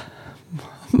tagen.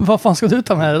 Vad fan ska du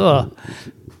ta med då?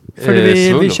 För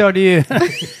vi körde ju...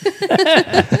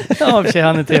 Ja, för sig,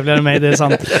 han är trevligare än mig, det är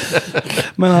sant.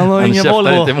 Men han har ingen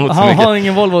Volvo. Han har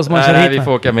ingen Volvo som han kör hit med. Vi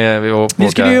får åka med. Vi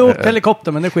skulle ju åka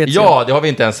helikopter, men det sket sig. Ja, det har vi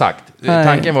inte ens sagt.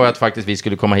 Tanken var att faktiskt vi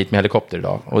skulle komma hit med helikopter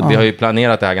idag. Och vi har ju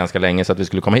planerat det här ganska länge så att vi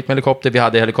skulle komma hit med helikopter. Vi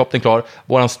hade helikoptern klar.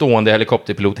 Våran stående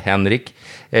helikopterpilot Henrik,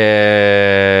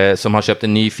 som har köpt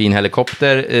en ny fin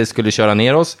helikopter, skulle köra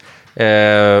ner oss.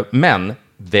 Men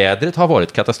vädret har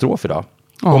varit katastrof idag.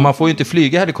 Och man får ju inte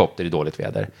flyga helikopter i dåligt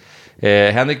väder.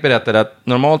 Henrik berättade att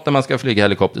normalt när man ska flyga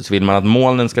helikopter så vill man att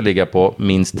molnen ska ligga på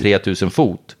minst 3000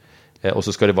 fot. Och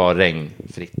så ska det vara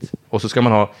regnfritt. Och så ska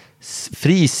man ha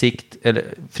fri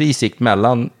sikt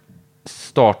mellan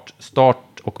start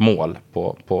och mål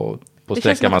på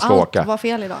sträckan man ska åka. Det var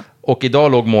fel idag. Och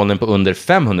idag låg molnen på under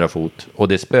 500 fot. Och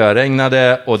det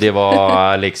spöregnade och det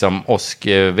var liksom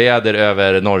åskväder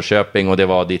över Norrköping och det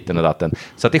var ditten och datten.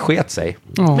 Så att det sket sig.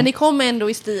 Men det kom ändå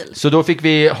i stil. Så då fick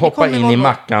vi hoppa in i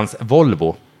Mackans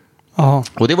Volvo.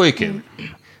 Och det var ju kul.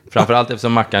 Framförallt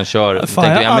eftersom Mackan kör.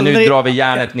 Tänkte vi, men nu drar vi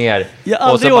järnet ner. Jag har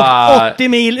aldrig åkt 80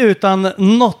 mil utan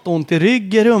något ont i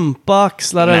rygg, rumpa,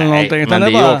 axlar eller någonting. Men det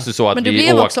är ju också så att men du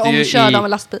blev också omkörd av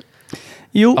en lastbil.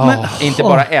 Jo, men... Inte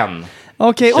bara en.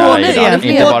 Okej,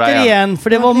 återigen, för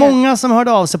det var många som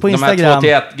hörde av sig på Instagram. De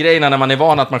här 2-1-grejerna när man är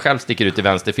van att man själv sticker ut i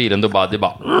vänsterfilen, det bara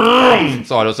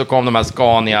sa det, och så kom de här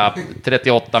Scania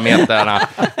 38 meterna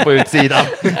på utsidan.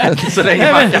 Så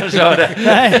länge man kan köra det.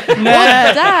 Nej.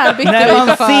 När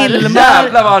man filmar...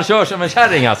 Jävlar vad han kör som en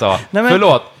kärring alltså.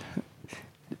 Förlåt.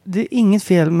 Det är inget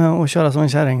fel med att köra som en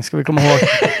kärring, ska vi komma ihåg.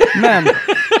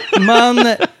 Men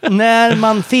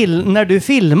när du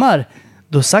filmar,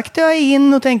 då saktar jag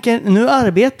in och tänker, nu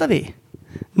arbetar vi.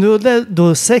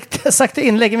 Då saktar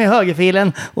in, lägger vi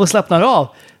högerfilen och slappnar av.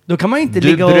 Då kan man inte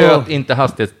ligga och... Du bröt inte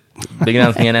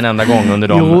hastighetsbegränsningen en enda gång under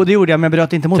dem. Jo, det gjorde jag, men jag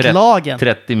bröt inte mot lagen.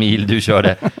 30 mil du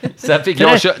körde. Sen fick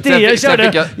jag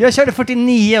körde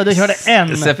 49 och du körde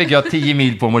 1. Sen fick jag 10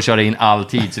 mil på mig att köra in all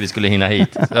tid så vi skulle hinna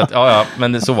hit. Så att,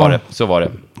 men så var det.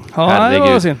 Ja, herregud.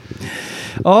 Det var synd.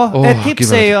 Ja, ett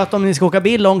tips är ju att om ni ska åka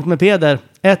bil långt med Peder,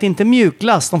 ät inte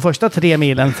mjukglass de första 3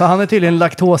 milen, för han är tydligen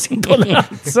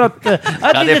laktosintolerant. Så att,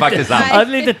 det är faktiskt sant.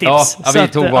 Lite tips. Ja, vi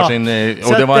tog varsin,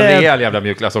 och det var en rejäl jävla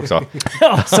mjukglass också.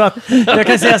 Ja, så att, jag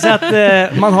kan säga så att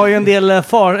man har ju en del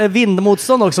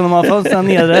vindmotstånd också när man har fönstren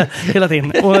nere hela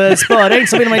tiden. Och spöregn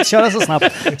så vill man inte köra så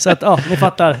snabbt. Så att, ni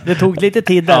fattar, det tog lite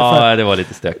tid därför. Ja, det var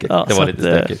lite stökigt.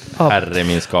 Herre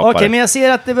min skapare. Okej, men jag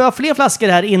ser att det var fler flaskor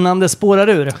här innan det spårar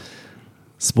ur.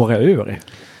 Spåra ur?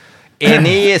 Är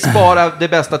ni spara det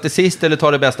bästa till sist eller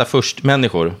tar det bästa först,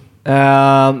 människor?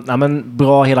 Men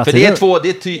bra hela tiden.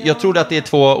 För jag tror att det är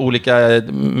 2 olika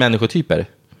människotyper.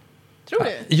 Tror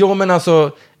du? Ja, men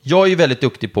alltså, jag är ju väldigt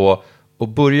duktig på att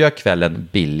börja kvällen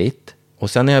billigt. Och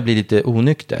sen när jag blir lite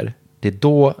onykter, det är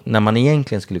då, när man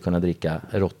egentligen skulle kunna dricka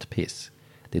råttpiss,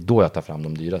 det är då jag tar fram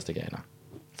de dyraste grejerna.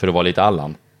 För att vara lite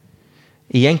Allan.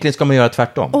 Egentligen ska man göra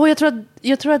tvärtom.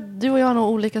 Jag tror att du och jag har nog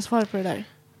olika svar på det där.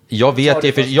 Jag vet i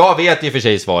och för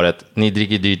sig svaret. Ni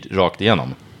dricker dyrt rakt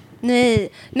igenom. Nej,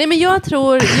 men jag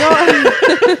tror...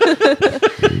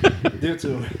 Du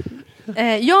tror.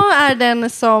 Jag är den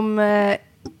som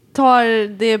tar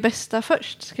det bästa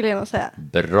först, skulle jag nog säga.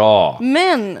 Bra.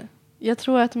 Men jag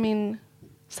tror att min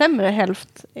sämre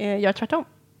hälft gör tvärtom.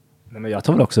 Nej, men jag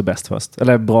tar väl också bäst först.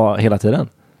 Eller bra hela tiden.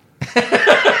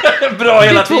 Bra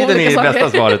hela tiden är det bästa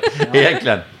svaret,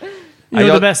 egentligen.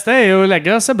 Det bästa är ju att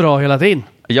lägga sig bra hela tiden.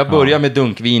 Jag börjar med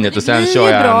dunkvinet och sen kör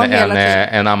jag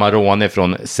en Amarone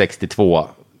från 62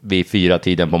 vid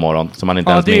 4-tiden på morgon. Som man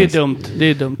inte ens minns. Det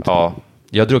är dumt. Ja,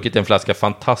 jag har druckit en flaska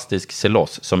fantastisk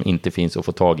Celos som inte finns att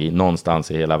få tag i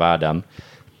någonstans i hela världen.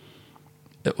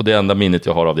 Och det enda minnet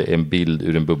jag har av det är en bild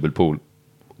ur en bubbelpool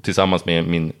tillsammans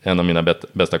med en av mina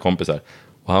bästa kompisar.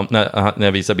 Och när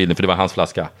jag visade bilden, för det var hans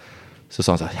flaska, så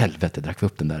sa han så här: helvete, drack vi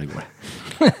upp den där igår.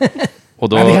 Och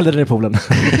då... vi hällde den i poolen.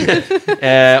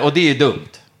 Och det är ju dumt.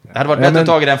 Det hade varit bättre att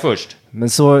ta den först. Men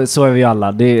så är vi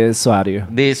alla. Så är det ju.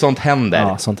 Det är sånt händer.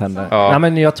 Ja, sånt händer. Ja. Nej,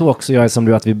 men jag tror också, jag är som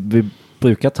du, att vi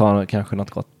brukar ta kanske något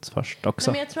gott först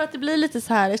också. Nej, men jag tror att det blir lite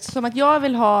så här, eftersom att jag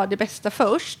vill ha det bästa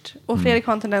först och Fredrik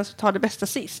har en tendens att ta det bästa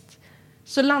sist.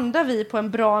 Så landar vi på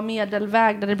en bra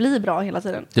medelväg där det blir bra hela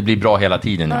tiden. Det blir bra hela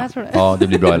tiden, ja. Jag tror det. Ja, det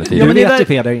blir bra hela tiden. Du vet ju,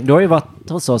 Peder, du har ju varit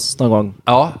hos oss någon gång.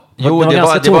 Ja, jo,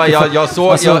 fördrinken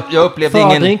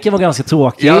var ganska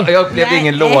tråkig. Jag upplevde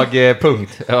ingen låg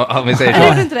punkt, om vi säger så. Jag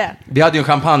vet inte det. Vi hade ju en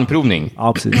champagneprovning.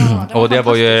 Ja, precis. Och det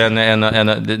var ju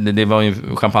det var ju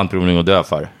en champagneprovning att dö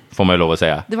för. får man ju lov att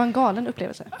säga. Det var en galen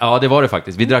upplevelse. Ja, det var det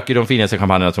faktiskt. Vi drack ju de finaste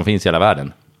champagnerna som finns i hela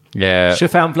världen.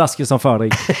 25 flaskor som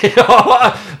fördrink.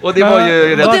 Ja, och det var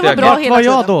ju rätt. Och det var bra hela var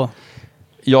jag tiden. då?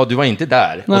 Ja, du var inte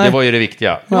där. Nej. Och det var ju det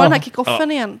viktiga. Det var den här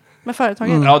kickoffen igen med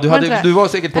företaget. Ja, Var det inte det? du var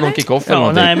säkert på någon kickoff eller Ja,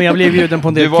 någonting. nej, men jag blev bjuden på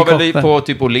en del Du var väl kickoffer. på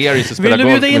typ O'Learys och Vill spelade du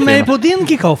golf bjuda in med mig Fina. på din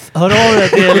kickoff? Hör av dig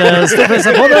till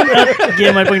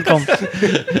storfräsarpodden@gmail.com.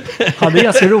 Han är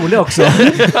ganska rolig också.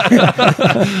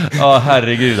 Ja,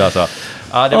 herregud alltså.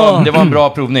 Ja, det var en bra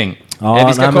provning. Ja,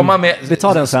 Vi ska nej, komma men med... vi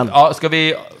tar den sen. Ja, ska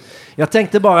vi... Jag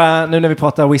tänkte bara, nu när vi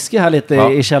pratar whisky här lite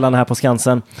i källaren här på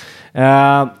Skansen.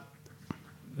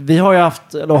 Vi har ju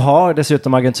haft, eller har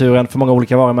dessutom agenturen för många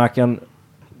olika varumärken,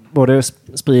 både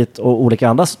sprit och olika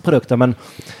andra produkter. Men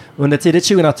under tidigt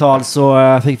 2000-tal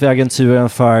så fick vi agenturen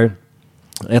för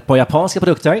ett par japanska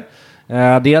produkter.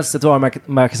 Dels ett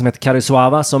varumärke som heter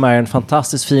Karisuava som är en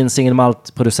fantastiskt fin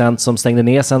singelmaltproducent som stängde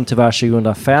ner sen tyvärr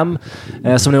 2005.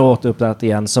 Som nu har återuppdattat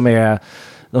igen.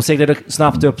 De seglade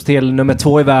snabbt upp till nummer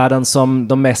 2 i världen som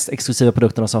de mest exklusiva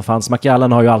produkterna som fanns.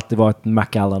 Macallan har ju alltid varit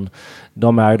Macallan.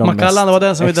 De är de Macallan var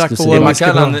den som vi drack på Det är vår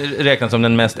Macallan räknas som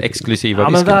den mest exklusiva Ja,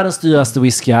 whiskyn. men världens dyraste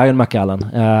whisky är en Macallan.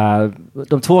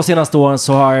 De 2 senaste åren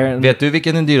så har... Vet du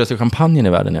vilken den dyraste champagnen i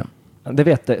världen är? Det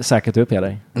vet säkert du,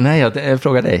 Peder. Nej, jag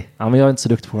frågar dig. Ja, men jag är inte så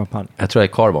duktig på champagne. Jag tror det är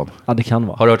Carbon. Ja, det kan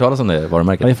vara. Har du hört talas om det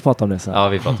varumärket? Ja, vi får prata om det sen. Ja,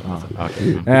 vi pratar om det.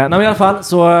 Okay. Nej, men i alla fall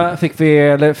så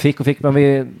men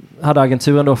vi hade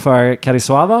agenturen då för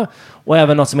Karisuava och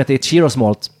även något som heter Ichiros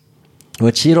Malt. Och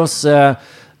Ichiros,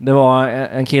 det var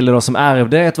en kille då som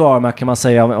ärvde ett varumärke kan man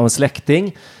säga av en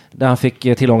släkting. Där han fick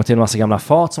tillgång till en massa gamla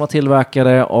fat som var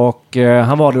tillverkade och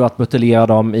han valde då att buteljera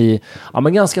dem i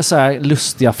men ganska så här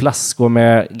lustiga flaskor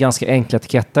med ganska enkla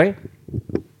etiketter.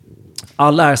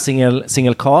 Alla är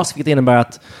single cask, vilket innebär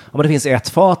att det finns ett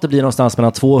fat, det blir någonstans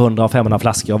mellan 200 och 500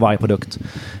 flaskor av varje produkt.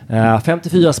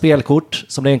 54 spelkort,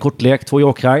 som det är en kortlek, 2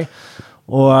 jokrar.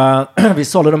 Och vi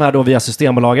sålde de här då via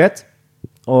Systembolaget.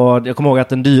 Och jag kommer ihåg att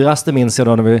den dyraste minns jag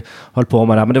då när vi höll på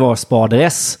med det här, men det var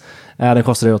Spadres. Den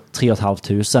kostade 3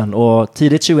 500. Och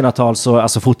tidigt 2000-tal så,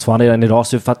 alltså fortfarande än idag,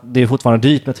 så det är fortfarande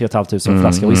dyrt med 3 500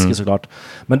 flaskor whisky såklart.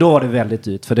 Men då var det väldigt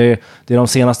dyrt, för det är de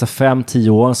senaste 5-10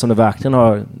 åren som det verkligen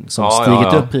har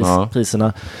stigit upp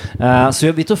priserna.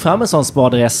 Så vi tog fram en sån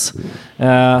Spadres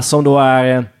som då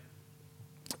är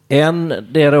en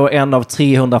av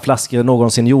 300 flaskor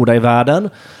någonsin gjorda i världen.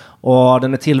 Och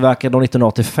den är tillverkad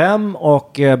 1985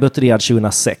 och buteljerad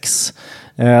 2006.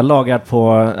 Lagad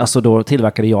på, alltså då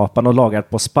tillverkad i Japan och lagad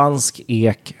på spansk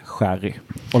ek sherry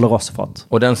och Oloroso-fat.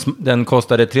 Och den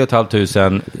kostade 3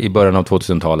 500 i början av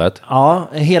 2000-talet. Ja,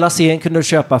 hela serien kunde du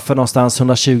köpa för någonstans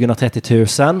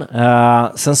 120-130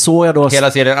 000. Sen såg jag då...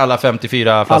 Hela serien, alla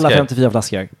 54 flaskor? Alla 54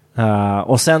 flaskor.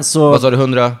 Och sen så... Vad sa du,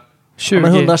 100?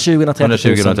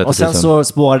 120-130 000. Och sen så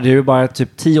spårade det ju bara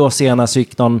typ 10 år senare så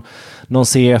gick någon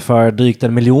serie för drygt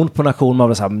 1 miljon på nation. Man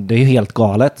var så här, det är ju helt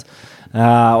galet.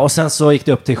 Och sen så gick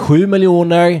det upp till 7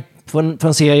 miljoner för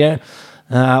en serie.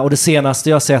 Och det senaste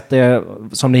jag sett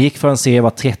som det gick för en serie var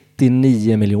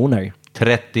 39 miljoner.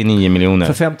 39 miljoner.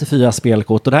 För 54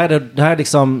 spelkort. Och det här är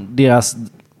liksom deras...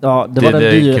 Ja, det var den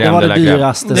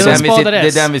dyraste. Det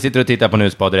är den vi sitter och tittar på nu,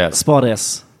 Spadres.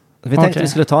 Spadres. Vi tänkte vi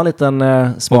skulle ta en liten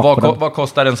smak och på den. vad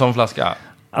kostar en sån flaska?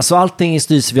 Alltså allting i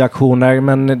styrs vid auktioner,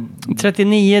 men...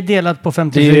 39 delat på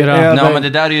 54. Nej, men det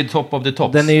där är ju top of the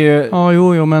tops. Den är ju... Ja,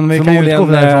 jo, men vi kan ju utgå från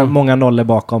förmodligen många nollor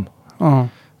bakom.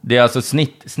 Det är alltså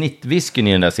snittwhiskyn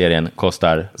i den där serien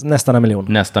kostar... Nästan 1 miljon.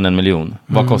 Nästan 1 miljon.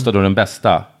 Vad kostar då den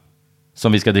bästa?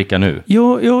 Som vi ska dricka nu?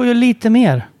 Jo, lite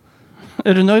mer.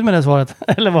 Är du nöjd med det svaret?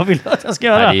 Eller vad vill du att jag ska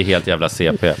göra? Nej, det är helt jävla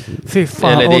CP. Fy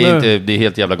fan. Eller det är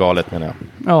helt jävla galet, menar jag.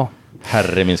 Ja.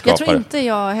 Herre min skapare. Jag tror inte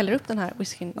jag häller upp den här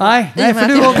whiskyn. Nej, för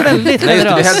du var väldigt Nej,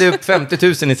 generös. du hällde upp 50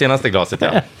 000 i senaste glaset,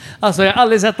 ja. Alltså, jag har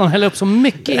aldrig sett någon hälla upp så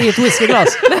mycket i ett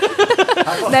whiskyglas.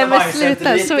 Nej, men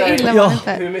sluta. Så illa var det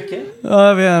inte. Hur mycket?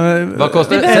 Ja, vad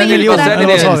kostar det? En miljon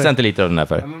en centiliter av den här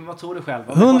för? Men vad tror du själv?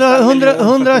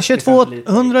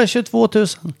 122 000.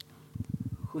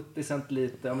 70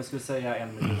 centiliter, om vi skulle säga 1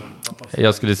 miljon.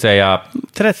 Jag skulle säga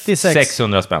 36.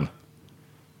 600 spänn.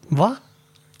 Va?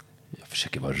 Jag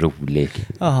försöker vara rolig.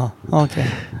 Jaha,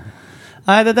 okej.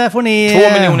 Nej, det där får ni...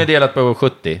 2 miljoner delat på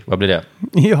 70, vad blir det?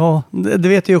 Ja, det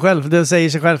vet du ju själv. Det säger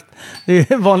sig självt.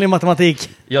 Det är vanlig matematik.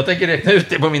 Jag tänker räkna ut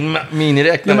det på min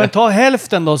miniräknare. Ja, men ta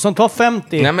hälften då, som tar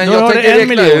 50. Nej, men då jag har tänker du 1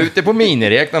 räkna miljon. ut det på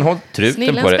miniräknaren. Håll truten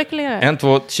Snillen på det. spekulerar. 1,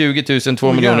 2, 20 000,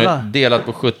 2 miljoner delat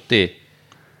på 70.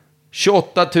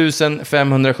 28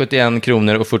 571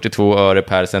 kronor och 42 öre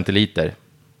per centiliter.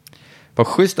 Vad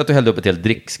schysst att du hällde upp ett helt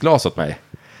dricksglas åt mig.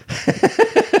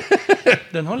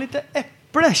 Den har lite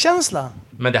äpplekänsla.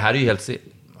 Men det här är ju helt...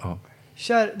 Ja.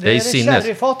 Det är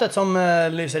sherryfatet som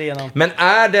lyser igenom. Men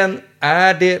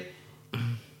är det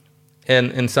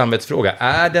en samvetsfråga?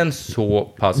 Är den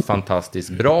så pass fantastiskt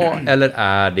bra eller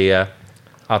är det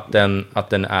att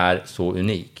den är så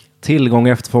unik? Tillgång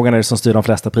och efterfrågan är det som styr de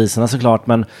flesta priserna såklart,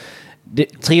 men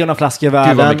 300 flaskor i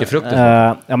världen. Gud vad mycket frukt det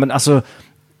är. Ja, men alltså,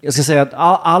 jag ska säga att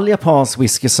all japansk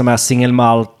whisky som är single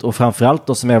malt och framförallt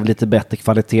då som är av lite bättre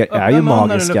kvalitet är ju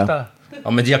magiska.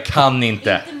 Ja, men jag kan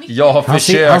inte. Jag har Han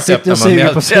försökt sitter och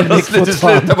suger på sin mick det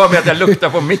slutar bara med att jag luktar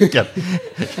på micken.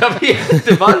 Jag vet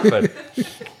inte varför.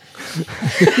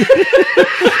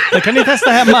 Det kan ni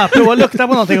testa hemma. Prova att lukta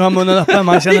på någonting och ha munnen öppen.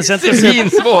 Man känner sig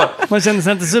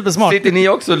inte supersmart. Sitter ni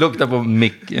också och luktar på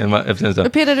micken?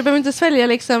 Peder, du behöver inte svälja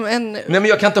liksom en... Nej, men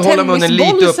jag kan inte hålla munnen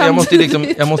lite upp.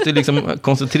 Jag måste liksom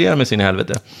koncentrera mig sin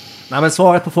helvete. Nej, men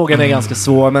svaret på frågan är ganska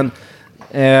svår, men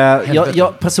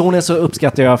jag personligen så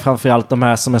uppskattar jag framförallt de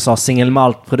här, som jag sa, single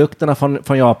malt-produkterna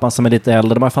från Japan som är lite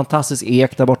äldre. De har fantastisk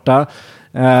ek där borta.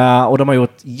 Och de har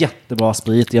gjort jättebra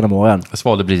sprit genom åren. Jag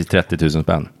svalde precis 30 000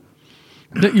 spänn.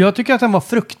 Jag tycker att den var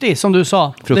fruktig, som du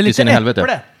sa. Fruktig det är lite sin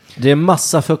helvete. Det är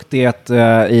massa fruktighet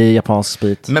i japansk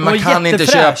sprit. Men man kan inte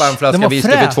köpa en flaska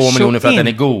whisky för 2 miljoner för att den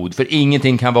är god. För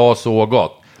ingenting kan vara så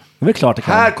gott. Det är klart det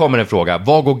kan. Här kommer en fråga.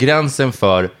 Vad går gränsen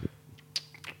för...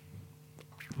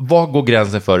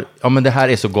 Ja, men det här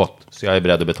är så gott så jag är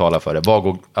beredd att betala för det.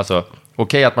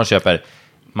 Okej att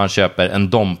man köper en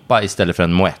Dompa istället för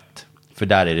en Moët. För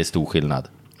där är det stor skillnad.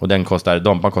 Och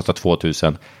Dompan kostar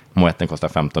 2000, Moëtten kostar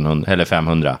 1500 eller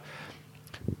 500.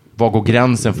 Vad går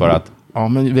gränsen för att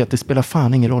det spelar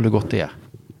fan ingen roll hur gott det är?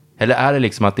 Eller är det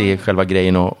liksom att det är själva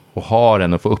grejen att ha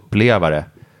den och få uppleva det?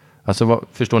 Alltså,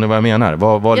 förstår ni vad jag menar?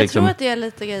 Jag tror att det är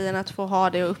lite grejen att få ha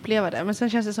det och uppleva det. Men sen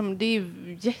känns det som det är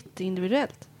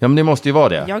jätteindividuellt. Ja, men det måste ju vara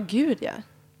det. Ja, gud ja.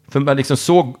 För man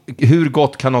liksom hur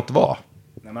gott kan något vara?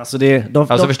 Nej, men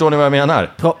alltså förstår ni vad jag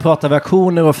menar? Pratar vi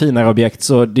auktioner och finare objekt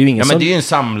så det är ju ingen men det är ju en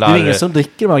samlare. Det är ingen som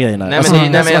dricker de här grejerna. Nej,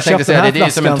 men jag tänkte säga det är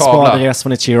ju som en tavla. Spaderes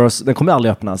från Ichiros, den kommer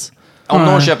aldrig öppnas. Om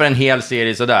någon köper en hel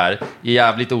serie sådär, är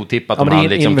jävligt otippat om han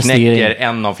liksom knäcker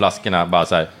en av flaskorna bara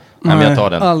så här. Nej, men jag tar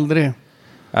den. Aldrig.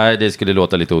 Nej, det skulle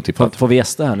låta lite otippat. Får vi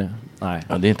gästa här nu? Nej.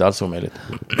 Ja, det är inte alls omöjligt.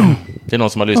 Det är någon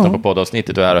som har lyssnat på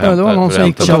poddavsnittet och är och det var någon som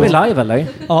gick. Kör vi live eller?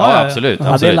 Ja, absolut.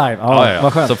 Ja, det är live. Ja,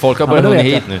 vad skönt. Så folk har börjat hänga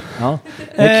hit nu. Ja.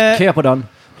 Kö på den.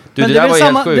 Du, det där var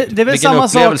helt sjukt. Det är väl samma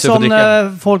sak som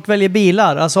när folk väljer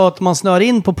bilar. Alltså att man snör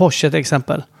in på Porsche till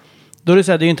exempel. Då är det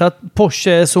så här, det är ju inte att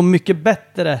Porsche är så mycket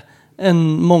bättre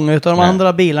än många av de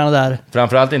andra bilarna där.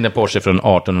 Framförallt inte Porsche från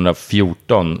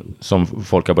 1814 som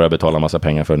folk har börjat betala massa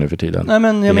pengar för nu för tiden. Nej,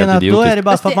 men jag menar att då är det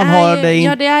bara för att man har det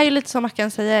Ja, det är ju lite som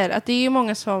Mackan säger. Att det är ju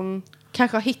många som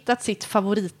kanske har hittat sitt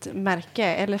favoritmärke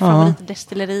eller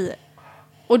favoritdestilleri.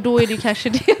 Och då är det kanske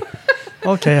det.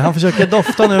 Okej, han försöker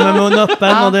dofta nu med munnen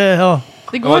öppen och det...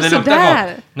 Det går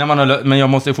sådär. Men jag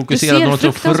måste fokusera på något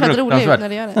så fruktansvärt roligt ut när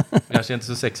det gör det. Jag ser inte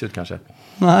så sexig ut kanske.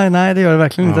 Nej, det gör det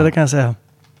verkligen inte, det kan jag säga.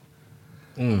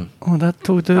 Där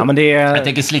tog du... Ja, men det är... Jag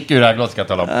tänker slicka ur det här glaset, ska jag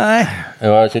tala om. Nej. Ja,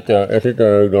 jag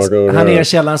sitter här nere i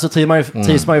källaren så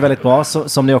trivs man ju väldigt bra,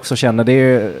 som ni också känner. Det är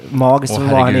ju magiskt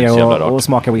att vara här nere och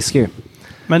smaka whisky.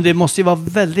 Men det måste ju vara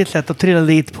väldigt lätt att trilla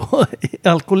dit på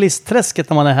alkoholistträsket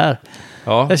när man är här.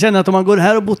 Ja. Jag känner att om man går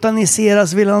här och botaniserar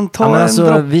så vill han ta en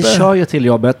droppe. Vi kör ju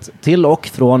till och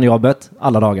från jobbet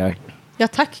alla dagar. Ja,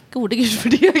 tack gode gud för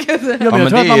det. Ja,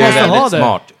 men det är ju väldigt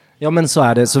smart. Ja, men så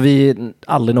är det. Så vi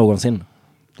aldrig någonsin.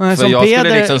 Nej, för jag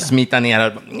skulle liksom smita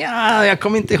ner. Ja, jag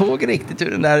kommer inte ihåg riktigt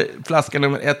hur den där flaskan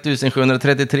nummer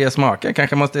 1733 smakar.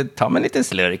 Kanske måste ta mig en liten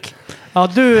slurk. Ja,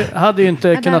 du hade ju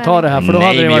inte kunnat ta det här. För då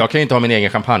hade men jag kan ju inte ha min egen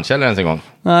champagnekällare ens en gång.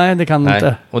 Nej, det kan du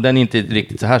inte. Och den är inte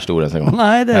riktigt så här stor ens en gång.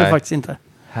 Nej, det är det faktiskt inte.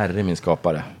 Herre min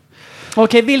skapare.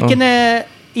 Okej, vilken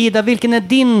är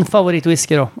din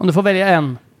favoritwhisky då? Om du får välja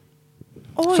en.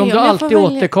 Oj, som du alltid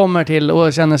återkommer till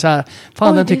och känner så här,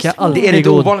 fan, den tycker jag alltid är god. Är det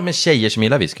ovanligt med tjejer som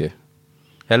gillar whisky?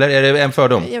 Eller är det en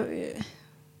fördom?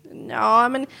 Ja,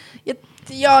 men...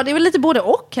 Ja, det är väl lite både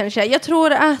och kanske. Jag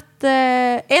tror att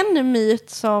en myt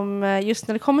som just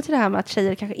när det kommer till det här med att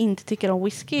tjejer kanske inte tycker om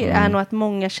whisky är nog att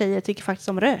många tjejer tycker faktiskt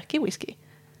om rökig whisky.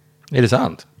 Är det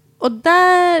sant? Och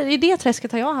där, i det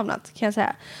träsket har jag hamnat, kan jag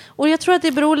säga. Och jag tror att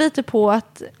det beror lite på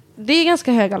att det är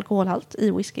ganska hög alkoholhalt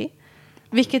i whisky.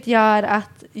 Vilket gör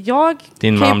att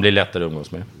din man blir lättare att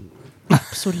umgås med.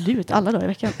 Absolut, alla dagar i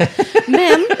veckan.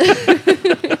 Men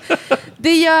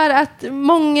det gör att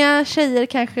många tjejer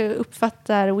kanske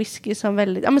uppfattar whisky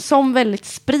som väldigt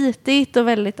spritigt och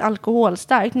väldigt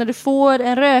alkoholstarkt. När du får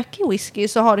en rökig whisky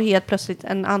så har du helt plötsligt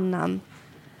en annan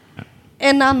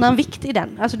vikt i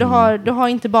den. Alltså du har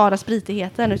inte bara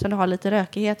spritigheten utan du har lite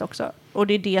rökighet också. Och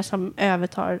det är det som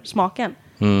övertar smaken.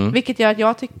 Vilket gör att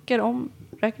jag tycker om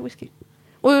rökig whisky.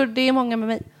 Och det är många med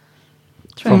mig.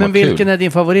 Men vilken är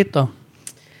din favorit då?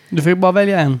 Du får ju bara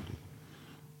välja en.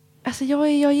 Alltså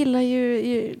jag gillar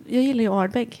ju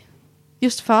Ardbeg.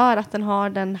 Just för att den har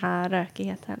den här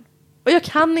rökigheten. Och jag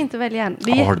kan inte välja en.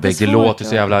 Det är Ardbeg, det låter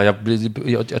så jävla... Jag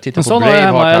tittar på Braveheart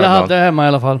hemma, eller hade jag hemma i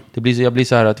alla fall. Jag blir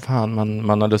så här att fan,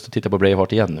 man har lust att titta på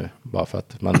Braveheart igen nu. Bara för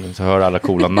att man så hör alla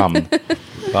coola namn.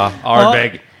 Va?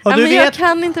 Ardbeg. Ja, men jag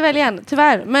kan inte välja en,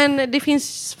 tyvärr. Men det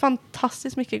finns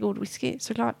fantastiskt mycket god whisky,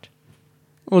 såklart.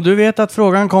 Och du vet att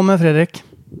frågan kommer, Fredrik.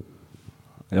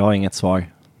 Jag har inget svar.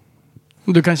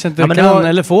 Du kanske inte kan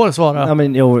eller får svara. Ja,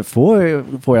 men jo,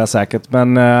 får jag säkert.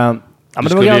 Men... jag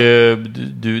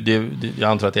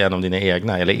antar att det är en av dina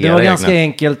egna, eller era det var egna. Ganska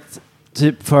enkelt,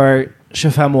 typ för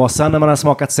 25 år sedan när man hade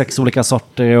smakat 6 olika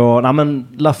sorter. Och,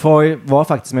 Lafroy var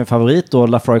faktiskt min favorit då,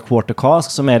 Lafroy Quarter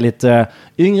Cask, som är lite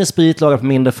yngre sprit lagad på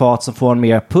mindre fat som får en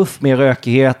mer puff, mer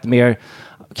rökighet, mer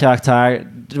karaktär.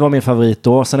 Det var min favorit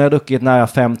då. Sen har jag druckit nära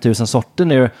 5000 sorter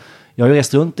nu. Jag har ju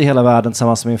rest runt i hela världen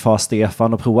tillsammans med min far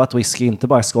Stefan och provat whisky, inte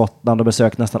bara i Skottland, och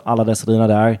besökt nästan alla destillerier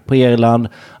där. På Irland,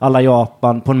 alla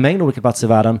Japan, på en mängd olika platser i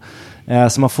världen.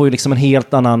 Så man får ju liksom en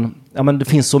helt annan... Ja, men det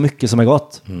finns så mycket som är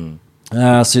gott.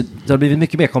 Så det har blivit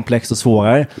mycket mer komplext och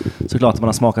svårare. Såklart att man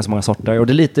har smakat så många sorter. Och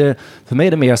det är lite... För mig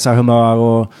är det mer så här humör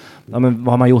och... Ja, men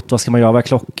vad har man gjort? Vad ska man göra? Vad är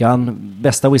klockan?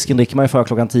 Bästa whiskyn dricker man ju före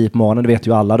klockan 10 på morgonen. Det vet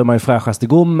ju alla. Då är man ju fräschast i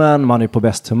gommen. Man är på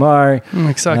bäst humör.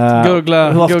 Exakt.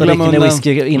 Gurgla hur ofta dricker ni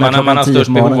whisky innan klockan 10 på morgonen? Man har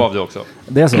störst behov av det också.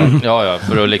 Det är så? Ja,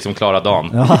 för att liksom klara dagen.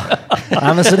 Ja.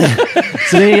 Ja, men så det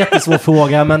är en jättesvår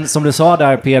fråga. Men som du sa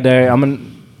där,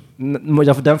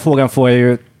 Peder. Den frågan får jag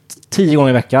ju 10 gånger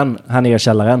i veckan här nere i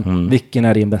källaren. Vilken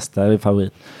är din bästa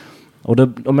favorit? Och då,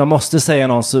 om jag måste säga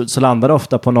någon så landar det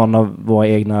ofta på någon av våra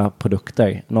egna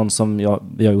produkter. Någon som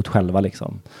vi har gjort själva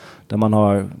liksom. Där man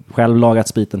har själv lagat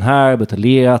spriten här,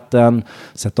 buteljerat den,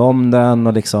 sett om den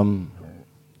och liksom...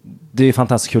 Det är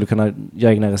fantastiskt kul att kunna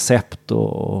göra egna recept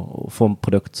och få en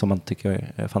produkt som man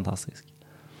tycker är fantisk.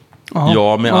 Aha.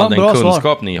 Ja, med all den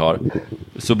kunskap ni har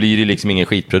så blir det liksom ingen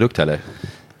skitprodukt heller.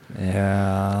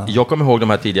 Jag kommer ihåg de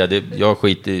här tidigare.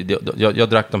 Jag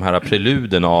drack de här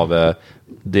preluden av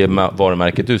det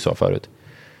varumärket du sa förut.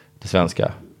 Det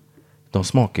svenska. De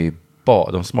smakar ju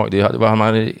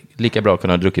man lika bra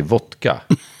kunnat druckit vodka.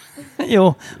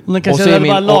 Jo, men kanske hade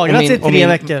bara lagrat sig 3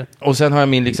 veckor. Och sen har jag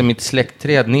mitt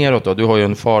släktträd neråt då. Du har ju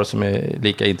en far som är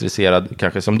lika intresserad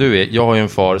kanske som du är. Jag har ju en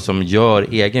far som gör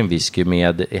egen whisky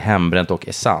med hembränt och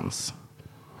essens.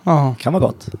 Ja, kan vara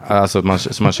gott. Alltså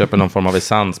man köper någon form av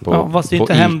essens på fast det är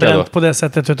inte hembränt på det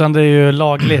sättet, utan det är ju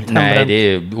lagligt hembränt. Nej, det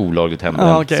är olagligt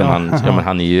hembränt. Okay, men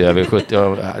han är ju över 70. Det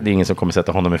är ingen som kommer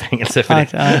sätta honom i fängelse för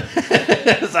det.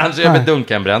 Så han köper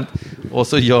dunkhembränt och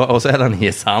så är han i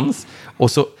essens.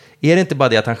 Och så är det inte bara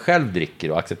det att han själv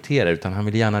dricker och accepterar, utan han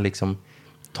vill gärna liksom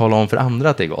tala om för andra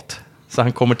att det är gott. Så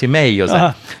han kommer till mig och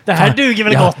säger... Det här duger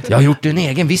väl gott? Jag har gjort en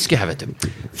egen whisky här, vet du.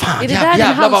 Fan, är det där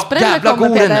jävla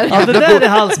god den är? Ja, det där är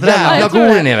halsbränna. Jävla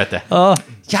god den är, vet du. Ja.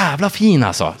 Jävla fin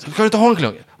alltså. Så ska du ta en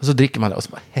klunk? Och så dricker man det och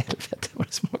så bara, helvete vad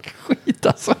det smakar skit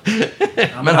alltså.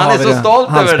 Men han är så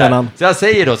stolt över det. Så jag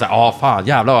säger då så här, fan,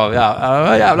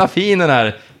 jävla fin den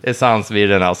här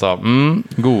essensvirren alltså.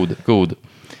 God.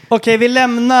 Okej, vi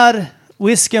lämnar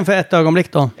whiskyn för ett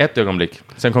ögonblick då. Ett ögonblick.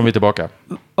 Sen kommer vi tillbaka.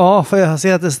 Ja, för jag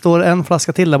ser att det står en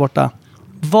flaska till där borta.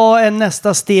 Vad är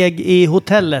nästa steg i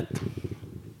hotellet?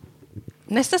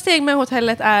 Nästa steg med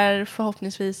hotellet är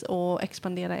förhoppningsvis att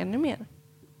expandera ännu mer.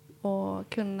 Och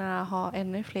kunna ha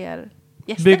ännu fler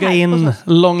gäster. Bygga här in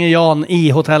Långe Jan i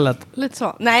hotellet. Lite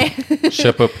så. Nej.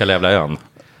 Köp upp hela jävla ön.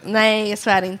 Nej, så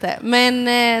är det inte.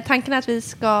 Men tanken är att vi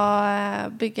ska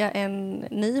bygga en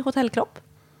ny hotellkropp.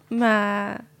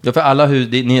 Ja, för alla hus,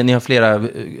 ni har flera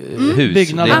hus.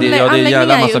 Byggnader. Det är en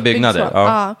jävla massa byggnader.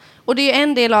 Ja. Och det är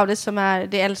en del av det som är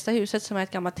det äldsta huset, som är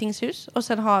ett gammalt tingshus. Och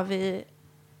sen har vi,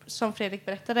 som Fredrik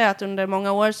berättade, att under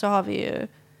många år så har vi ju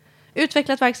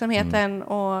utvecklat verksamheten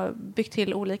och byggt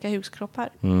till olika huskroppar.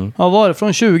 Ja, var det?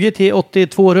 Från 20 till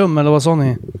 82 rum, eller vad sa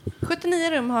ni?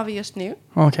 79 rum har vi just nu.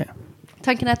 Okej.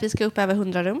 Tanken är att vi ska upp över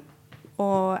 100 rum.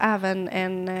 Och även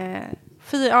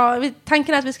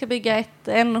tanken är att vi ska bygga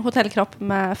en hotellkropp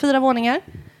med 4 våningar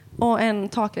och en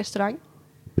takrestaurang.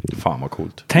 Fan vad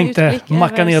coolt. Tänk dig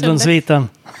Mackan Edlund-sviten.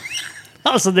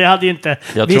 Alltså det hade ju inte...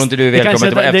 Jag tror inte du är välkommen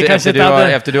tillbaka.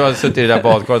 Efter du har suttit i det där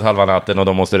badkaret halva natten och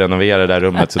de måste renovera det där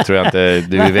rummet, så tror jag inte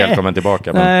du är välkommen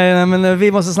tillbaka. Nej, men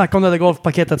vi måste snacka om det där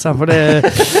golfpaketet sen. För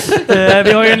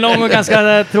vi har ju en lång och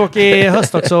ganska tråkig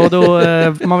höst också. Och då,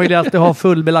 man vill ju alltid ha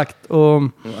fullbelagt.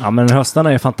 Ja, men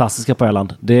höstarna är fantastiska på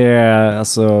Öland. Det är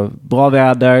alltså bra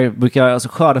väder. Alltså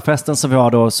skördefesten som vi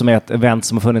har då, som är ett event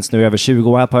som har funnits nu över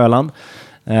 20 år här på Öland.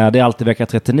 Det är alltid vecka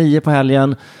 39 på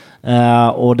helgen.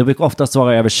 Och det brukar oftast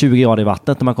vara över 20 grader i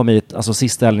vattnet när man kommer hit, alltså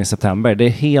sista helgen i september. Det är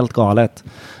helt galet.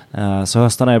 Så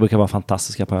höstarna brukar vara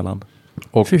fantastiska på Öland.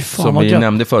 Och som vi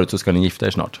nämnde förut så ska ni gifta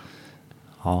er snart.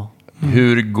 Ja.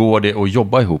 Hur går det att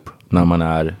jobba ihop när man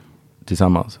är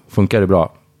tillsammans? Funkar det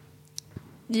bra?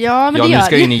 Ja, men det gör nu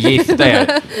ska ju ni gifta er.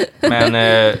 Men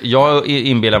jag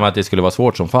inbillar mig att det skulle vara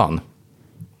svårt som fan.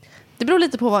 Det beror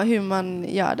lite på hur man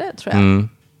gör det, tror jag.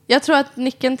 Jag tror att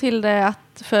nyckeln till det är att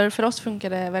för oss funkar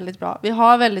det väldigt bra. Vi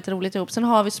har väldigt roligt ihop. Sen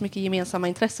har vi så mycket gemensamma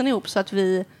intressen ihop så att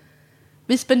vi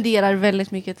spenderar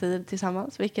väldigt mycket tid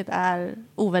tillsammans, vilket är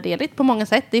ovärderligt på många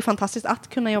sätt. Det är fantastiskt att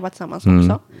kunna jobba tillsammans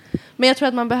också. Men jag tror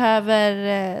att man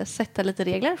behöver sätta lite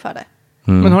regler för det.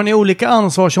 Men har ni olika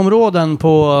ansvarsområden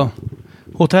på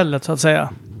hotellet så att säga?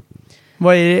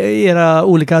 Vad är era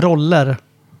olika roller?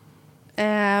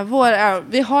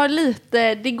 Vi har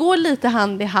lite, det går lite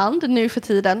hand i hand nu för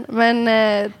tiden, men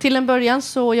till en början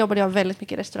så jobbade jag väldigt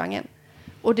mycket i restaurangen,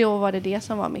 och då var det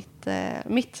som var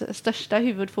mitt största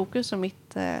huvudfokus och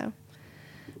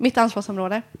mitt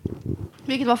ansvarsområde,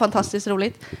 vilket var fantastiskt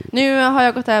roligt. Nu har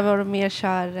jag gått över och mer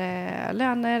kör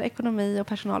löner, ekonomi och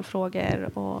personalfrågor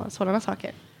och sådana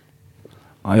saker.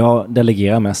 Ja, jag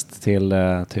delegerar mest till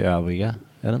övriga.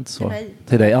 Är det inte så? Till mig.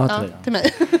 Till dig? Ja, till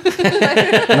mig.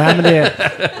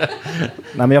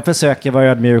 Nej, men jag försöker vara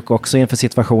ödmjuk också inför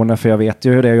situationen, för jag vet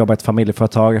ju hur det är att jobba i ett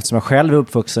familjeföretag, eftersom jag själv är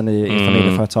uppvuxen i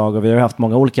familjeföretag, och vi har haft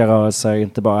många olika rörelser,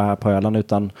 inte bara här på Öland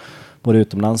utan både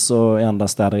utomlands och i andra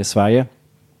städer i Sverige.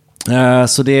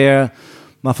 Så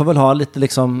man får väl ha lite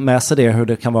liksom med sig det, hur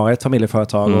det kan vara i ett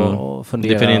familjeföretag och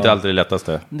fundera. Det är inte alltid det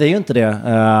lättaste. Det är ju inte det.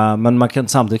 Men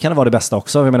samtidigt kan det vara det bästa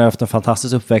också. Jag menar, efter en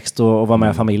fantastisk uppväxt och vara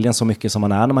med familjen så mycket som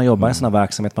man är när man jobbar i en sån här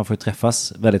verksamhet. Man får ju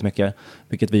träffas väldigt mycket,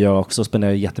 vilket vi gör också, och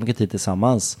spenderar jättemycket tid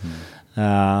tillsammans.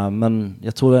 Men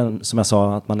jag tror, som jag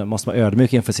sa, att man måste vara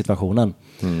ödmjuk inför situationen.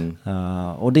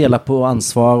 Och dela på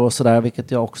ansvar och sådär,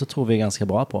 vilket jag också tror vi är ganska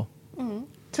bra på.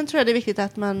 Sen tror jag det är viktigt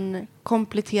att man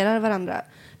kompletterar varandra.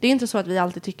 Det är inte så att vi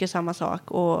alltid tycker samma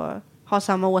sak och har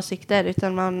samma åsikter,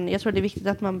 utan jag tror det är viktigt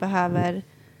att man behöver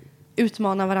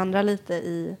utmana varandra lite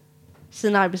i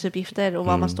sina arbetsuppgifter och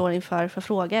vad man står inför för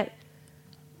frågor.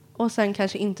 Och sen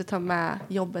kanske inte ta med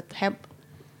jobbet hem.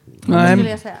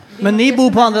 Nej. Men ni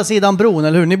bor på andra sidan bron,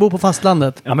 eller hur? Ni bor på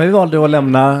fastlandet. Ja, men vi valde att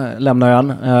lämna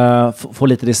ön, få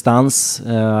lite distans.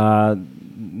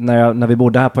 När vi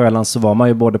bodde här på Öland så var man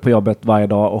ju både på jobbet varje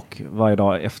dag och varje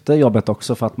dag efter jobbet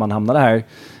också, för att man hamnade här.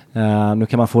 Nu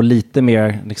kan man få lite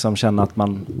mer liksom känna att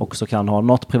man också kan ha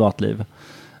något privatliv.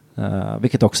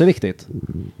 Vilket också är viktigt.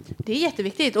 Det är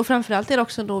jätteviktigt, och framförallt är det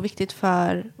också då viktigt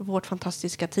för vårt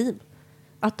fantastiska team.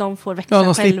 Att de får växa själva.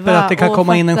 Ja, de slipper att det kan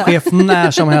komma in en chef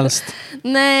när som helst.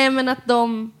 Nej, men att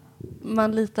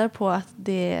man litar på att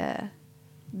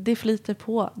det flyter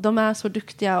på. De är så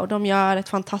duktiga och de gör ett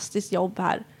fantastiskt jobb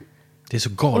här. Det är så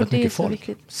galet mycket folk.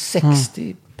 Viktigt.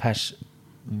 60 pers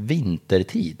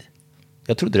vintertid.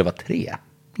 Jag trodde det var 3.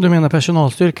 Du menar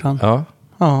personalstyrkan?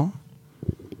 Ja.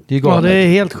 Det är galet. Ja, det är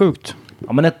helt sjukt.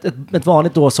 Ja, men ett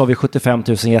vanligt år så har vi 75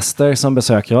 000 gäster som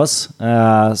besöker oss.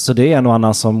 Så det är en och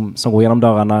annan som går igenom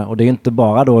dörrarna. Och det är inte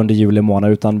bara då under juli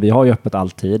månad, utan vi har ju öppet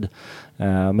alltid.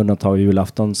 Med undantag av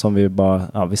julafton som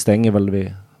vi stänger väl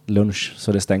vid lunch,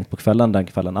 så det är stängt på kvällen den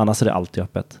kvällen. Annars är det alltid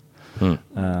öppet.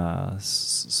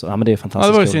 Så, men det är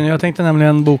fantastiskt. Ja, det var synd. Jag tänkte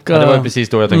nämligen boka... Ja, det var precis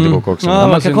då jag tänkte boka också. Ja,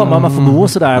 man kan komma, man får bo och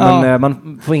sådär, men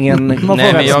man får ingen...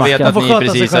 Nej, men jag vet att ni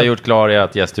precis har gjort klar i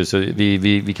ett gästhus, så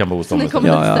vi kan bo hos dem.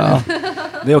 Ja.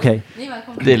 Det är okej.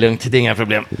 Det är lugnt, det är inga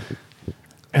problem.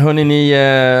 Hörrni,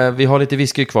 vi har lite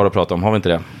whisky kvar att prata om, har vi inte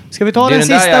det? Ska vi ta den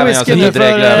sista whiskyn nu? Vi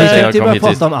kan inte bara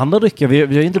prata om andra drycker. Vi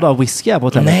har ju inte bara whisky här på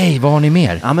hotellet. Nej, vad har ni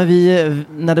mer? Ja, men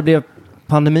när det blev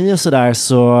pandemi och sådär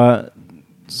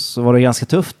så var det ganska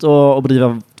tufft att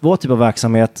bedriva vår typ av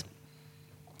verksamhet.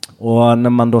 Och när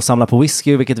man då samlar på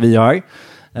whisky, vilket vi gör,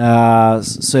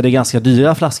 så är det ganska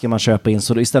dyra flaskor man köper in.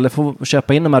 Så då, istället för att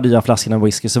köpa in de här dyra flaskorna med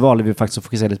whisky, så valde vi faktiskt att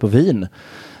fokusera lite på vin.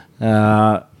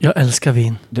 Jag älskar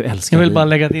vin. Du älskar Jag vill vin. bara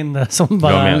lägga in det som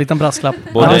bara en liten brasklapp.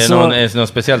 Är det någon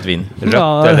speciellt vin?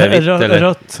 Rött eller vitt?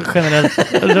 Rött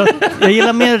generellt. Rött. Jag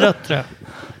gillar mer rött, tror jag.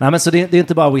 Nej, men så det är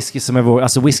inte bara whisky som är vår...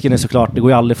 Alltså whiskyn är såklart, det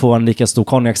går ju aldrig få en lika stor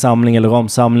konjaksamling eller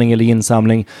romsamling eller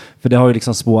insamling. För det har ju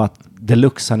liksom spårat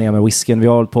deluxe här nere med whiskyn. Vi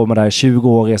har hållit på med det här 20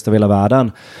 år, rest över hela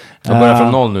världen. Att börja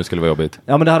från noll nu skulle vara jobbigt.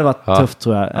 Ja, men det hade varit tufft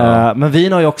tror jag. Men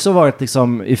vin har ju också varit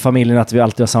liksom, i familjen att vi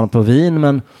alltid har samlat på vin,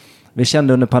 men vi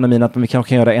kände under pandemin att vi kanske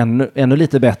kan göra det ännu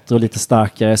lite bättre och lite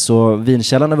starkare. Så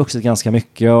vinkällan har vuxit ganska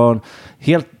mycket och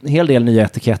en hel del nya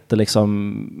etiketter,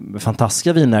 liksom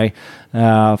fantastiska viner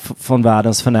från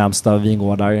världens förnämsta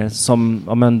vingårdar. Som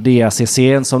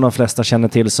DACC som de flesta känner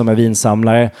till som är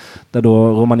vinsamlare. Där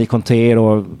då Romanée Conti är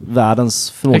då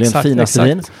världens förmodligen finaste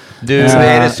vin. Du,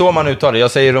 är det så man uttalar det?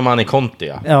 Jag säger Romanée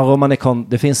Conti. Ja, Romanée Conti.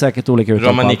 Det finns säkert olika uttal.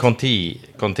 Romanée Conti,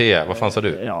 vad fan sa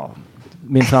du? Ja,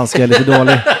 min franska är lite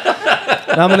dålig.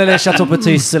 Nej, men det är Chateau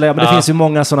Petrus, men det finns ju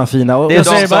många sådana fina. Och det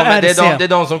är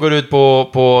de som går ut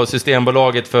på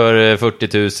Systembolaget för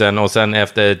 40 000 och sen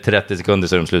efter 30 sekunder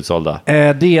så är de slutsålda.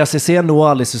 DACC når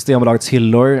aldrig Systembolagets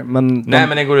hyllor. Men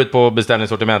den går ut på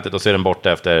beställningssortimentet och så är den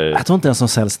borta efter... Jag tror inte den som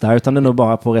säljs där, utan det är nog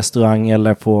bara på restaurang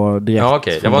eller på direkt. Ja,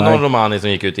 okej. Det var någon Romanée som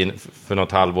gick ut för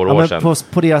något halvår sedan.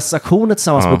 På deras aktioner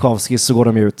tillsammans med Bukowski så går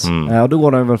de ut. Och då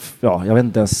går de väl, jag vet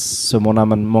inte ens summorna,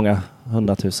 men många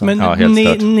 100 000. Men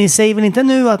ni säger väl inte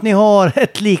nu att ni har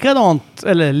ett likadant,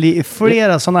 eller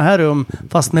flera sådana här rum,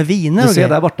 fast med viner och du ser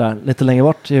där borta, lite längre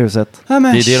bort i huset. Ja, det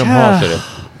är det de har, så det.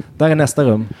 Där är nästa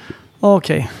rum.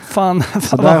 Okej, fan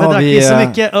varför drack vi så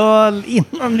mycket öl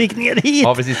innan vi gick ner hit?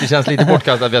 Ja, precis. Det känns lite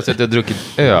bortkastat att vi har suttit och druckit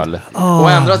öl. Å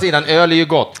andra sidan, öl är ju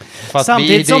gott. Fast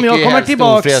samtidigt som jag kommer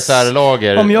tillbaks,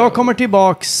 om jag kommer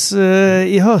tillbaks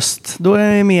i höst, då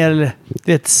är det mer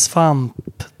svamp.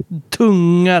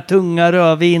 Tunga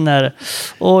rödviner.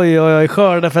 Oj,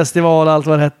 skördefestival och allt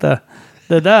vad det hette.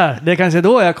 Det är kanske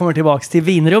då jag kommer tillbaks till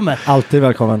vinrummet. Alltid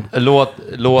välkommen.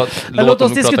 Låt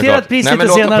oss diskutera ett pris lite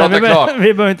senare.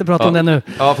 Vi behöver inte prata om det nu.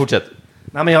 Ja, fortsätt.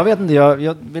 Nej, men jag vet inte,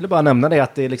 jag ville bara nämna det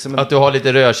att det är liksom att du har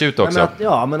lite rödtjut också.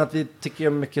 Men att vi tycker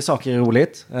mycket saker är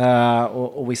roligt.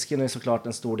 Och whiskyn är såklart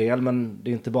en stor del, men det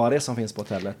är inte bara det som finns på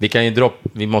hotellet.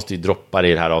 Vi måste ju droppa det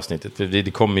i det här avsnittet. För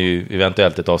det kommer ju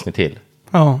eventuellt ett avsnitt till.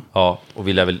 Ja, och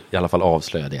vi lär väl i alla fall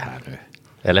avslöja det här nu.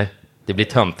 Eller? Det blir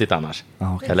töntigt annars.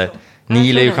 Okay. Eller? Ni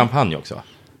gillar ju champagne också.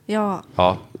 Ja.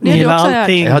 Ni gillar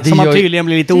allting som man tydligen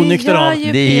blir lite onykter av.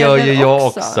 Det gör ju jag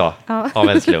också. Av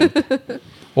en slump.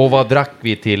 Och vad drack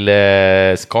vi till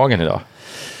Skagen idag?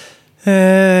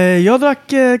 Jag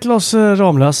drack Klas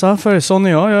Ramlösa, för sån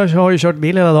är jag. Jag har ju kört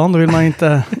bil hela dagen, då vill man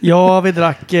inte... vi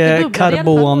drack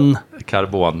Carbon.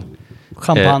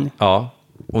 Champagne.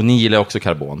 Och ni gillar också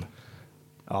Carbon.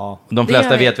 Ja. De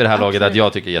flesta vet vid det här laget att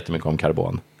jag tycker jättemycket om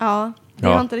Carbon. Ja, det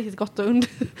har inte riktigt gått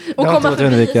att komma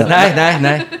förbi.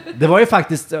 Nej. Det var ju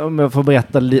faktiskt, om jag får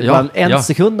berätta en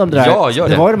sekund om det där.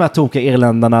 Det var ju de här tokiga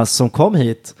irländarna som kom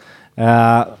hit.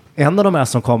 En av de här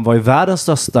som kom var ju världens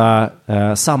största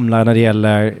samlare när det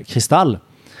gäller kristall.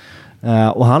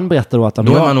 Och han berättade då att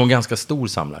då är man nog ganska stor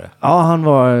samlare. Ja, han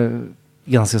var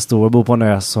ganska stor och bor på en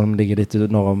ö som ligger lite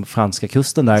norr om franska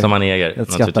kusten där. Som han äger,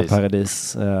 ett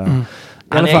skattarparadis.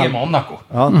 Han äger Monaco.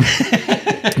 Ja.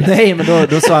 Nej, men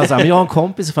då sa han så här, men jag har en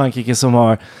kompis i Frankrike som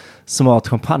har ett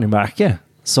champagnemärke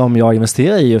som jag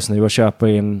investerar i just nu och köper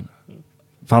in,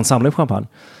 för han samlar champagne.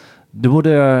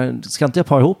 Ska inte jag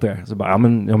para ihop er? Så bara, ja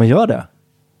men gör det.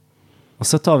 Och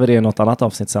så tar vi det i något annat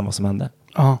avsnitt sen vad som hände.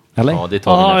 Ja. Eller? Ja, det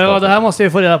tar vi nästa det här måste vi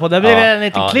få reda på. Det blir en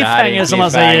liten cliffhanger som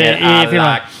man säger i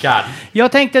filmen.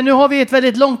 Jag tänkte, nu har vi ett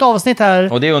väldigt långt avsnitt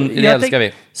här. Och det älskar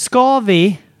vi. Ska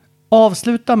vi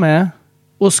avsluta med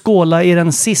och skåla i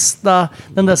den sista,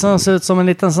 den där som ser ut som en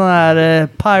liten sån här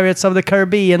Pirates of the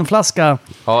Caribbean-flaska.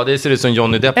 Ja, det ser ut som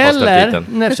Johnny Depp har ställt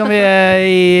liten. Eftersom vi är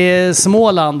i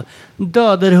Småland,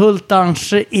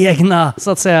 Döderhultarns egna,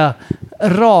 så att säga,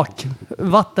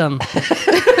 rakvatten.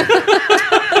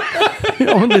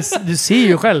 Ja, men du ser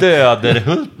ju själv.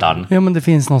 Döderhultarn? Ja, men det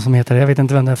finns någon som heter det. Jag vet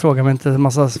inte vem det är. Frågar mig inte en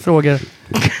massa frågor.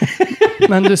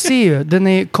 Men du ser ju, den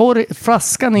är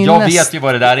flaskan är jag vet ju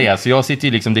vad det där är, så jag sitter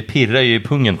ju liksom, det pirrar ju i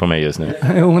pungen på mig just nu.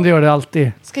 Jo, men det gör det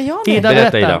alltid. Ska jag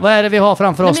berätta? Ida. Vad är det vi har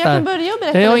framför oss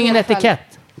där? Det har ingen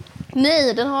etikett.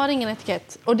 Nej, den har ingen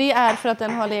etikett. Och det är för att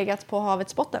den har legat på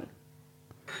havets botten.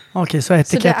 Okej, så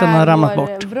etiketten har ramlat bort.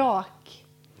 Så det är vrak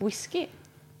whisky,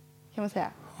 kan man säga.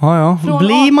 Ja.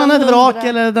 Blir man ett vrak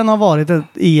eller den har varit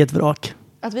i ett vrak?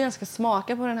 Att vi ens ska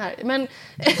smaka på den här. Men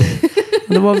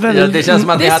det var väldigt... det känns som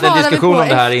att vi hade en diskussion om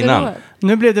det här innan.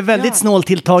 Nu blev det väldigt snålt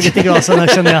tilltaget i glasen,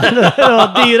 känner jag. Det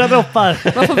var dyra droppar.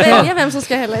 Man får välja vem som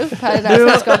ska hälla upp här i det här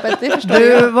sällskapet. Det förstår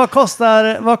jag. Vad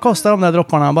kostar de där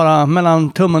dropparna? Bara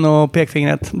mellan tummen och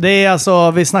pekfingret. Det är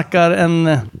alltså, vi snackar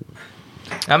en...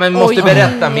 Ja, men måste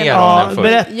berätta mer om den först.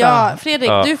 Berätta. Ja,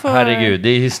 Fredrik, du får... Herregud, det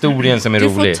är historien som är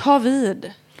rolig. Du får ta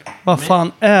vid. Vad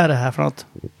fan är det här för något?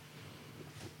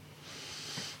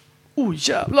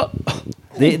 Jävlar.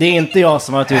 Det är inte jag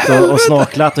som har varit ute och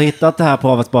snorklat och hittat det här på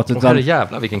havet bort. Utan...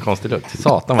 jävlar vilken konstig lukt.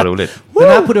 Satan vad roligt. Den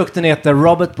här produkten heter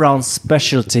Robert Brown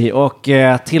Specialty och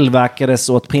tillverkades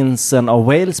åt prinsen av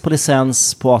Wales på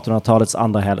licens på 1800-talets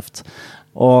andra hälft.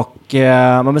 Och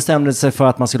man bestämde sig för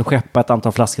att man skulle skeppa ett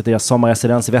antal flaskor till deras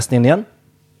sommarresidens i Västindien.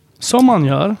 Som man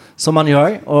gör. Som man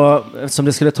gör. Och som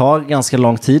det skulle ta ganska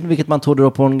lång tid, vilket man trodde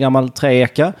då på en gammal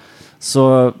träeka.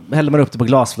 Så hällde man upp det på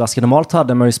glasflaskor. Normalt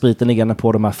hade man ju spriten liggande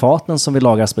på de här faten som vi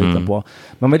lagar spriten på.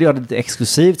 Man vill göra det lite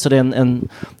exklusivt. Så det är den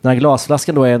här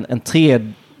glasflaskan då är en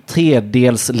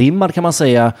tredelslimmad kan man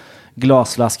säga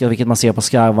glasflaska, vilket man ser på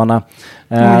skarvarna.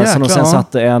 Som de sen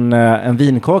satte en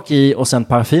vinkork i och sen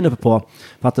paraffin uppe på.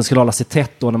 För att den skulle hålla sig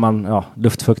tätt då när man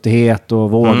luftfuktighet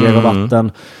och vågor och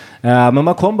vatten. Men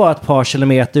man kom bara ett par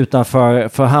kilometer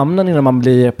utanför hamnen innan man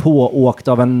blir pååkt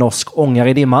av en norsk ångare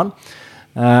i dimman.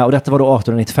 Och detta var då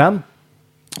 1895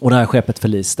 och det här skeppet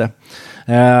förliste.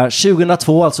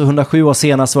 2002, alltså 107 år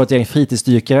senare, så var det ett gäng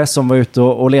fritidsdykare som var ute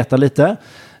och letade lite.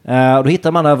 Och då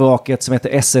hittade man det här vraket som heter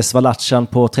SS Valachian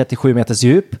på 37 meters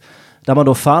djup, där man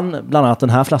då fann bland annat den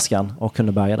här flaskan och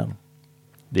kunde bärga den.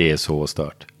 Det är så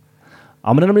stört.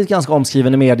 Ja, men den har blivit ganska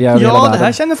omskriven i media. Ja, det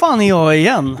här känner fan jag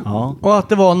igen. Ja. Och att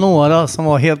det var några som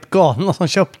var helt galna som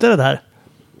köpte det där.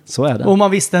 Så är det. Och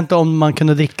man visste inte om man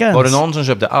kunde dricka ens. Var det någon som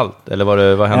köpte allt?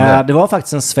 Eller vad hände? Det var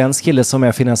faktiskt en svensk kille som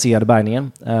är finansierade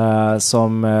bärgningen.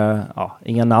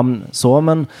 Inga namn så,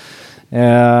 men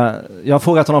jag har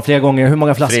frågat honom flera gånger hur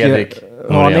många flaskor Fredrik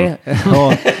har ni?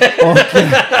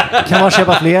 och kan man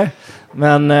köpa fler?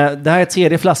 Men det här är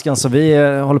tredje flaskan som vi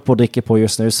håller på att dricka på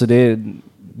just nu. Så det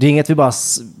är inget vi bara...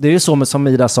 Det är ju så som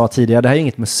Ida sa tidigare. Det här är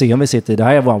inget museum vi sitter i. Det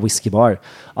här är vår whiskybar.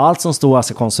 Allt som står här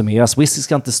ska konsumeras. Whisky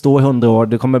ska inte stå i 100 år.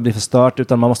 Det kommer bli förstört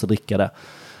utan man måste dricka det.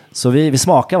 Så vi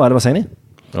smakar, va? Eller vad säger ni?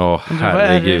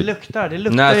 Herregud. Det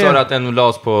luktar när sa du att den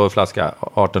lades på flaska?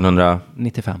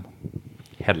 1895.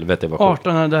 Helvete vad sjukt.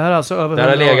 1800, det här är alltså över 100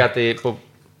 år. Det har legat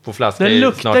på flaska i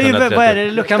snart 130. Vad är det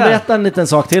luktar? Jag kan berätta en liten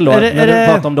sak till då. När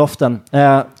du pratar om doften.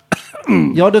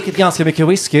 Jag har druckit ganska mycket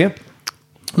whisky.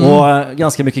 Och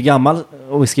ganska mycket gammal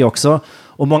whisky också.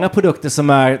 Och många produkter som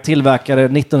är tillverkade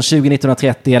 1920,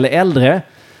 1930 eller äldre,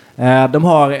 de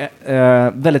har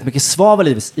väldigt mycket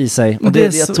svavel i sig. Och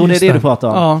jag tror det är det du pratar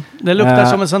om. Ja, det luktar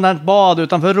som ett sånt där bad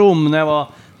utanför Rom när jag var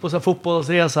på så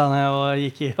fotbollsresa när jag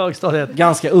gick i högstadiet.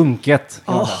 Ganska unket.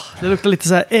 Det luktar lite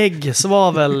så här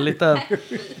äggsvavel, lite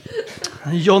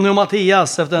Johnny och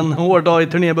Mattias efter en hård dag i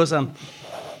turnébussen.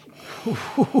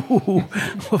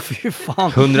 Fy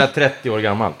fan. 130 år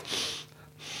gammalt.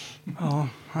 Ja,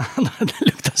 det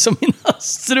luktar som mina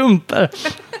strumpor.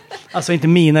 Alltså inte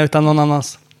mina utan någon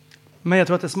annans. Men jag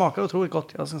tror att det smakar otroligt gott.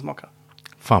 Jag ska smaka.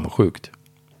 Fan vad sjukt.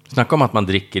 Snacka om att man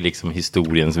dricker liksom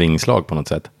historiens vingslag på något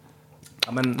sätt.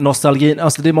 Ja, men nostalgin,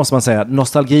 alltså det måste man säga.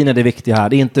 Nostalgin är det viktiga här.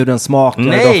 Det är inte hur den smakar.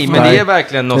 Nej, men det är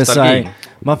verkligen nostalgin.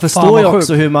 Man förstår ju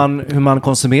också hur man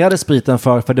konsumerade spriten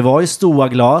för det var ju stora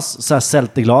glas, så här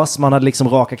sälteglas. Man hade liksom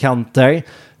raka kanter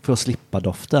för att slippa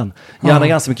doften. Gärna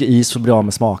ganska mycket is för att bli av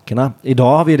med smakerna.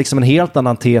 Idag har vi liksom en helt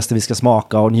annan tes där vi ska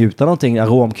smaka och njuta någonting.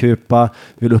 Aromkupa,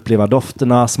 vi vill uppleva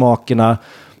dofterna, smakerna.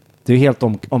 Det är helt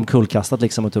omkullkastat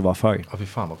liksom att det var förr. Ja, fy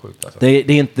fan vad sjukt alltså. Det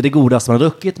är inte det godaste man har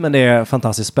druckit, men det är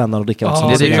fantastiskt spännande att dricka också.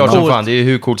 Det är klart som fan. Det är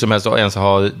hur coolt som helst att ens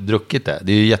ha druckit det.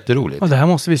 Det är ju jätteroligt. Och det här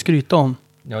måste vi skryta om.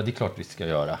 Ja, det är klart vi ska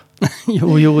göra.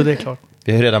 jo, det är klart.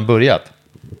 Vi har redan börjat.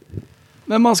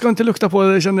 Men man ska inte lukta på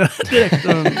det, känner jag direkt.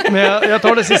 Men jag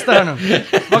tar det sista här nu.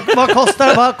 Vad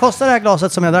kostar det här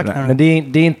glaset som jag drack här nu? Men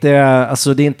det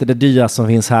är inte det dyra som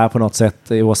finns här på något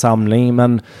sätt i vår samling,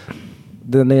 men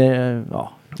den är,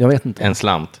 jag vet inte. En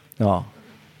slant. Ja.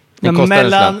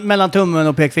 Mellan tummen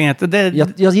och pekfingret.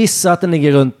 Jag gissar att den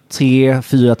ligger runt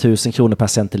 3-4 tusen kronor per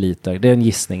centiliter. Det är en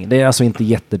gissning. Det är alltså inte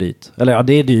jättedyrt. Eller ja,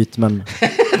 det är dyrt, men...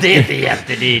 det är inte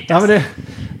jättedyrt. Ja, men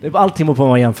det är allting på vad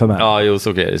man jämför med. Ja, jo, så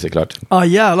är det såklart. Ja,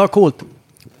 jävla coolt.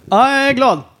 Ja, jag är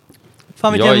glad.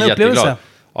 Fan, vilken upplevelse. Jätteglad.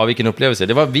 Ja, vilken upplevelse.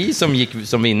 Det var vi som gick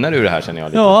som vinnare ur det här, känner jag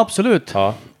lite. Ja, absolut.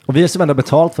 Ja. Och vi är som ändå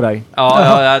betalt för dig.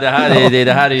 Ja, det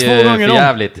här är ju för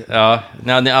jävligt. Ja,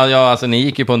 alltså ni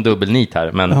gick ju på en dubbelnit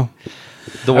här, men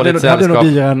dåligt sällskap. Det hade nog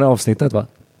dyrare än avsnittet, va?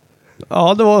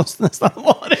 Ja, det var nästan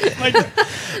varit.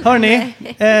 Hörrni,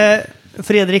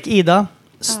 Fredrik, Ida,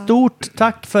 stort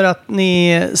tack för att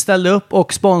ni ställde upp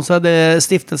och sponsrade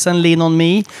stiftelsen Lean On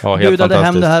Me. Budade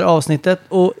hem det här avsnittet.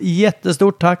 Och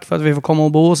jättestort tack för att vi får komma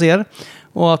och bo hos er.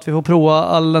 Och att vi får prova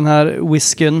all den här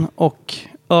whiskyn och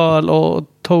öl och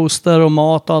toaster och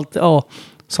mat och allt. Ja,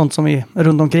 sånt som är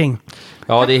runt omkring.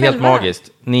 Ja, det är helt magiskt.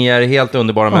 Ni är helt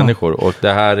underbara människor och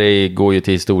det här går ju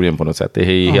till historien på något sätt. Det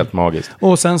är helt magiskt.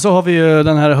 Och sen så har vi ju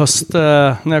den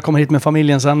här när jag kommer hit med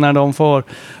familjen sen när de får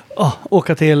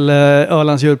åka till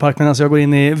Ölands djurpark medan jag går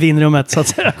in i vinrummet så att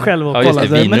säga själv och just det,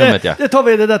 vinrummet, det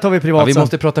där tar vi privat. Vi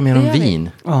måste prata mer om vin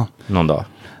någon dag.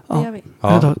 Det gör vi.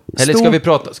 Eller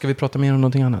ska vi prata mer om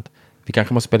någonting annat? Vi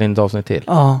kanske måste spela in ett avsnitt till.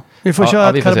 Ja, vi får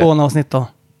köra ett karbonavsnitt då.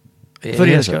 För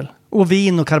er skull. Och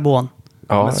vin och karbon.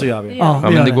 Ja, men så gör vi.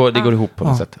 Men det går ihop på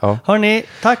något sätt. Ja. Hörrni,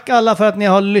 tack alla för att ni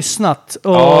har lyssnat.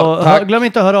 Och glöm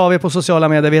inte att höra av er på sociala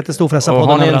medier. Vi heter Storfräsarpodden.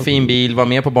 Och har ni en fin bil, var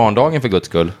med på barndagen för Guds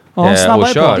skull. Och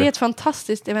kör. Det är ett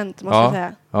fantastiskt event, måste jag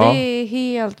säga. Det är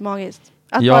helt magiskt.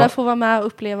 Att bara få vara med och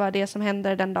uppleva det som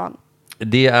händer den dagen.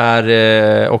 Det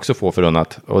är också få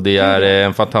förunnat. Och det är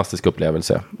en fantastisk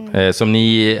upplevelse. Som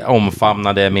ni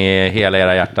omfamnade med hela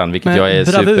era hjärtan. Vilket jag är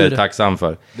supertacksam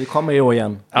för. Vi kommer i år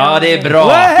igen. Ja, det är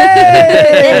bra.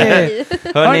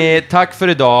 Hörrni, tack för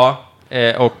idag.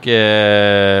 Och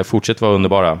fortsätt vara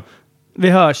underbara. Vi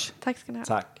hörs. Tack ska ni ha.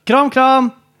 Tack. Kram,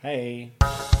 kram. Hej.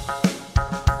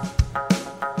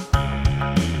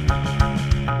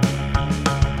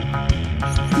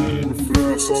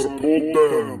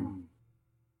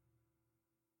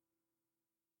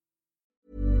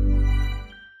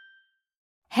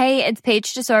 Hey, it's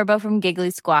Paige DeSorbo from Giggly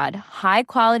Squad. High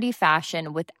quality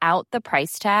fashion without the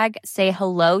price tag. Say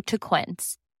hello to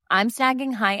Quince. I'm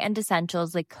snagging high-end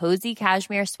essentials like cozy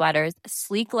cashmere sweaters,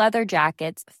 sleek leather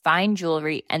jackets, fine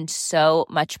jewelry, and so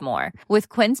much more. With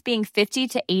Quince being 50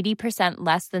 to 80%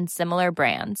 less than similar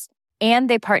brands. And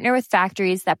they partner with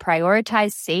factories that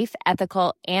prioritize safe,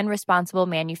 ethical, and responsible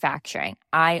manufacturing.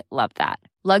 I love that.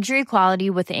 Luxury quality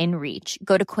within reach.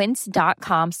 Go to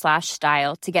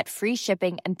quince.com/style to get free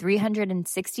shipping and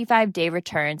 365-day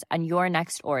returns on your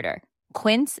next order.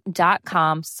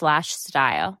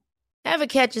 Quince.com/style. Ever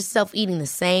catch yourself eating the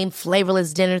same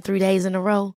flavorless dinner 3 days in a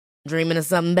row? Dreaming of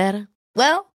something better?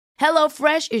 Well,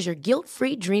 HelloFresh is your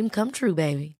guilt-free dream come true,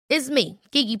 baby. It's me,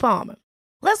 Keke Palmer.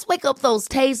 Let's wake up those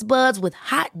taste buds with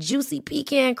hot, juicy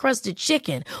pecan-crusted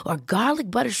chicken or garlic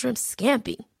butter shrimp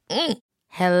scampi.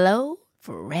 Hello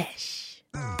Fresh.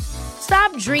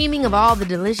 Stop dreaming of all the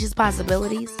delicious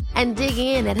possibilities and dig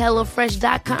in at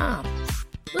HelloFresh.com.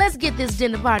 Let's get this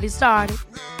dinner party started.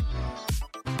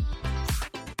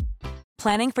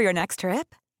 Planning for your next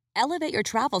trip? Elevate your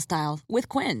travel style with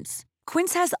Quince.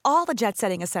 Quince has all the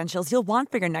jet-setting essentials you'll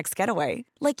want for your next getaway,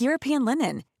 like European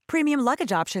linen, premium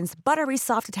luggage options, buttery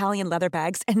soft Italian leather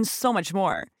bags, and so much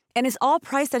more. And is all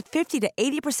priced at 50 to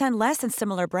 80% less than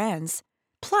similar brands.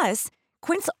 Plus,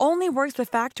 Quince only works with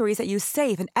factories that use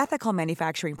safe and ethical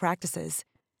manufacturing practices.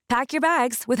 Pack your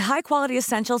bags with high-quality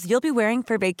essentials you'll be wearing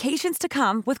for vacations to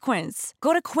come with Quince.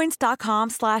 Go to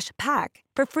quince.com/pack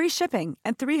for free shipping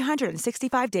and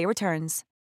 365-day returns.